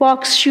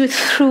walks you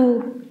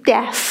through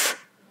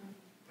death.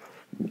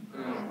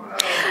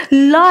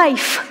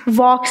 Life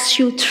walks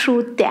you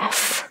through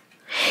death.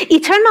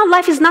 Eternal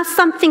life is not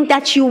something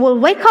that you will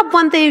wake up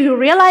one day, you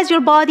realize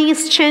your body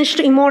is changed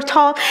to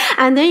immortal,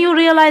 and then you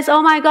realize,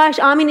 oh my gosh,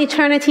 I'm in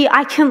eternity,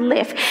 I can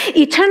live.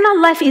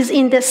 Eternal life is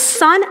in the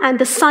Son, and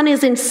the Son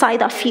is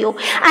inside of you.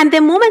 And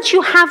the moment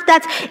you have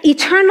that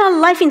eternal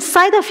life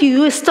inside of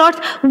you, you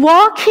start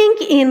walking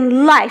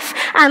in life.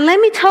 And let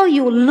me tell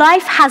you,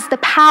 life has the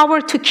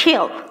power to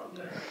kill.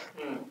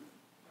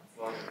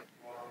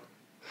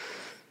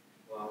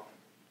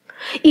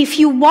 If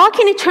you walk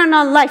in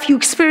eternal life, you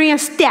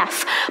experience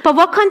death. But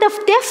what kind of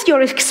death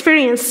you're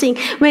experiencing?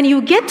 When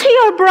you get to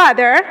your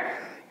brother,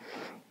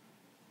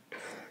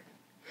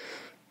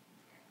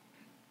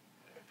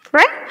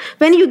 right?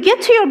 When you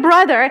get to your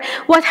brother,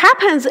 what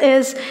happens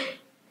is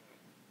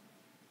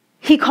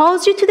he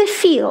calls you to the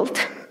field,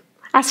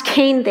 as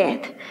Cain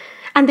did.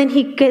 And then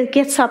he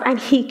gets up and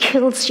he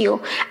kills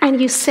you. And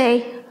you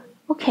say,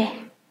 okay.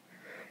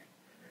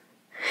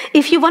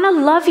 If you want to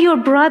love your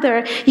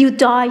brother, you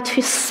die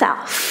to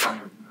self.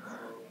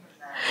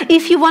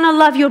 If you want to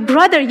love your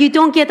brother, you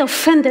don't get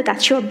offended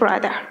at your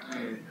brother.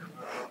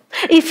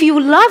 If you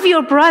love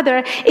your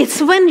brother,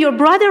 it's when your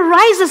brother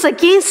rises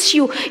against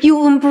you,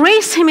 you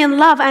embrace him in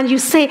love and you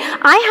say,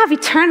 I have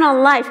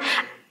eternal life.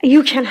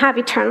 You can have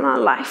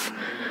eternal life.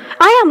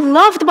 I am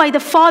loved by the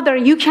Father.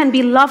 You can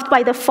be loved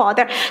by the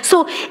Father.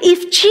 So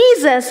if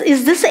Jesus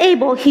is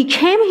disabled, he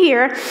came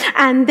here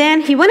and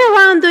then he went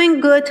around doing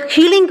good,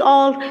 healing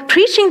all,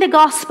 preaching the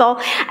gospel,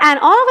 and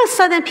all of a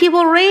sudden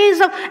people raised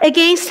up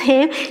against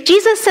him.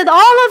 Jesus said,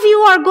 all of you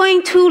are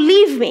going to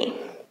leave me.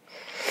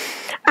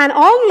 And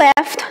all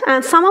left,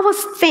 and some of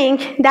us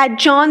think that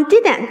John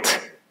didn't.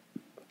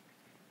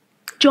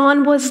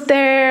 John was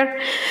there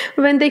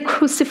when they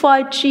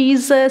crucified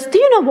Jesus. Do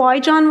you know why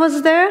John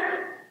was there?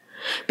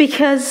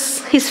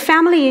 Because his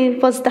family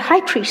was the high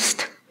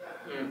priest.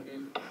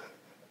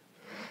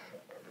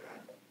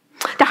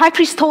 The high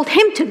priest told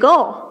him to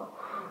go.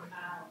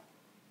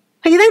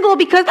 He didn't go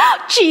because,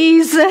 oh,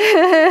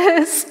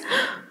 Jesus.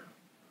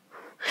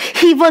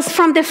 He was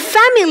from the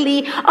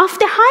family of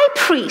the high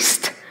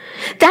priest.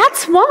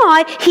 That's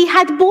why he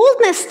had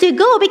boldness to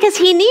go, because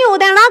he knew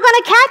they're not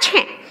going to catch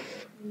him.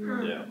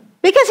 Yeah.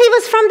 Because he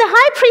was from the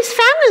high priest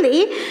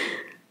family.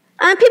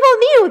 And people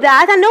knew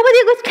that, and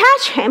nobody could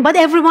catch him, but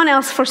everyone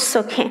else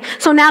forsook him.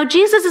 So now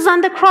Jesus is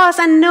on the cross,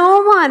 and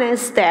no one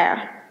is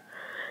there.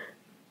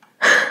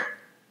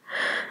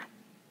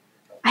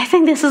 I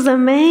think this is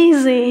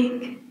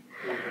amazing.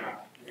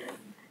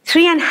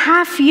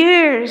 3.5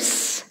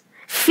 years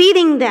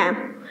feeding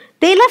them.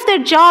 They left their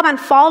job and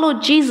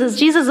followed Jesus.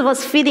 Jesus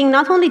was feeding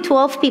not only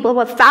 12 people,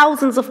 but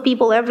thousands of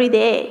people every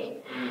day.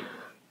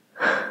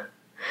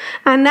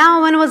 And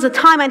now when was the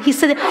time, and he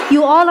said,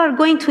 you all are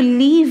going to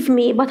leave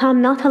me, but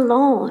I'm not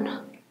alone.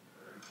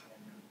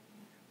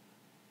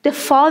 The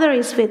Father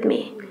is with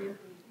me.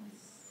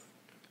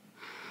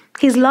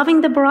 He's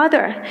loving the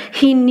brother.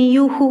 He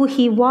knew who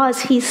he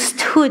was. He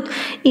stood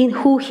in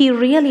who he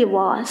really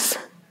was.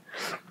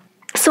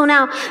 So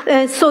now,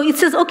 so it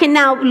says, okay,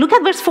 now look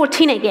at verse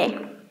 14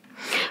 again.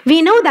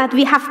 We know that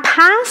we have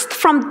passed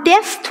from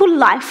death to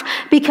life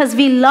because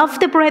we love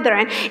the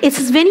brethren. It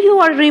says when you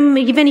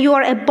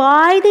are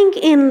abiding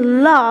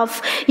in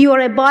love, you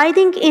are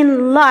abiding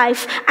in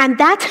life, and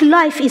that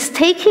life is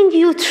taking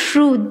you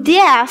through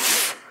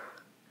death.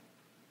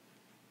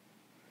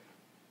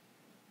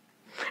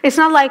 It's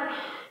not like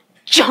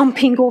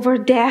jumping over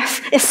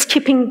death,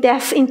 escaping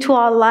death into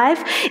our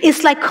life.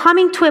 It's like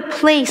coming to a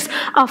place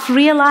of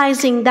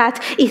realizing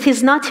that it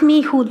is not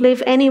me who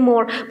live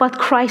anymore, but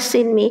Christ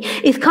in me.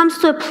 It comes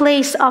to a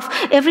place of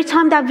every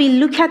time that we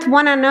look at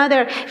one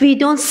another, we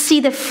don't see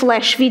the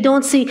flesh. We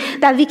don't see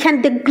that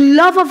the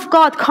love of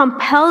God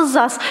compels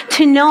us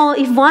to know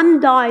if one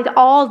died,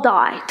 all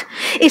died.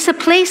 It's a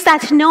place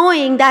that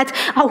knowing that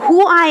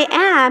who I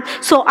am,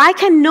 so I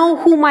can know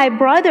who my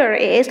brother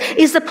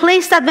is a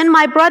place that when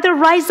my brother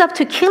rises up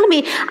to kill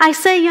me, I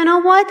say, you know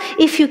what?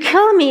 If you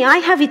kill me, I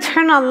have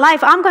eternal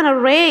life. I'm going to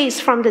raise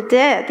from the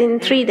dead in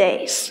 3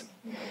 days.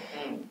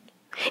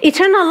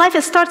 Eternal life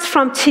starts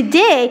from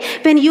today.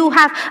 When you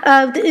have,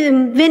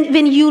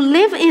 when you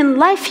live in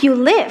life, you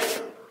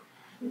live.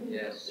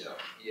 Yes.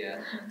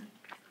 Yes.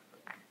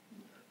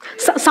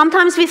 So,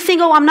 sometimes we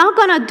think, oh, I'm not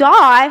going to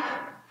die.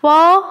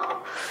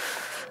 Well,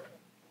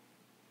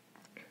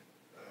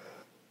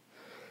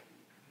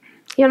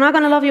 You're not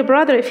going to love your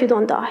brother if you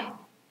don't die.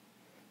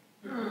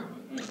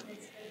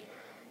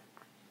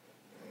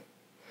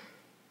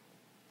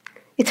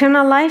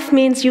 Eternal life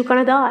means you're going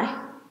to die.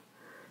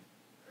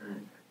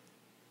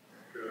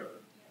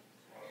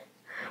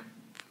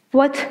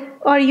 What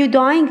are you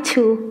dying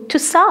to? To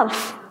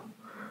self.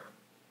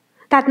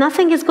 That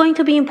nothing is going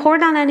to be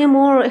important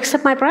anymore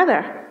except my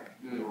brother.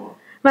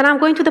 When I'm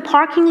going to the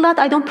parking lot,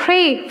 I don't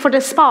pray for the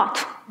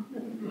spot.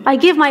 I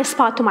give my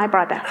spot to my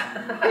brother.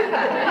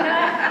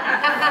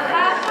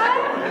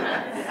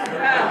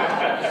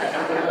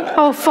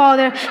 Oh,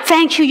 Father,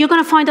 thank you. You're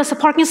going to find us a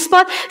parking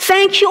spot.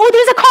 Thank you. Oh,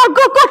 there's a car.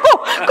 Go, go, go,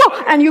 go.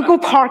 And you go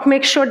park.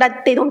 Make sure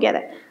that they don't get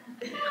it.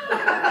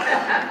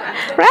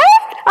 Right?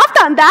 I've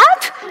done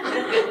that.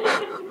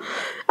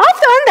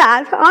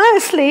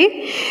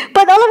 Honestly.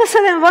 But all of a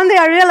sudden, one day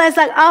I realized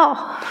that,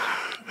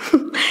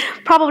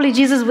 probably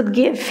Jesus would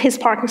give his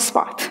parking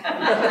spot.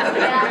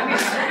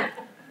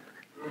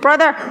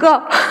 Brother,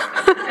 go.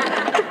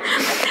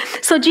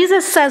 So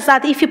Jesus says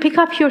that if you pick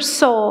up your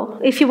soul,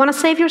 if you want to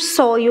save your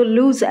soul, you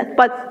lose it.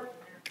 But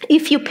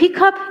if you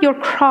pick up your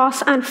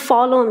cross and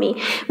follow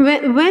me,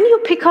 when you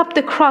pick up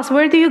the cross,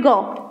 where do you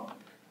go?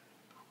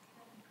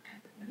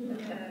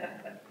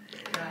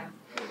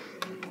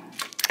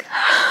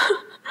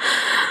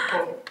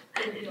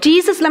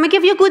 Jesus, let me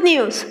give you good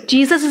news.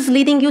 Jesus is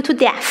leading you to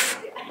death.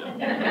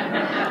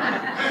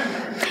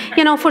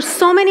 You know, for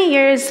so many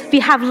years, we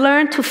have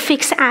learned to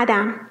fix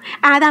Adam.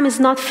 Adam is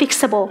not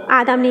fixable.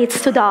 Adam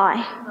needs to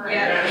die.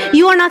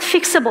 You are not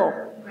fixable.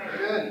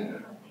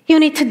 You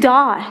need to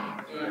die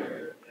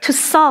to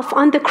self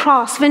on the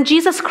cross. When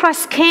Jesus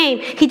Christ came,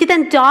 he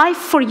didn't die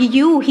for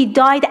you. He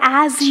died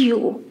as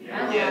you.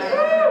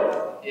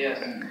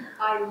 Yes.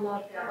 I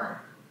love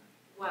that.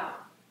 Wow.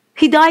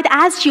 He died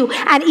as you.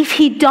 And if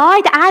he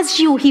died as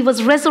you, he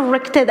was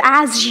resurrected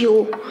as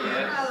you.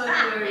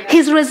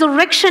 His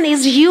resurrection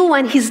is you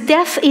and his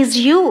death is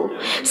you.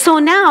 So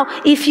now,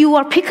 if you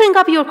are picking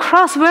up your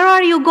cross, where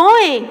are you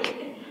going?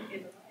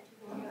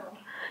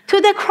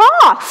 To the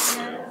cross.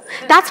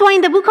 That's why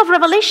in the book of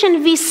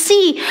Revelation, we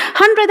see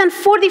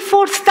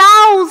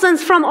 144,000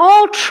 from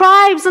all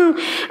tribes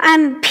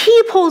and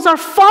peoples are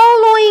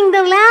following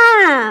the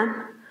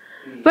Lamb.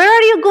 Where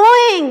are you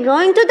going?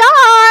 Going to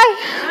die.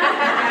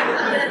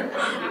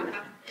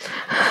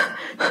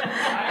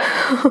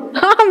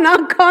 I'm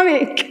not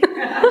coming.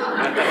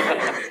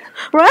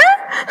 Right?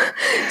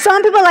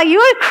 Some people are like, you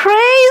are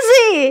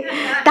crazy.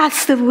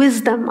 That's the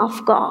wisdom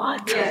of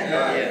God.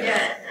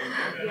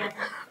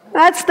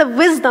 That's the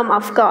wisdom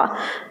of God.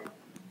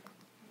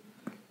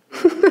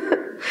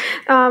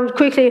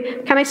 Quickly,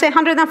 can I say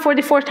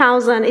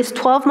 144,000 is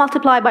 12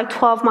 multiplied by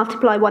 12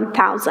 multiplied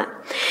 1,000.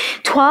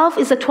 12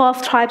 is the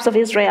 12 tribes of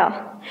Israel.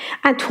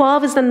 And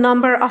 12 is the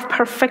number of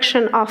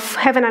perfection of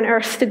heaven and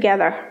earth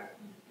together.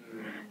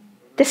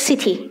 The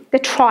city, the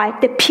tribe,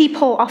 the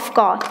people of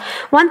God.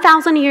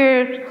 1,000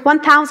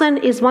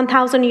 is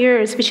 1,000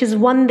 years, which is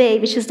one day,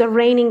 which is the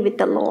reigning with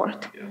the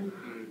Lord.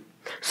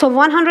 So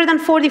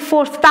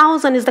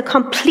 144,000 is the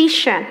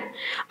completion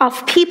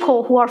of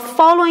people who are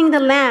following the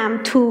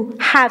Lamb to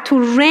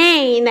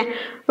reign.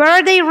 Where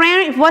are they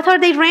reigning? What are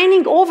they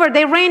reigning over?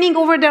 They're reigning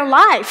over their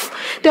life.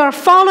 They are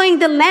following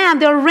the Lamb.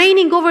 They're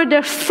reigning over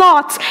their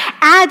thoughts.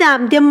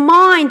 Adam, the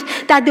mind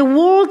that the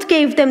world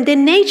gave them, the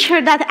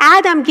nature that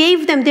Adam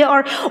gave them, they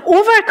are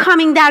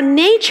overcoming that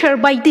nature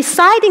by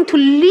deciding to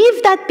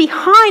leave that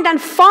behind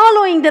and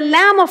following the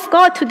Lamb of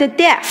God to the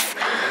death.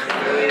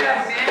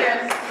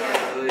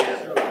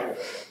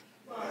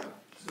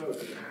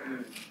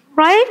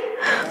 Right?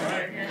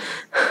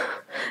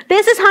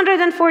 This is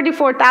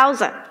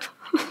 144,000.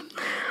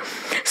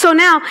 So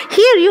now,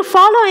 here you're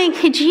following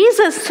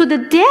Jesus to the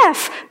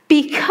death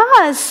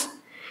because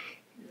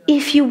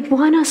if you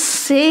want to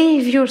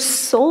save your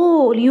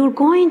soul, you're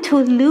going to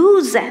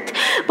lose it.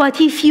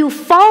 But if you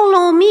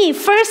follow me,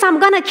 first I'm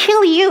going to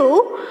kill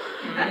you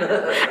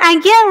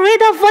and get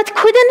rid of what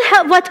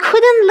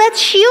couldn't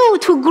let you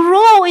to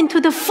grow into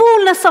the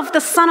fullness of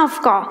the Son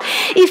of God.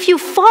 If you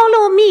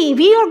follow me,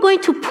 we are going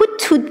to put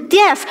to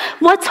death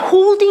what's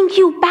holding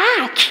you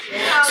back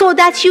so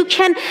that you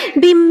can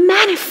be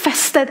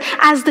manifested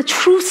as the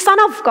true Son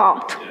of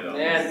God.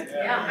 And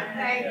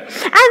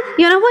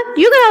you know what?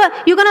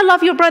 You're gonna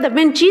love your brother.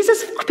 When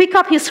Jesus picked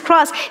up his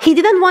cross, he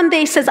didn't one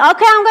day says,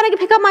 okay, I'm going to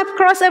pick up my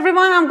cross,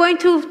 everyone, I'm going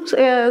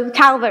to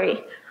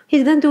Calvary. He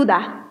didn't do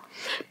that.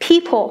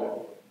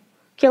 People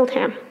killed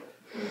him.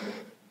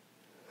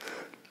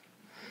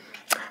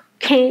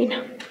 Cain.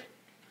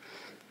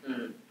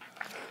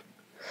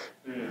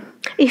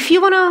 If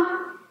you want to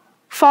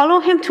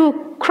follow him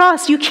to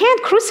cross, you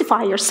can't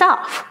crucify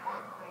yourself.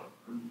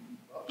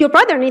 Your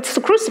brother needs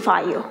to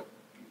crucify you.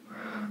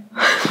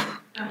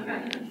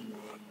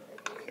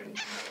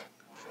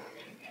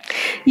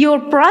 Your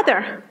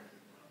brother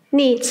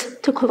needs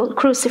to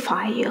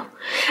crucify you.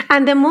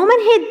 And the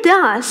moment he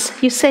does,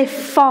 you say,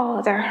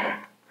 Father,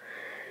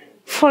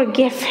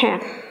 forgive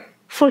him,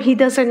 for he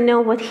doesn't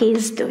know what he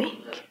is doing.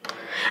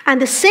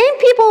 And the same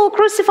people who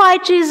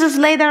crucified Jesus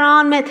later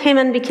on met him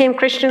and became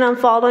Christian and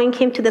following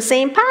him to the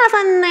same path.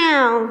 And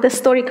now the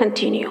story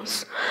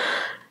continues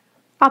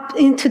up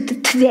into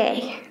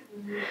today.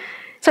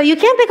 So you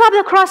can't pick up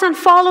the cross and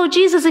follow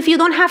Jesus if you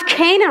don't have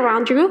Cain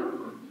around you.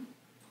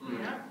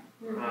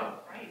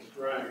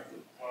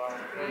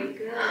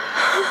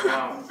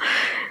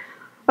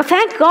 Well,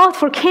 thank God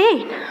for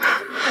Cain.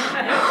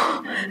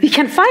 We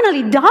can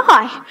finally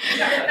die.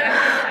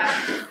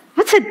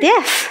 What's a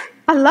death?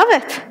 I love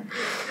it.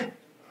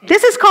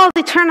 This is called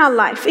eternal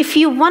life. If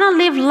you want to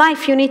live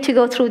life, you need to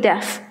go through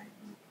death.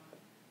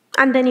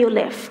 And then you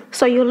live.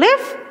 So you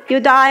live, you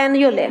die, and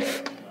you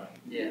live.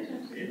 Yes.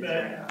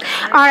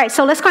 All right,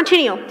 so let's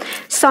continue.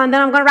 So, and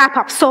then I'm going to wrap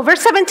up. So,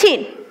 verse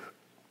 17.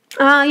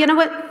 You know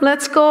what?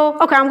 Let's go.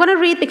 Okay, I'm going to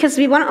read because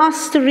we want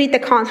us to read the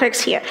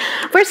context here.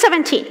 Verse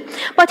 17.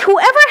 But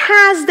whoever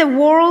has the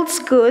world's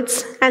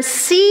goods and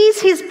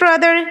sees his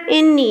brother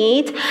in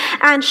need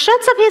and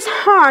shuts up his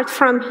heart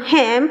from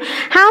him,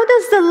 how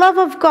does the love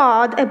of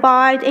God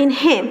abide in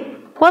him?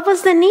 What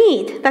was the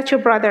need that your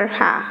brother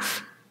had?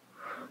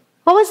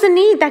 What was the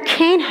need that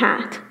Cain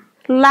had?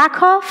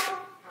 Lack of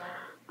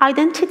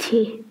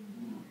identity.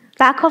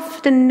 Lack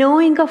of the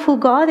knowing of who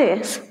God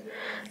is.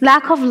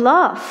 Lack of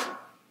love.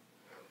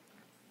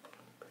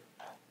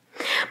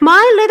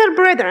 My little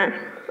brethren,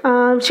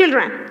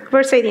 children,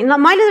 verse 18,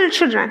 my little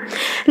children,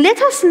 let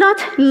us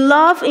not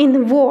love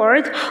in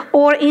word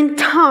or in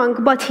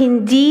tongue, but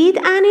in deed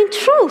and in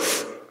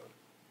truth.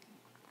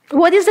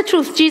 What is the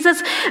truth?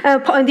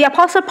 The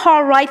Apostle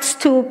Paul writes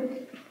to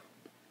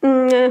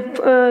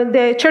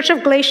the church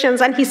of Galatians,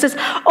 and he says,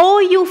 "Oh,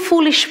 you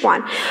foolish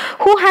one,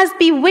 who has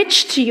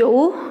bewitched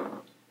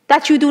you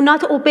that you do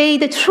not obey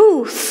the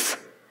truth,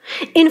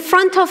 in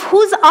front of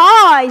whose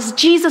eyes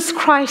Jesus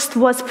Christ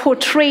was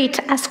portrayed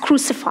as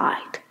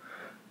crucified."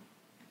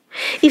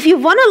 If you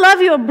want to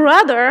love your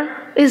brother,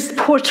 is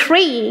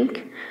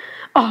portraying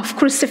of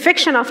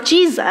crucifixion of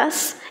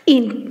Jesus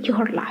in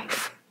your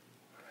life.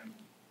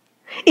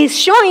 Is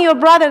showing your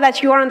brother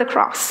that you are on the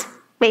cross,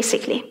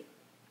 basically.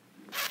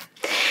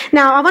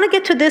 Now, I want to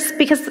get to this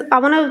because I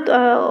want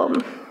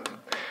to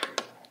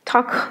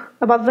talk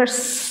about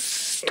verse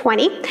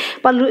 20,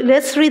 but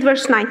let's read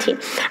verse 19.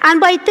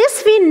 And by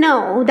this we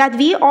know that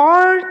we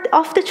are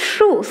of the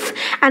truth,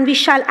 and we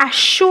shall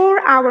assure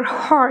our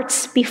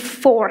hearts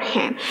before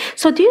him.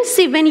 So do you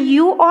see, when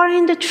you are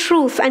in the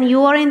truth and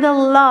you are in the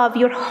love,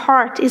 your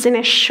heart is in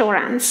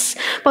assurance.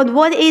 But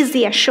what is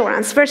the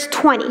assurance? Verse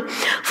 20.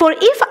 For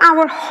if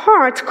our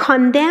heart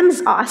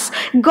condemns us,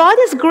 God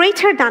is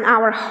greater than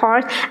our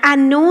heart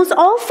and knows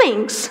all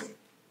things.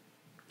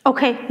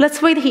 Okay,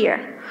 let's wait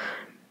here.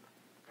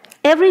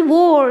 Every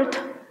word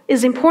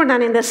is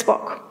important in this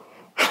book.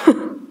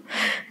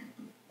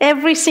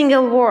 Every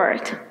single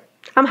word.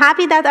 I'm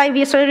happy that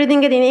we started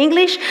reading it in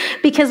English,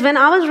 because when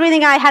I was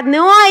reading, I had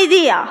no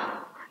idea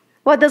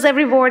what does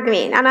every word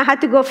mean, and I had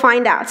to go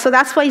find out. So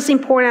that's why it's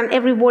important.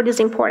 Every word is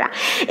important.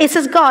 It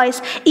says,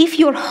 guys, if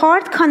your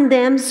heart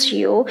condemns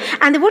you,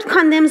 and the word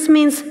condemns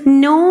means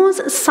knows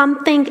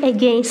something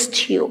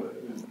against you.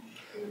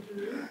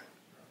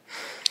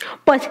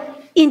 But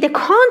in the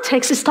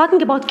context, it's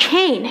talking about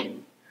Cain.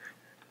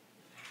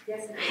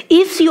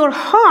 If your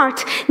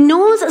heart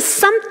knows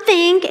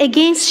something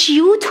against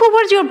you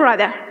towards your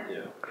brother.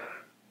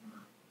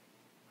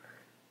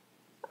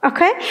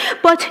 Okay?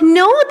 But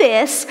know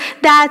this,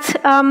 that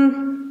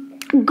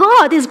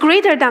God is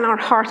greater than our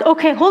heart.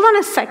 Okay, hold on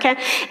a second.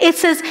 It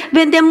says,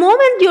 when the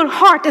moment your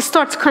heart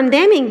starts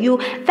condemning you,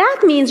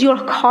 that means your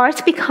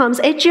heart becomes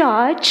a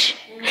judge.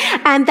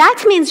 And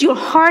that means your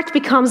heart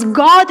becomes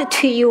God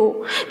to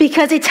you,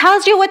 because it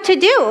tells you what to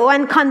do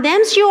and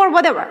condemns you or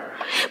whatever.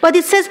 But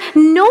it says,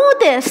 know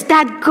this,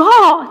 that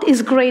God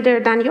is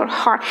greater than your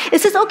heart. It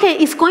says, okay,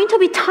 it's going to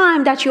be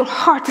time that your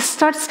heart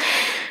starts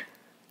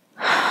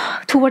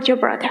toward your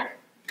brother.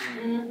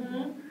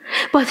 Mm-hmm.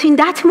 But in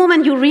that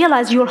moment, you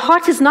realize your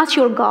heart is not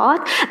your God,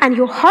 and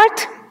your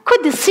heart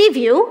could deceive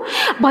you,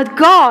 but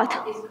God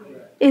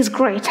is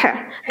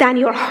greater than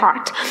your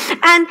heart.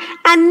 And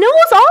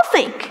knows all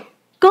things.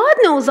 God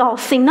knows all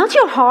things, not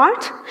your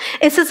heart.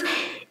 It says,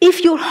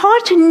 if your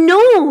heart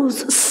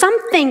knows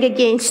something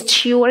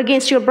against you or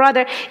against your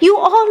brother, you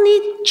all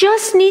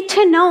just need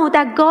to know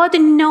that God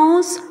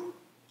knows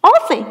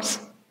all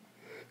things.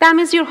 That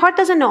means your heart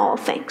doesn't know all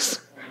things.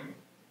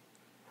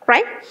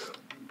 Right?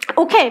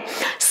 Okay,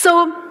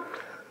 so,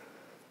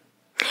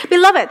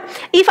 beloved,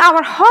 if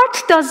our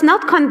heart does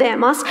not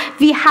condemn us,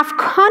 we have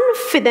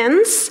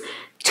confidence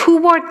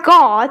toward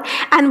God,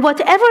 and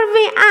whatever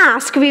we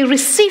ask, we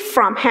receive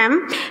from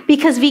him,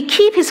 because we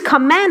keep his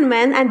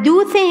commandment and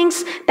do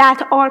things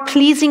that are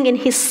pleasing in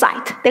his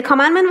sight. The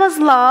commandment was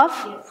love,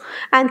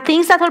 and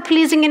things that are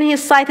pleasing in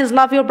his sight is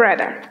love your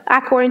brother,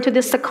 according to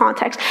this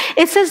context.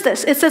 It says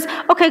this, it says,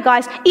 okay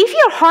guys, if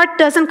your heart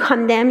doesn't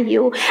condemn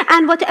you,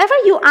 and whatever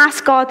you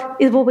ask God,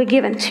 it will be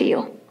given to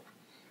you.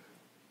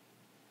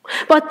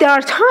 But there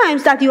are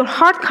times that your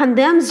heart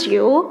condemns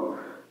you.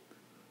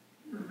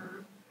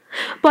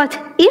 But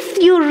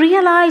if you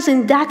realize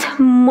in that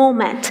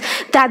moment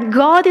that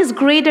God is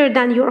greater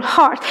than your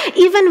heart.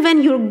 Even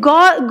when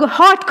your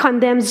heart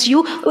condemns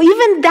you,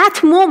 even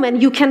that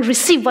moment you can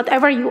receive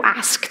whatever you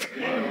asked.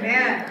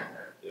 Amen.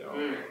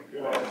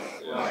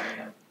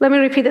 Let me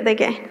repeat it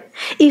again.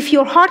 If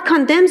your heart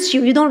condemns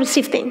you, you don't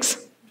receive things.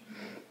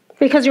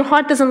 Because your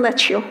heart doesn't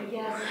let you.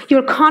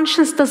 Your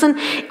conscience doesn't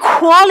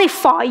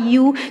qualify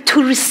you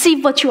to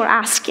receive what you're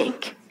asking.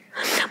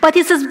 But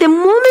it says the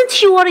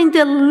moment you are in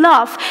the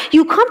love,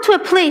 you come to a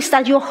place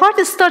that your heart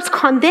starts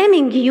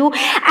condemning you,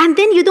 and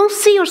then you don't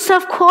see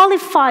yourself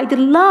qualified,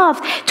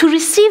 loved, to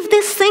receive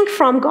this thing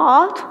from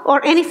God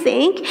or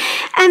anything.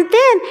 And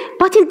then,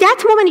 but in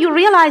that moment you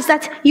realize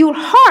that your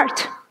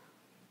heart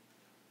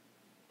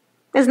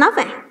is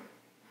nothing.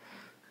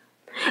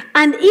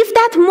 And if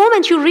that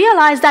moment you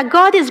realize that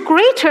God is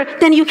greater,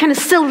 then you can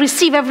still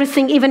receive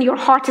everything, even your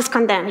heart is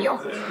condemning you.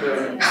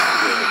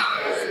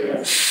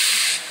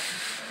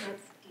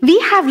 We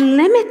have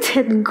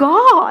limited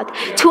God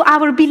to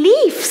our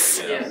beliefs.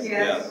 Yes.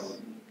 Yes.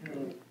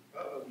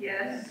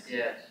 Yes.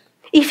 Yes.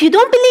 If you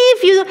don't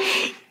believe,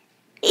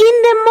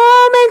 in the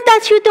moment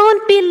that you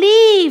don't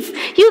believe,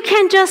 you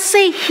can just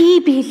say, He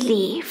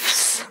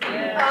believes. Oh,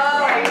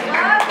 I love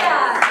that.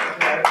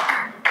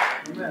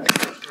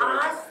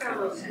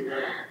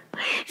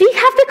 We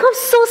have become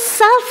so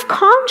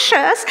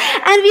self-conscious,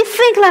 and we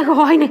think like,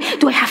 oh,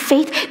 do I have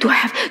faith? Do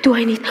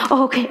I need?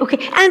 Oh, okay.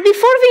 And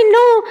before we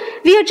know,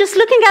 we are just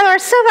looking at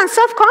ourselves and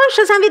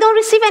self-conscious, and we don't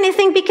receive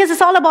anything because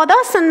it's all about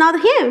us and not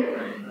Him.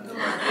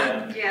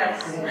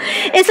 Yes.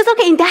 It says,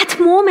 okay, in that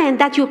moment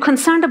that you're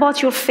concerned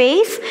about your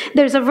faith,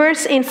 there's a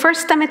verse in 1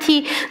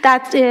 Timothy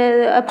that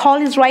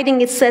Paul is writing.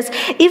 It says,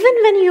 even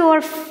when you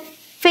are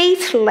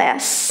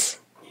faithless,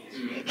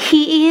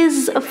 He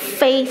is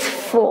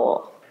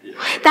faithful.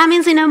 That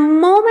means in a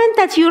moment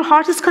that your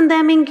heart is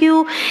condemning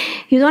you,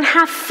 you don't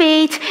have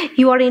faith,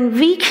 you are in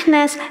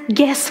weakness,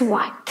 guess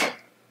what?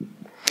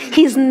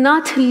 He's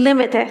not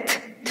limited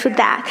to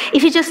that.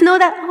 If you just know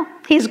that, oh,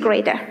 He's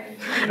greater.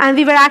 And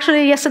we were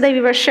actually, yesterday we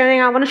were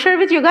sharing, I want to share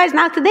with you guys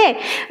now today.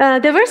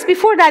 The verse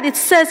before that, it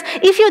says,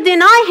 if you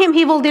deny Him,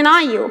 He will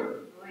deny you.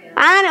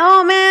 And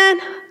oh man,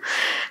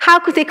 how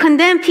could they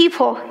condemn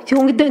people?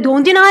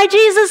 Don't deny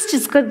Jesus,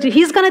 He's going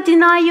to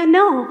deny you.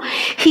 No.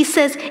 He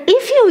says,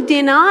 if you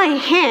deny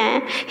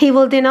Him, He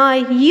will deny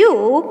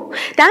you.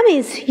 That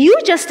means you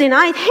just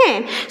denied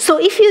Him. So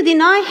if you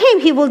deny Him,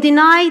 He will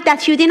deny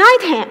that you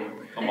denied Him.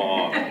 Come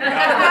on.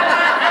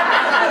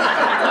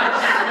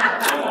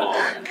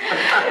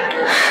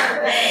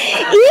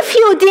 If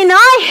you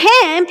deny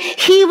Him,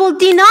 He will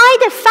deny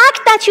the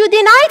fact that you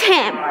denied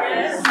Him.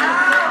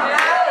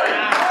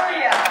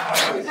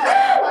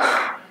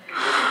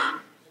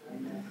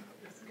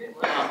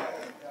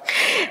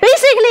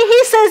 Basically,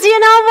 He says, you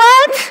know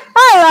what?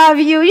 I love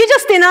you. You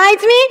just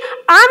denied me.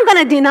 I'm going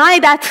to deny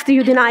that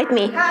you denied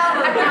me.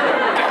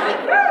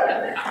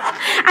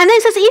 And then He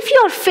says, if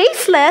you're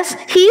faithless,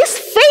 He is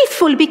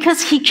faithful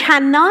because He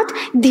cannot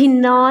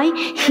deny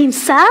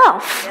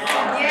Himself.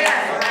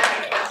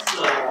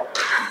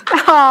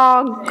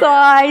 Oh,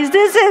 guys,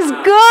 this is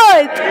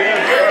good.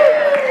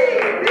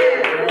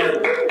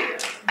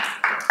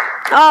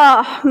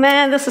 Oh,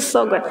 man, this is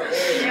so good.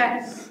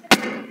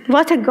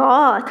 What a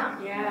God.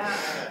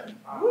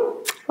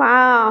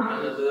 Wow.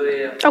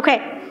 Hallelujah.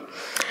 Okay.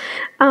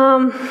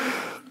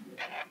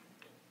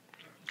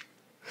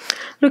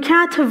 Look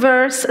at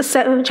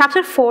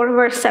chapter 4,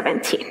 verse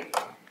 17.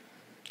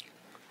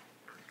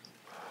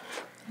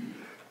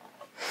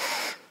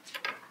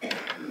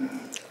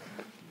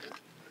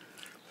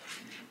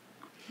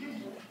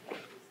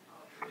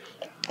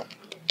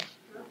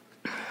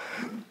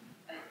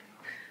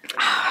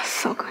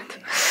 So good.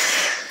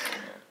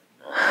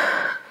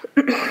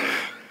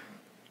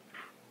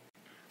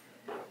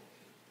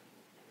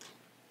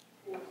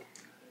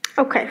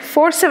 Okay,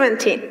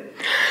 4:17.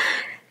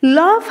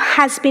 Love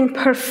has been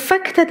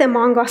perfected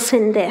among us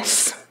in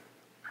this,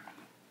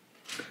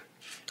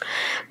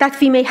 that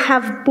we may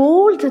have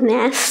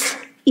boldness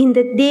in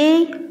the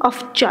day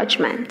of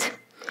judgment.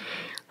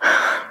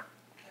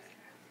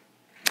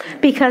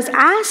 Because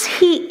as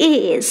He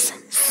is,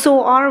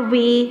 so are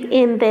we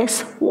in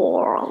this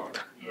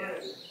world.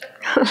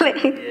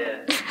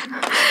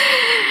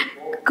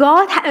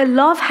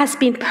 Love has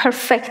been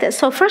perfected.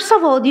 So first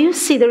of all, do you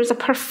see there is a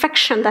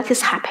perfection that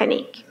is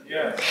happening?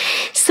 Yeah.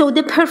 So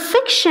the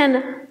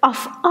perfection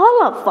of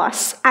all of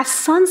us as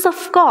sons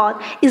of God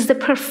is the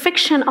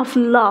perfection of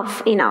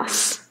love in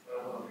us.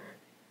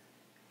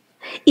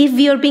 If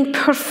we are being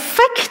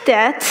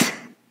perfected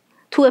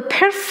to a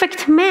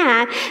perfect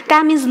man,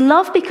 that means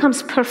love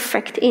becomes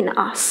perfect in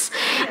us.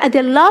 And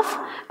the love,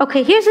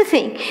 okay, here's the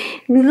thing.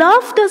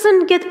 Love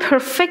doesn't get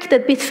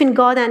perfected between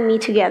God and me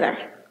together.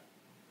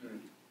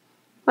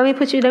 Let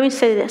me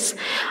say this.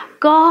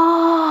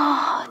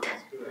 God,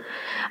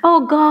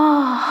 oh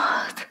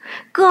God,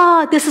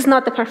 this is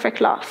not the perfect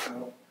love.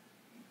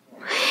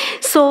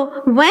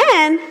 So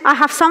when I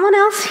have someone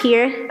else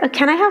here,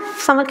 can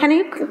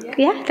you?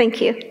 Yeah,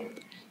 thank you.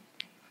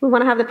 We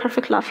want to have the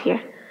perfect love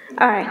here.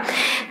 All right.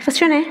 What's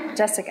your name?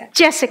 Jessica.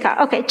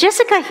 Jessica. Okay.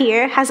 Jessica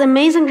here has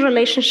amazing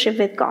relationship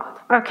with God.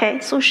 Okay.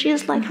 So she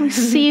is like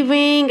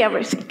receiving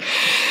everything.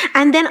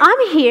 And then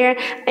I'm here,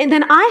 and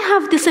then I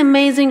have this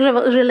amazing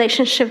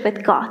relationship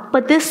with God.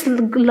 But this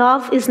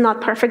love is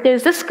not perfect.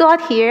 There's this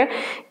God here,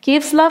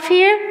 gives love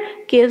here,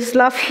 gives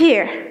love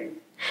here.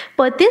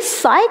 But this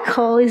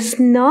cycle is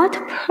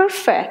not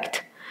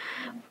perfect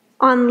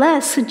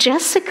unless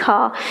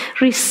Jessica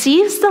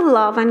receives the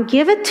love and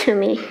give it to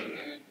me.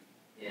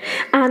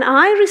 And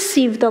I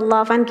receive the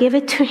love and give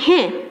it to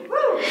him.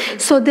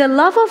 So the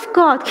love of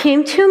God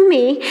came to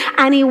me,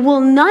 and it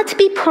will not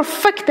be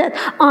perfected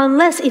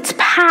unless it's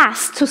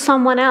passed to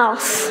someone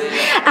else.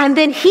 And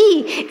then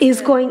he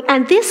is going,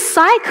 and this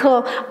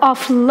cycle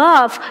of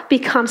love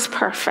becomes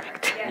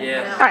perfect.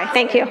 Yes. All right,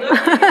 thank you.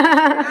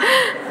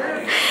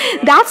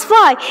 That's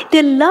why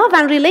the love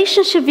and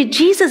relationship with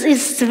Jesus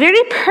is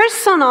very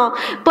personal,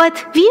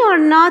 but we are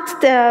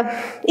not the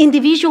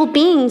individual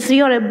beings.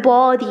 We are a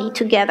body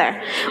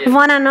together,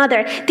 one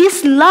another.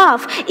 This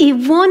love, it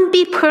won't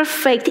be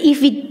perfect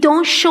if we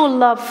don't show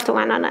love to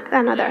one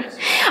another.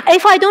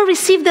 If I don't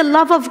receive the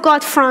love of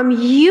God from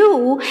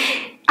you,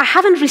 I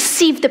haven't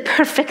received the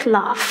perfect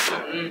love.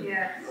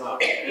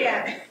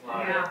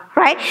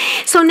 Right?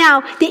 So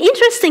now, the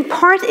interesting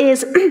part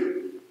is,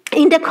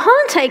 in the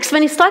context,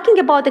 when it's talking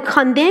about the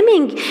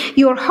condemning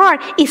your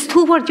heart, is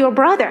toward your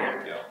brother.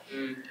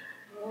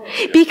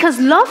 Because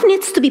love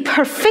needs to be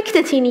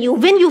perfected in you.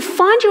 When you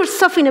find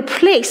yourself in a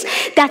place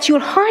that your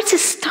heart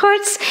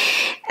starts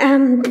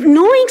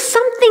knowing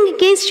something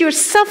against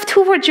yourself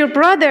toward your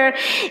brother,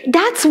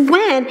 that's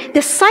when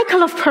the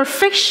cycle of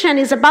perfection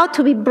is about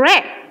to be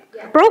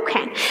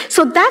broken.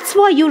 So that's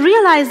why you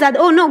realize that,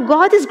 oh no,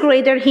 God is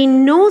greater. He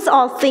knows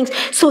all things,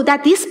 so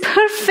that this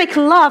perfect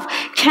love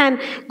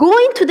can go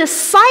into the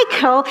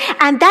cycle,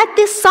 and that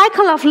this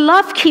cycle of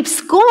love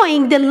keeps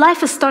going, the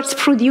life starts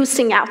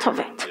producing out of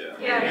it.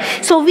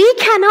 So we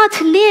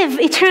cannot live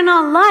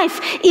eternal life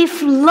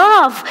if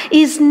love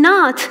is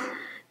not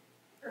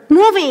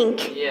moving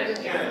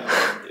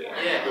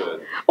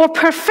or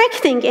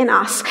perfecting in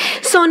us.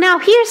 So now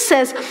here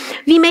says,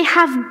 we may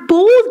have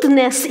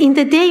boldness in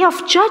the day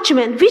of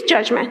judgment. Which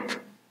judgment?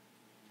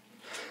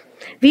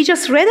 We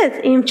just read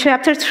it in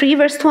chapter 3,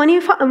 verse 20.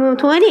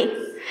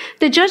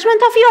 The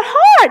judgment of your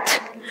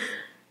heart.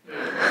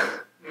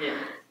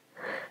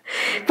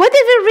 What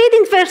did we read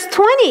in verse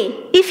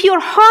 20? If your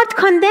heart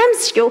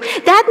condemns you,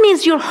 that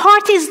means your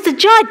heart is the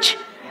judge.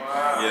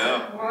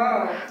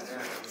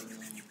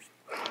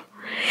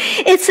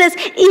 It says,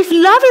 if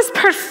love is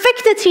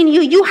perfected in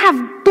you, you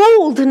have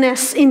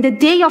boldness in the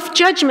day of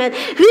judgment.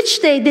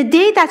 Which day? The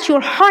day that your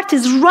heart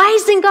is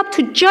rising up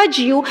to judge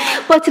you,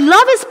 but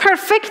love is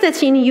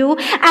perfected in you,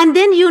 and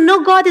then you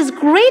know God is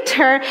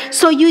greater,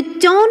 so you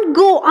don't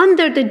go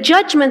under the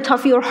judgment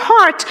of your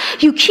heart.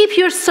 You keep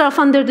yourself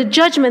under the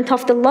judgment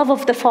of the love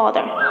of the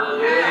Father.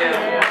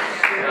 Hallelujah.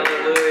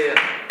 Hallelujah.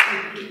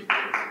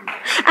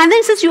 And then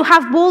it says you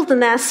have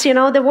boldness. You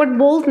know, the word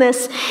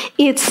boldness,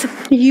 it's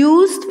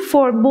used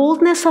for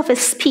boldness of a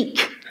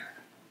speak.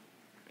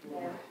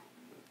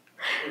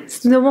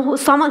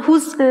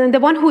 The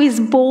one who is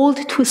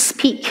bold to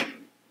speak,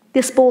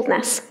 this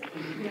boldness.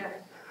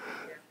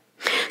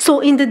 So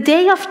in the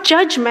day of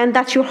judgment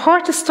that your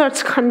heart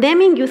starts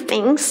condemning you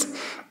things,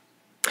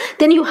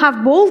 then you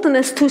have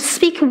boldness to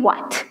speak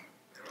what?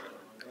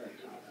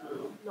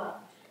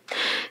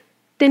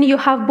 Then you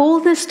have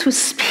boldness to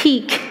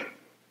speak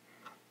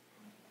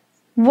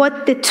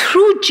what the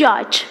true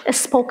judge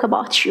spoke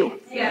about you.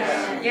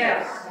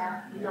 Hallelujah.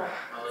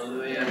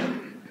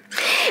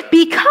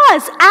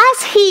 Because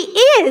as he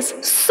is,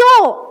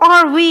 so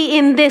are we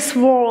in this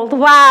world.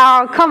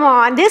 Wow, come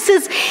on. This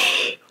is,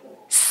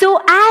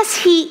 so as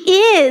he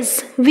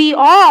is, we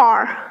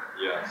are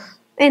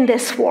in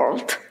this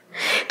world.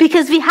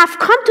 Because we have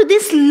come to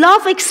this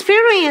love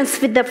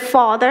experience with the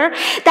Father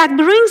that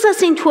brings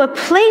us into a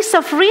place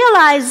of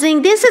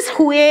realizing this is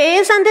who he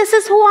is and this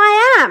is who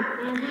I am.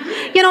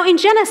 You know, in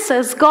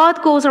Genesis,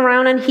 God goes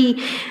around and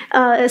he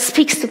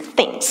speaks to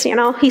things. You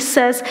know, he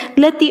says,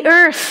 let the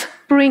earth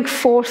bring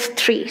forth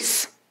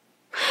trees.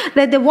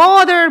 Let the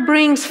water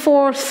bring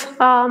forth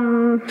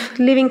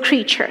living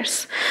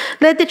creatures.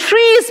 Let the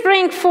trees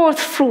bring forth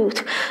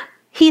fruit.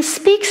 He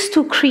speaks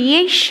to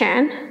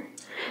creation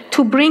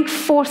to bring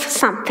forth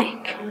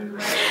something.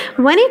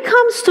 When it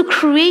comes to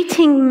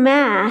creating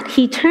man,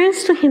 he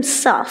turns to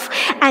himself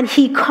and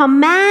he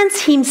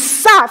commands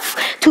himself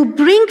to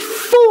bring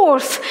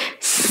forth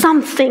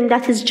something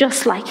that is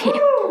just like him.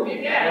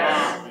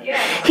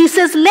 He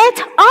says,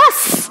 let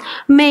us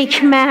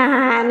make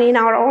man in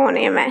our own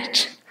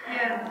image.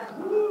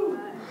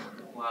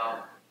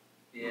 Wow.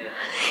 Yeah.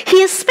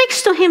 He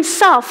speaks to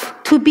himself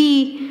to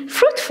be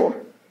fruitful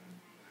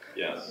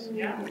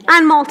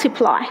and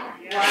multiply.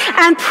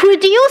 And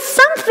produce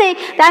something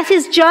that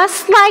is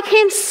just like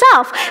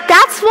himself.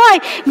 That's why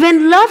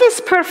when love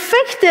is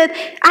perfected,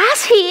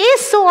 as he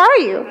is, so are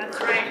you. That's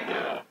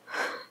right.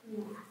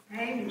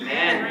 Amen.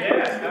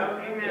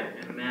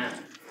 Amen.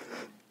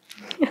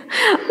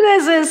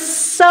 This is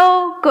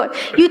so good.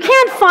 You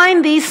can't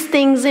find these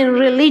things in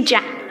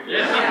religion.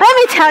 Let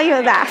me tell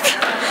you that.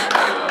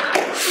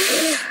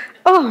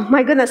 Oh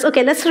my goodness.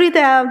 Okay, let's read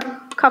the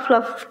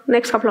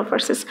next couple of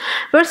verses.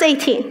 Verse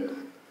 18.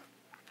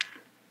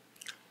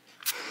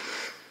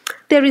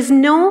 There is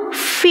no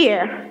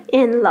fear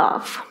in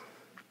love,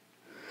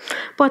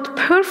 but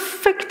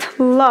perfect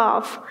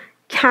love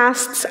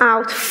casts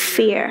out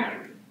fear,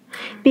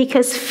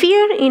 because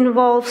fear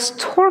involves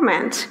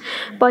torment,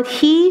 but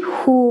he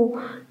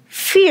who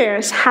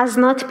fears has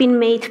not been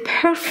made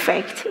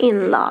perfect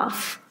in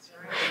love.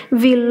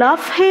 We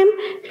love him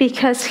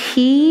because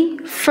he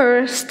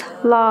first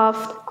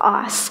loved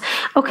us.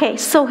 Okay,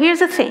 so here's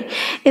the thing.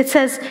 It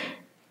says,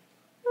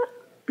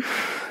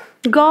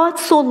 God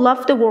so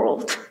loved the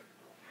world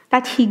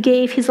that he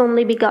gave his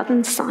only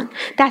begotten Son,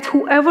 that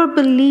whoever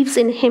believes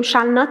in him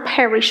shall not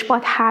perish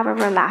but have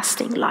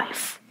everlasting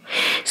life.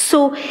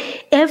 So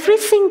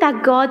everything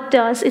that God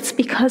does, it's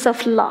because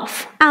of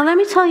love. And let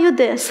me tell you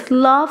this,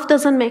 love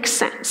doesn't make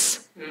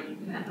sense.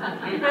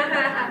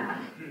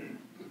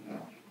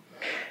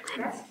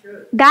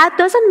 That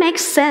doesn't make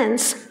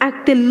sense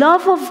at the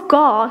love of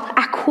God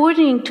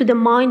according to the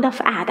mind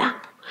of Adam.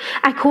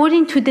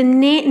 According to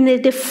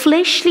the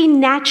fleshly,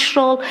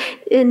 natural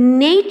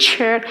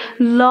nature,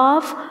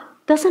 love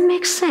doesn't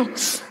make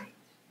sense.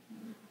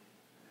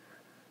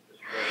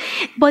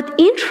 But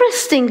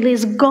interestingly,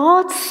 is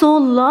God so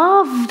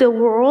loved the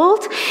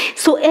world,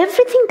 so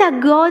everything that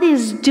God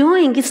is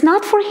doing is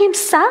not for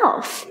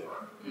himself.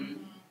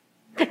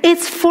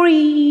 It's for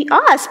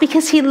us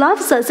because he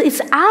loves us.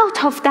 It's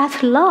out of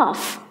that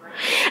love.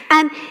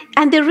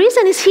 And the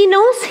reason is he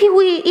knows who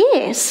he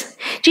is.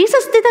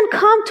 Jesus didn't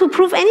come to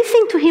prove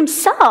anything to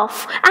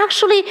himself.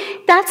 Actually,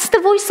 that's the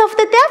voice of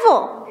the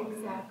devil.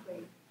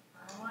 Exactly.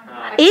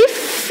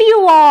 If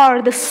you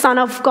are the Son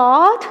of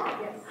God,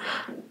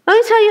 let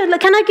me tell you,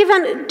 can I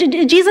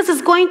give Jesus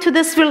is going to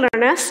this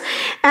wilderness,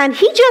 and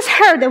he just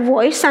heard a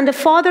voice, and the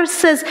Father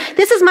says,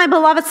 this is my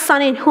beloved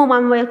Son in whom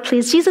I'm well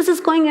pleased. Jesus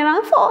is going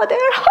around, Father,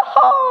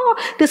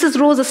 this is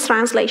Rose's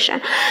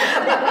translation.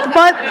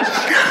 But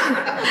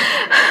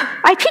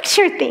I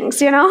picture things,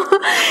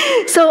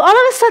 So all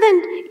of a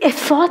sudden, a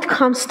thought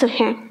comes to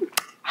him.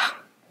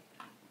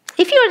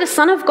 If you're the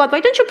Son of God,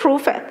 why don't you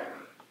prove it?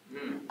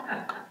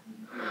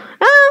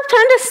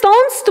 Turn the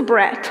stones to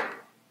bread.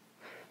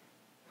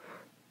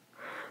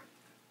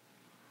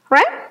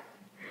 Right?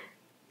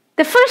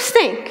 The first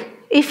thing,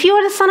 if you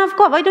are the Son of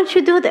God, why don't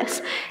you do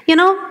this?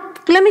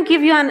 Let me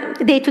give you a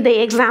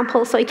day-to-day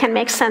example so it can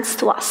make sense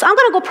to us. I'm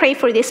going to go pray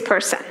for this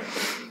person.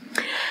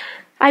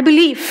 I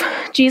believe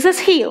Jesus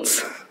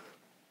heals.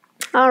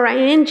 All right,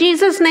 in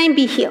Jesus' name,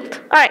 be healed.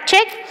 All right,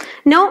 check.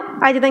 No,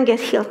 I didn't get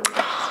healed.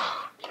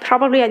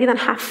 Probably I didn't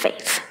have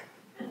faith.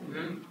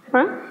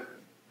 Right?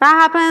 That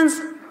happens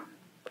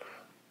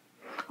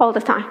all the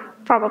time,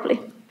 probably.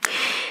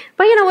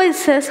 But you know what it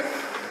says?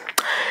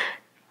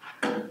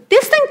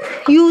 This thing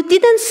you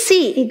didn't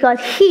see, it got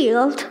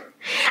healed,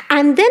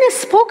 and then it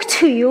spoke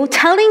to you,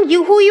 telling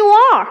you who you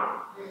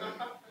are.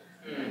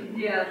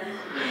 Yes.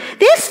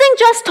 This thing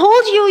just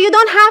told you you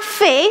don't have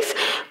faith,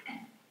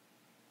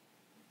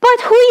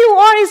 but who you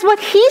are is what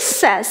he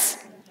says.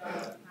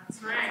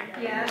 That's right.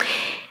 Yes.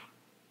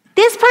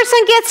 This person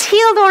gets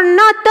healed or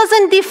not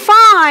doesn't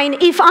define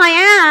if I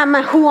am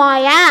who I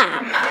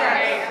am.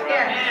 Yes.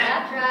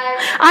 That's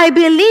right. I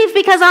believe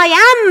because I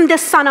am the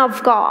Son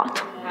of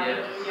God.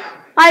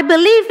 I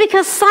believe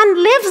because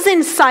Son lives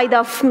inside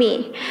of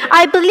me.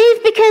 I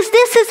believe because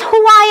this is who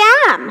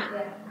I am.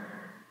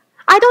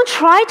 I don't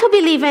try to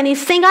believe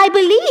anything, I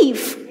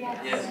believe.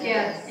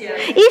 Yes.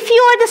 If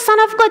you are the Son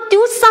of God,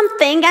 do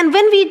something, and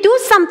when we do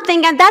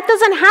something and that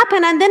doesn't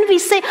happen, and then we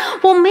say,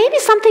 well, maybe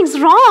something's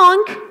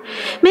wrong.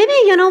 Maybe,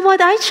 you know what,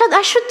 I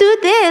should do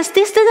this.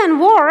 This didn't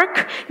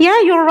work.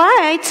 Yeah, you're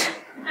right.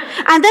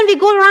 And then we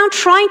go around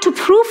trying to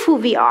prove who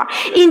we are.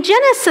 In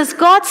Genesis,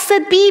 God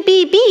said,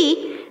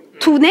 be,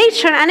 to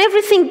nature and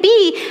everything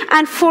be,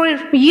 and for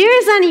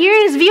years and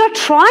years we are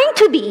trying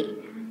to be.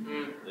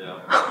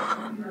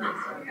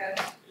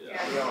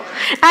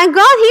 And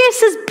God here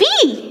says,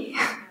 be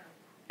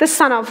the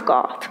Son of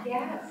God.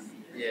 Yes.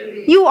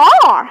 You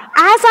are, as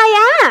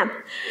I am.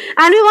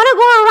 And we want to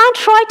go around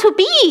try to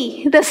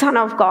be the Son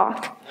of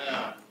God.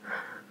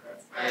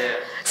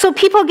 So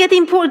people get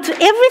important.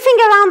 Everything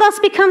around us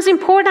becomes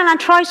important and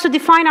tries to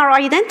define our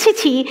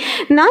identity,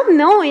 not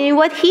knowing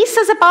what he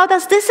says about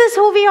us. This is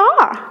who we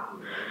are.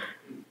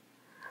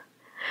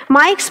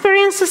 My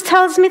experiences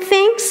tells me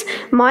things.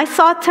 My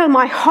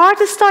heart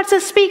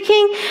starts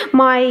speaking.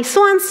 My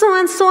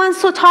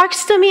so-and-so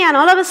talks to me. And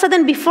all of a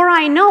sudden, before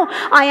I know,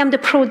 I am the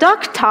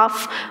product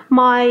of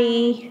my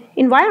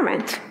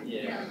environment.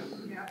 Yeah.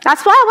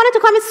 That's why I wanted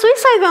to commit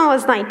suicide when I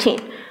was 19.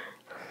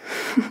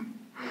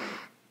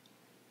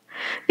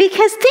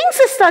 Because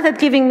things started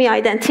giving me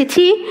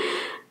identity.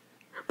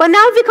 But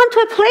now we come to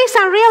a place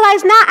and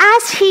realize now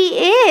as he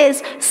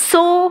is,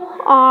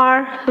 so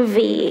are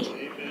we.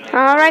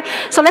 All right,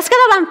 so let's get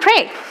up and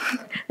pray.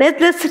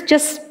 Let's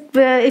just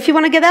if you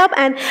want to get up,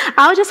 and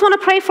I just want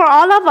to pray for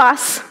all of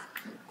us.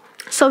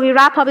 So we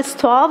wrap up. It's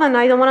 12, and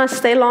I don't want to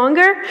stay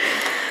longer.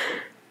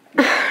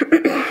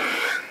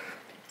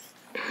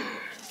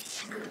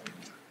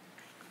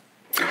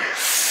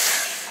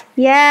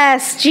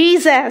 Yes,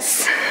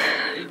 Jesus.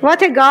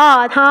 What a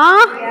God,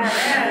 huh?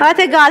 Yeah. What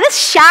a God. Let's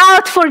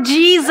shout for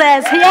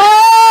Jesus.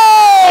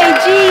 Yay,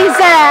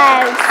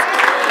 Jesus.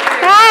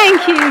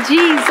 Thank you,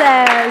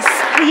 Jesus.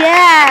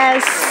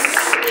 Yes.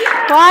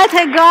 What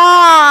a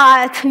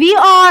God. We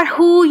are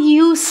who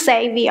you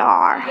say we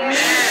are.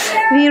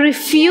 We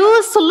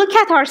refuse to look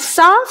at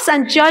ourselves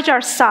and judge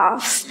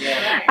ourselves.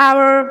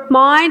 Our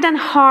mind and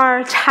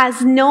heart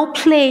has no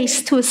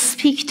place to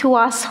speak to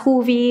us who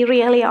we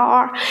really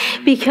are.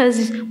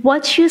 Because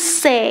what you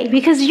say,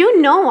 because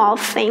you know all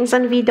things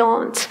and we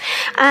don't.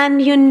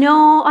 And you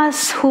know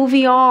us who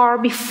we are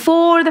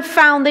before the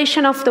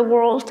foundation of the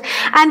world.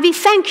 And we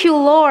thank you,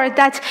 Lord,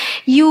 that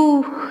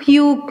you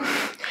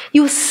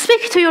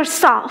speak to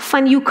yourself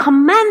and you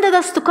commanded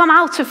us to come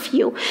out of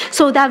you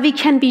so that we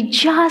can be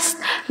just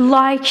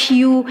like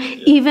you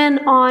even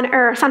on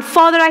earth. And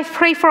Father, I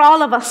pray for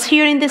all of us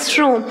here in this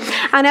room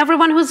and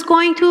everyone who's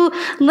going to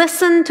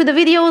listen to the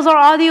videos or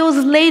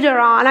audios later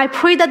on. I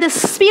pray that the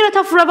spirit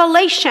of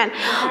revelation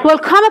will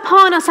come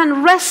upon us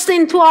and rest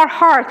into our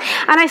heart.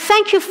 And I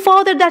thank you,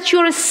 Father, that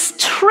you're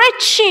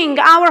stretching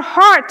our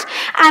heart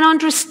and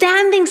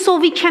understanding so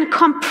we can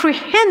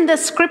comprehend the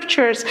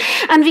scriptures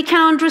and we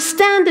can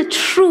understand the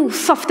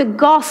truth of the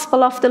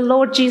gospel of the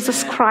Lord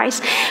Jesus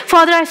Christ.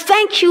 Father, I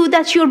thank you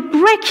that you're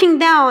breaking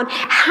down,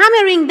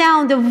 hammering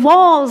down the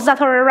walls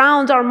that are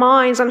around our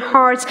minds and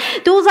hearts,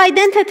 those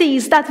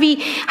identities that we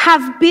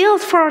have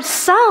built for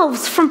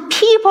ourselves from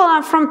people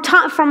and from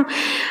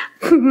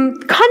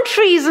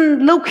countries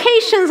and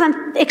locations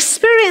and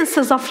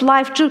experiences of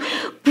life, to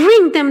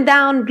bring them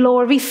down,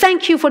 Lord. We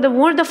thank you for the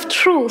word of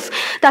truth,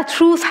 that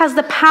truth has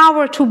the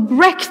power to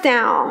break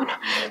down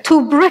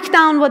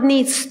what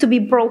needs to be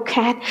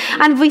broken.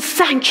 And we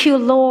thank you,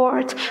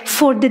 Lord,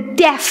 for the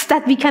death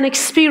that we can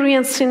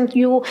experience in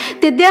you,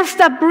 the death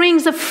that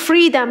brings the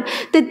freedom,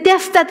 the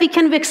death that we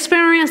can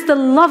experience the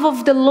love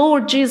of the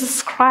Lord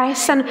Jesus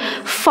Christ. And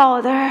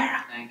Father,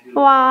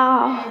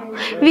 wow,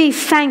 we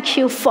thank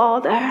you,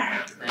 Father.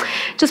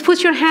 Just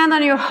put your hand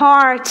on your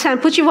heart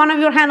and put one of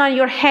your hand on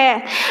your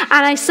head.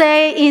 And I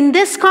say, in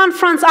this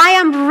conference, I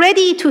am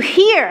ready to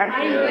hear.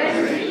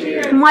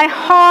 My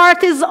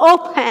heart is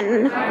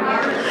open.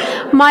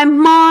 My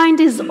mind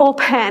is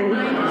open.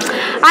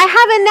 I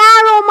have a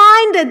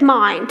narrow-minded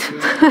mind.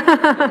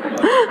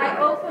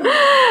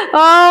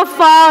 Oh,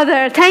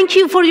 Father, thank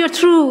you for your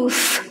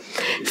truth.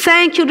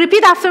 Thank you.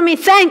 Repeat after me.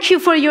 Thank you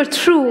for your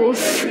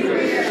truth.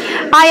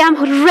 I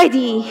am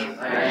ready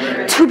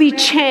to be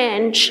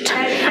changed.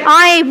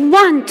 I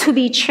want to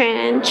be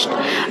changed.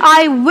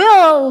 I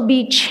will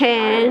be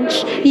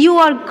changed. You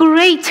are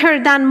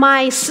greater than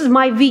my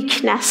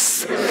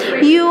weakness.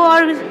 You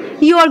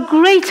are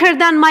greater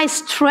than my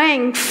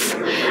strength.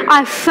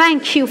 I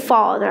thank you,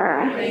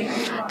 Father,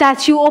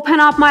 that you open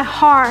up my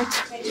heart.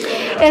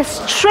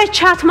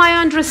 Stretch out my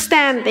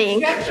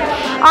understanding.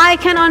 I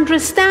can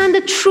understand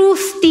the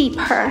truth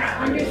deeper.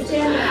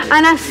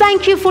 And I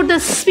thank you for the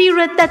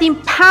Spirit that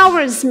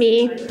empowers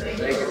me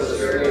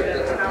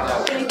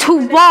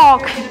to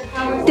walk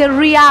the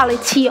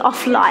reality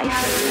of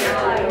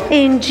life.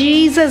 In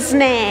Jesus'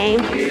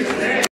 name.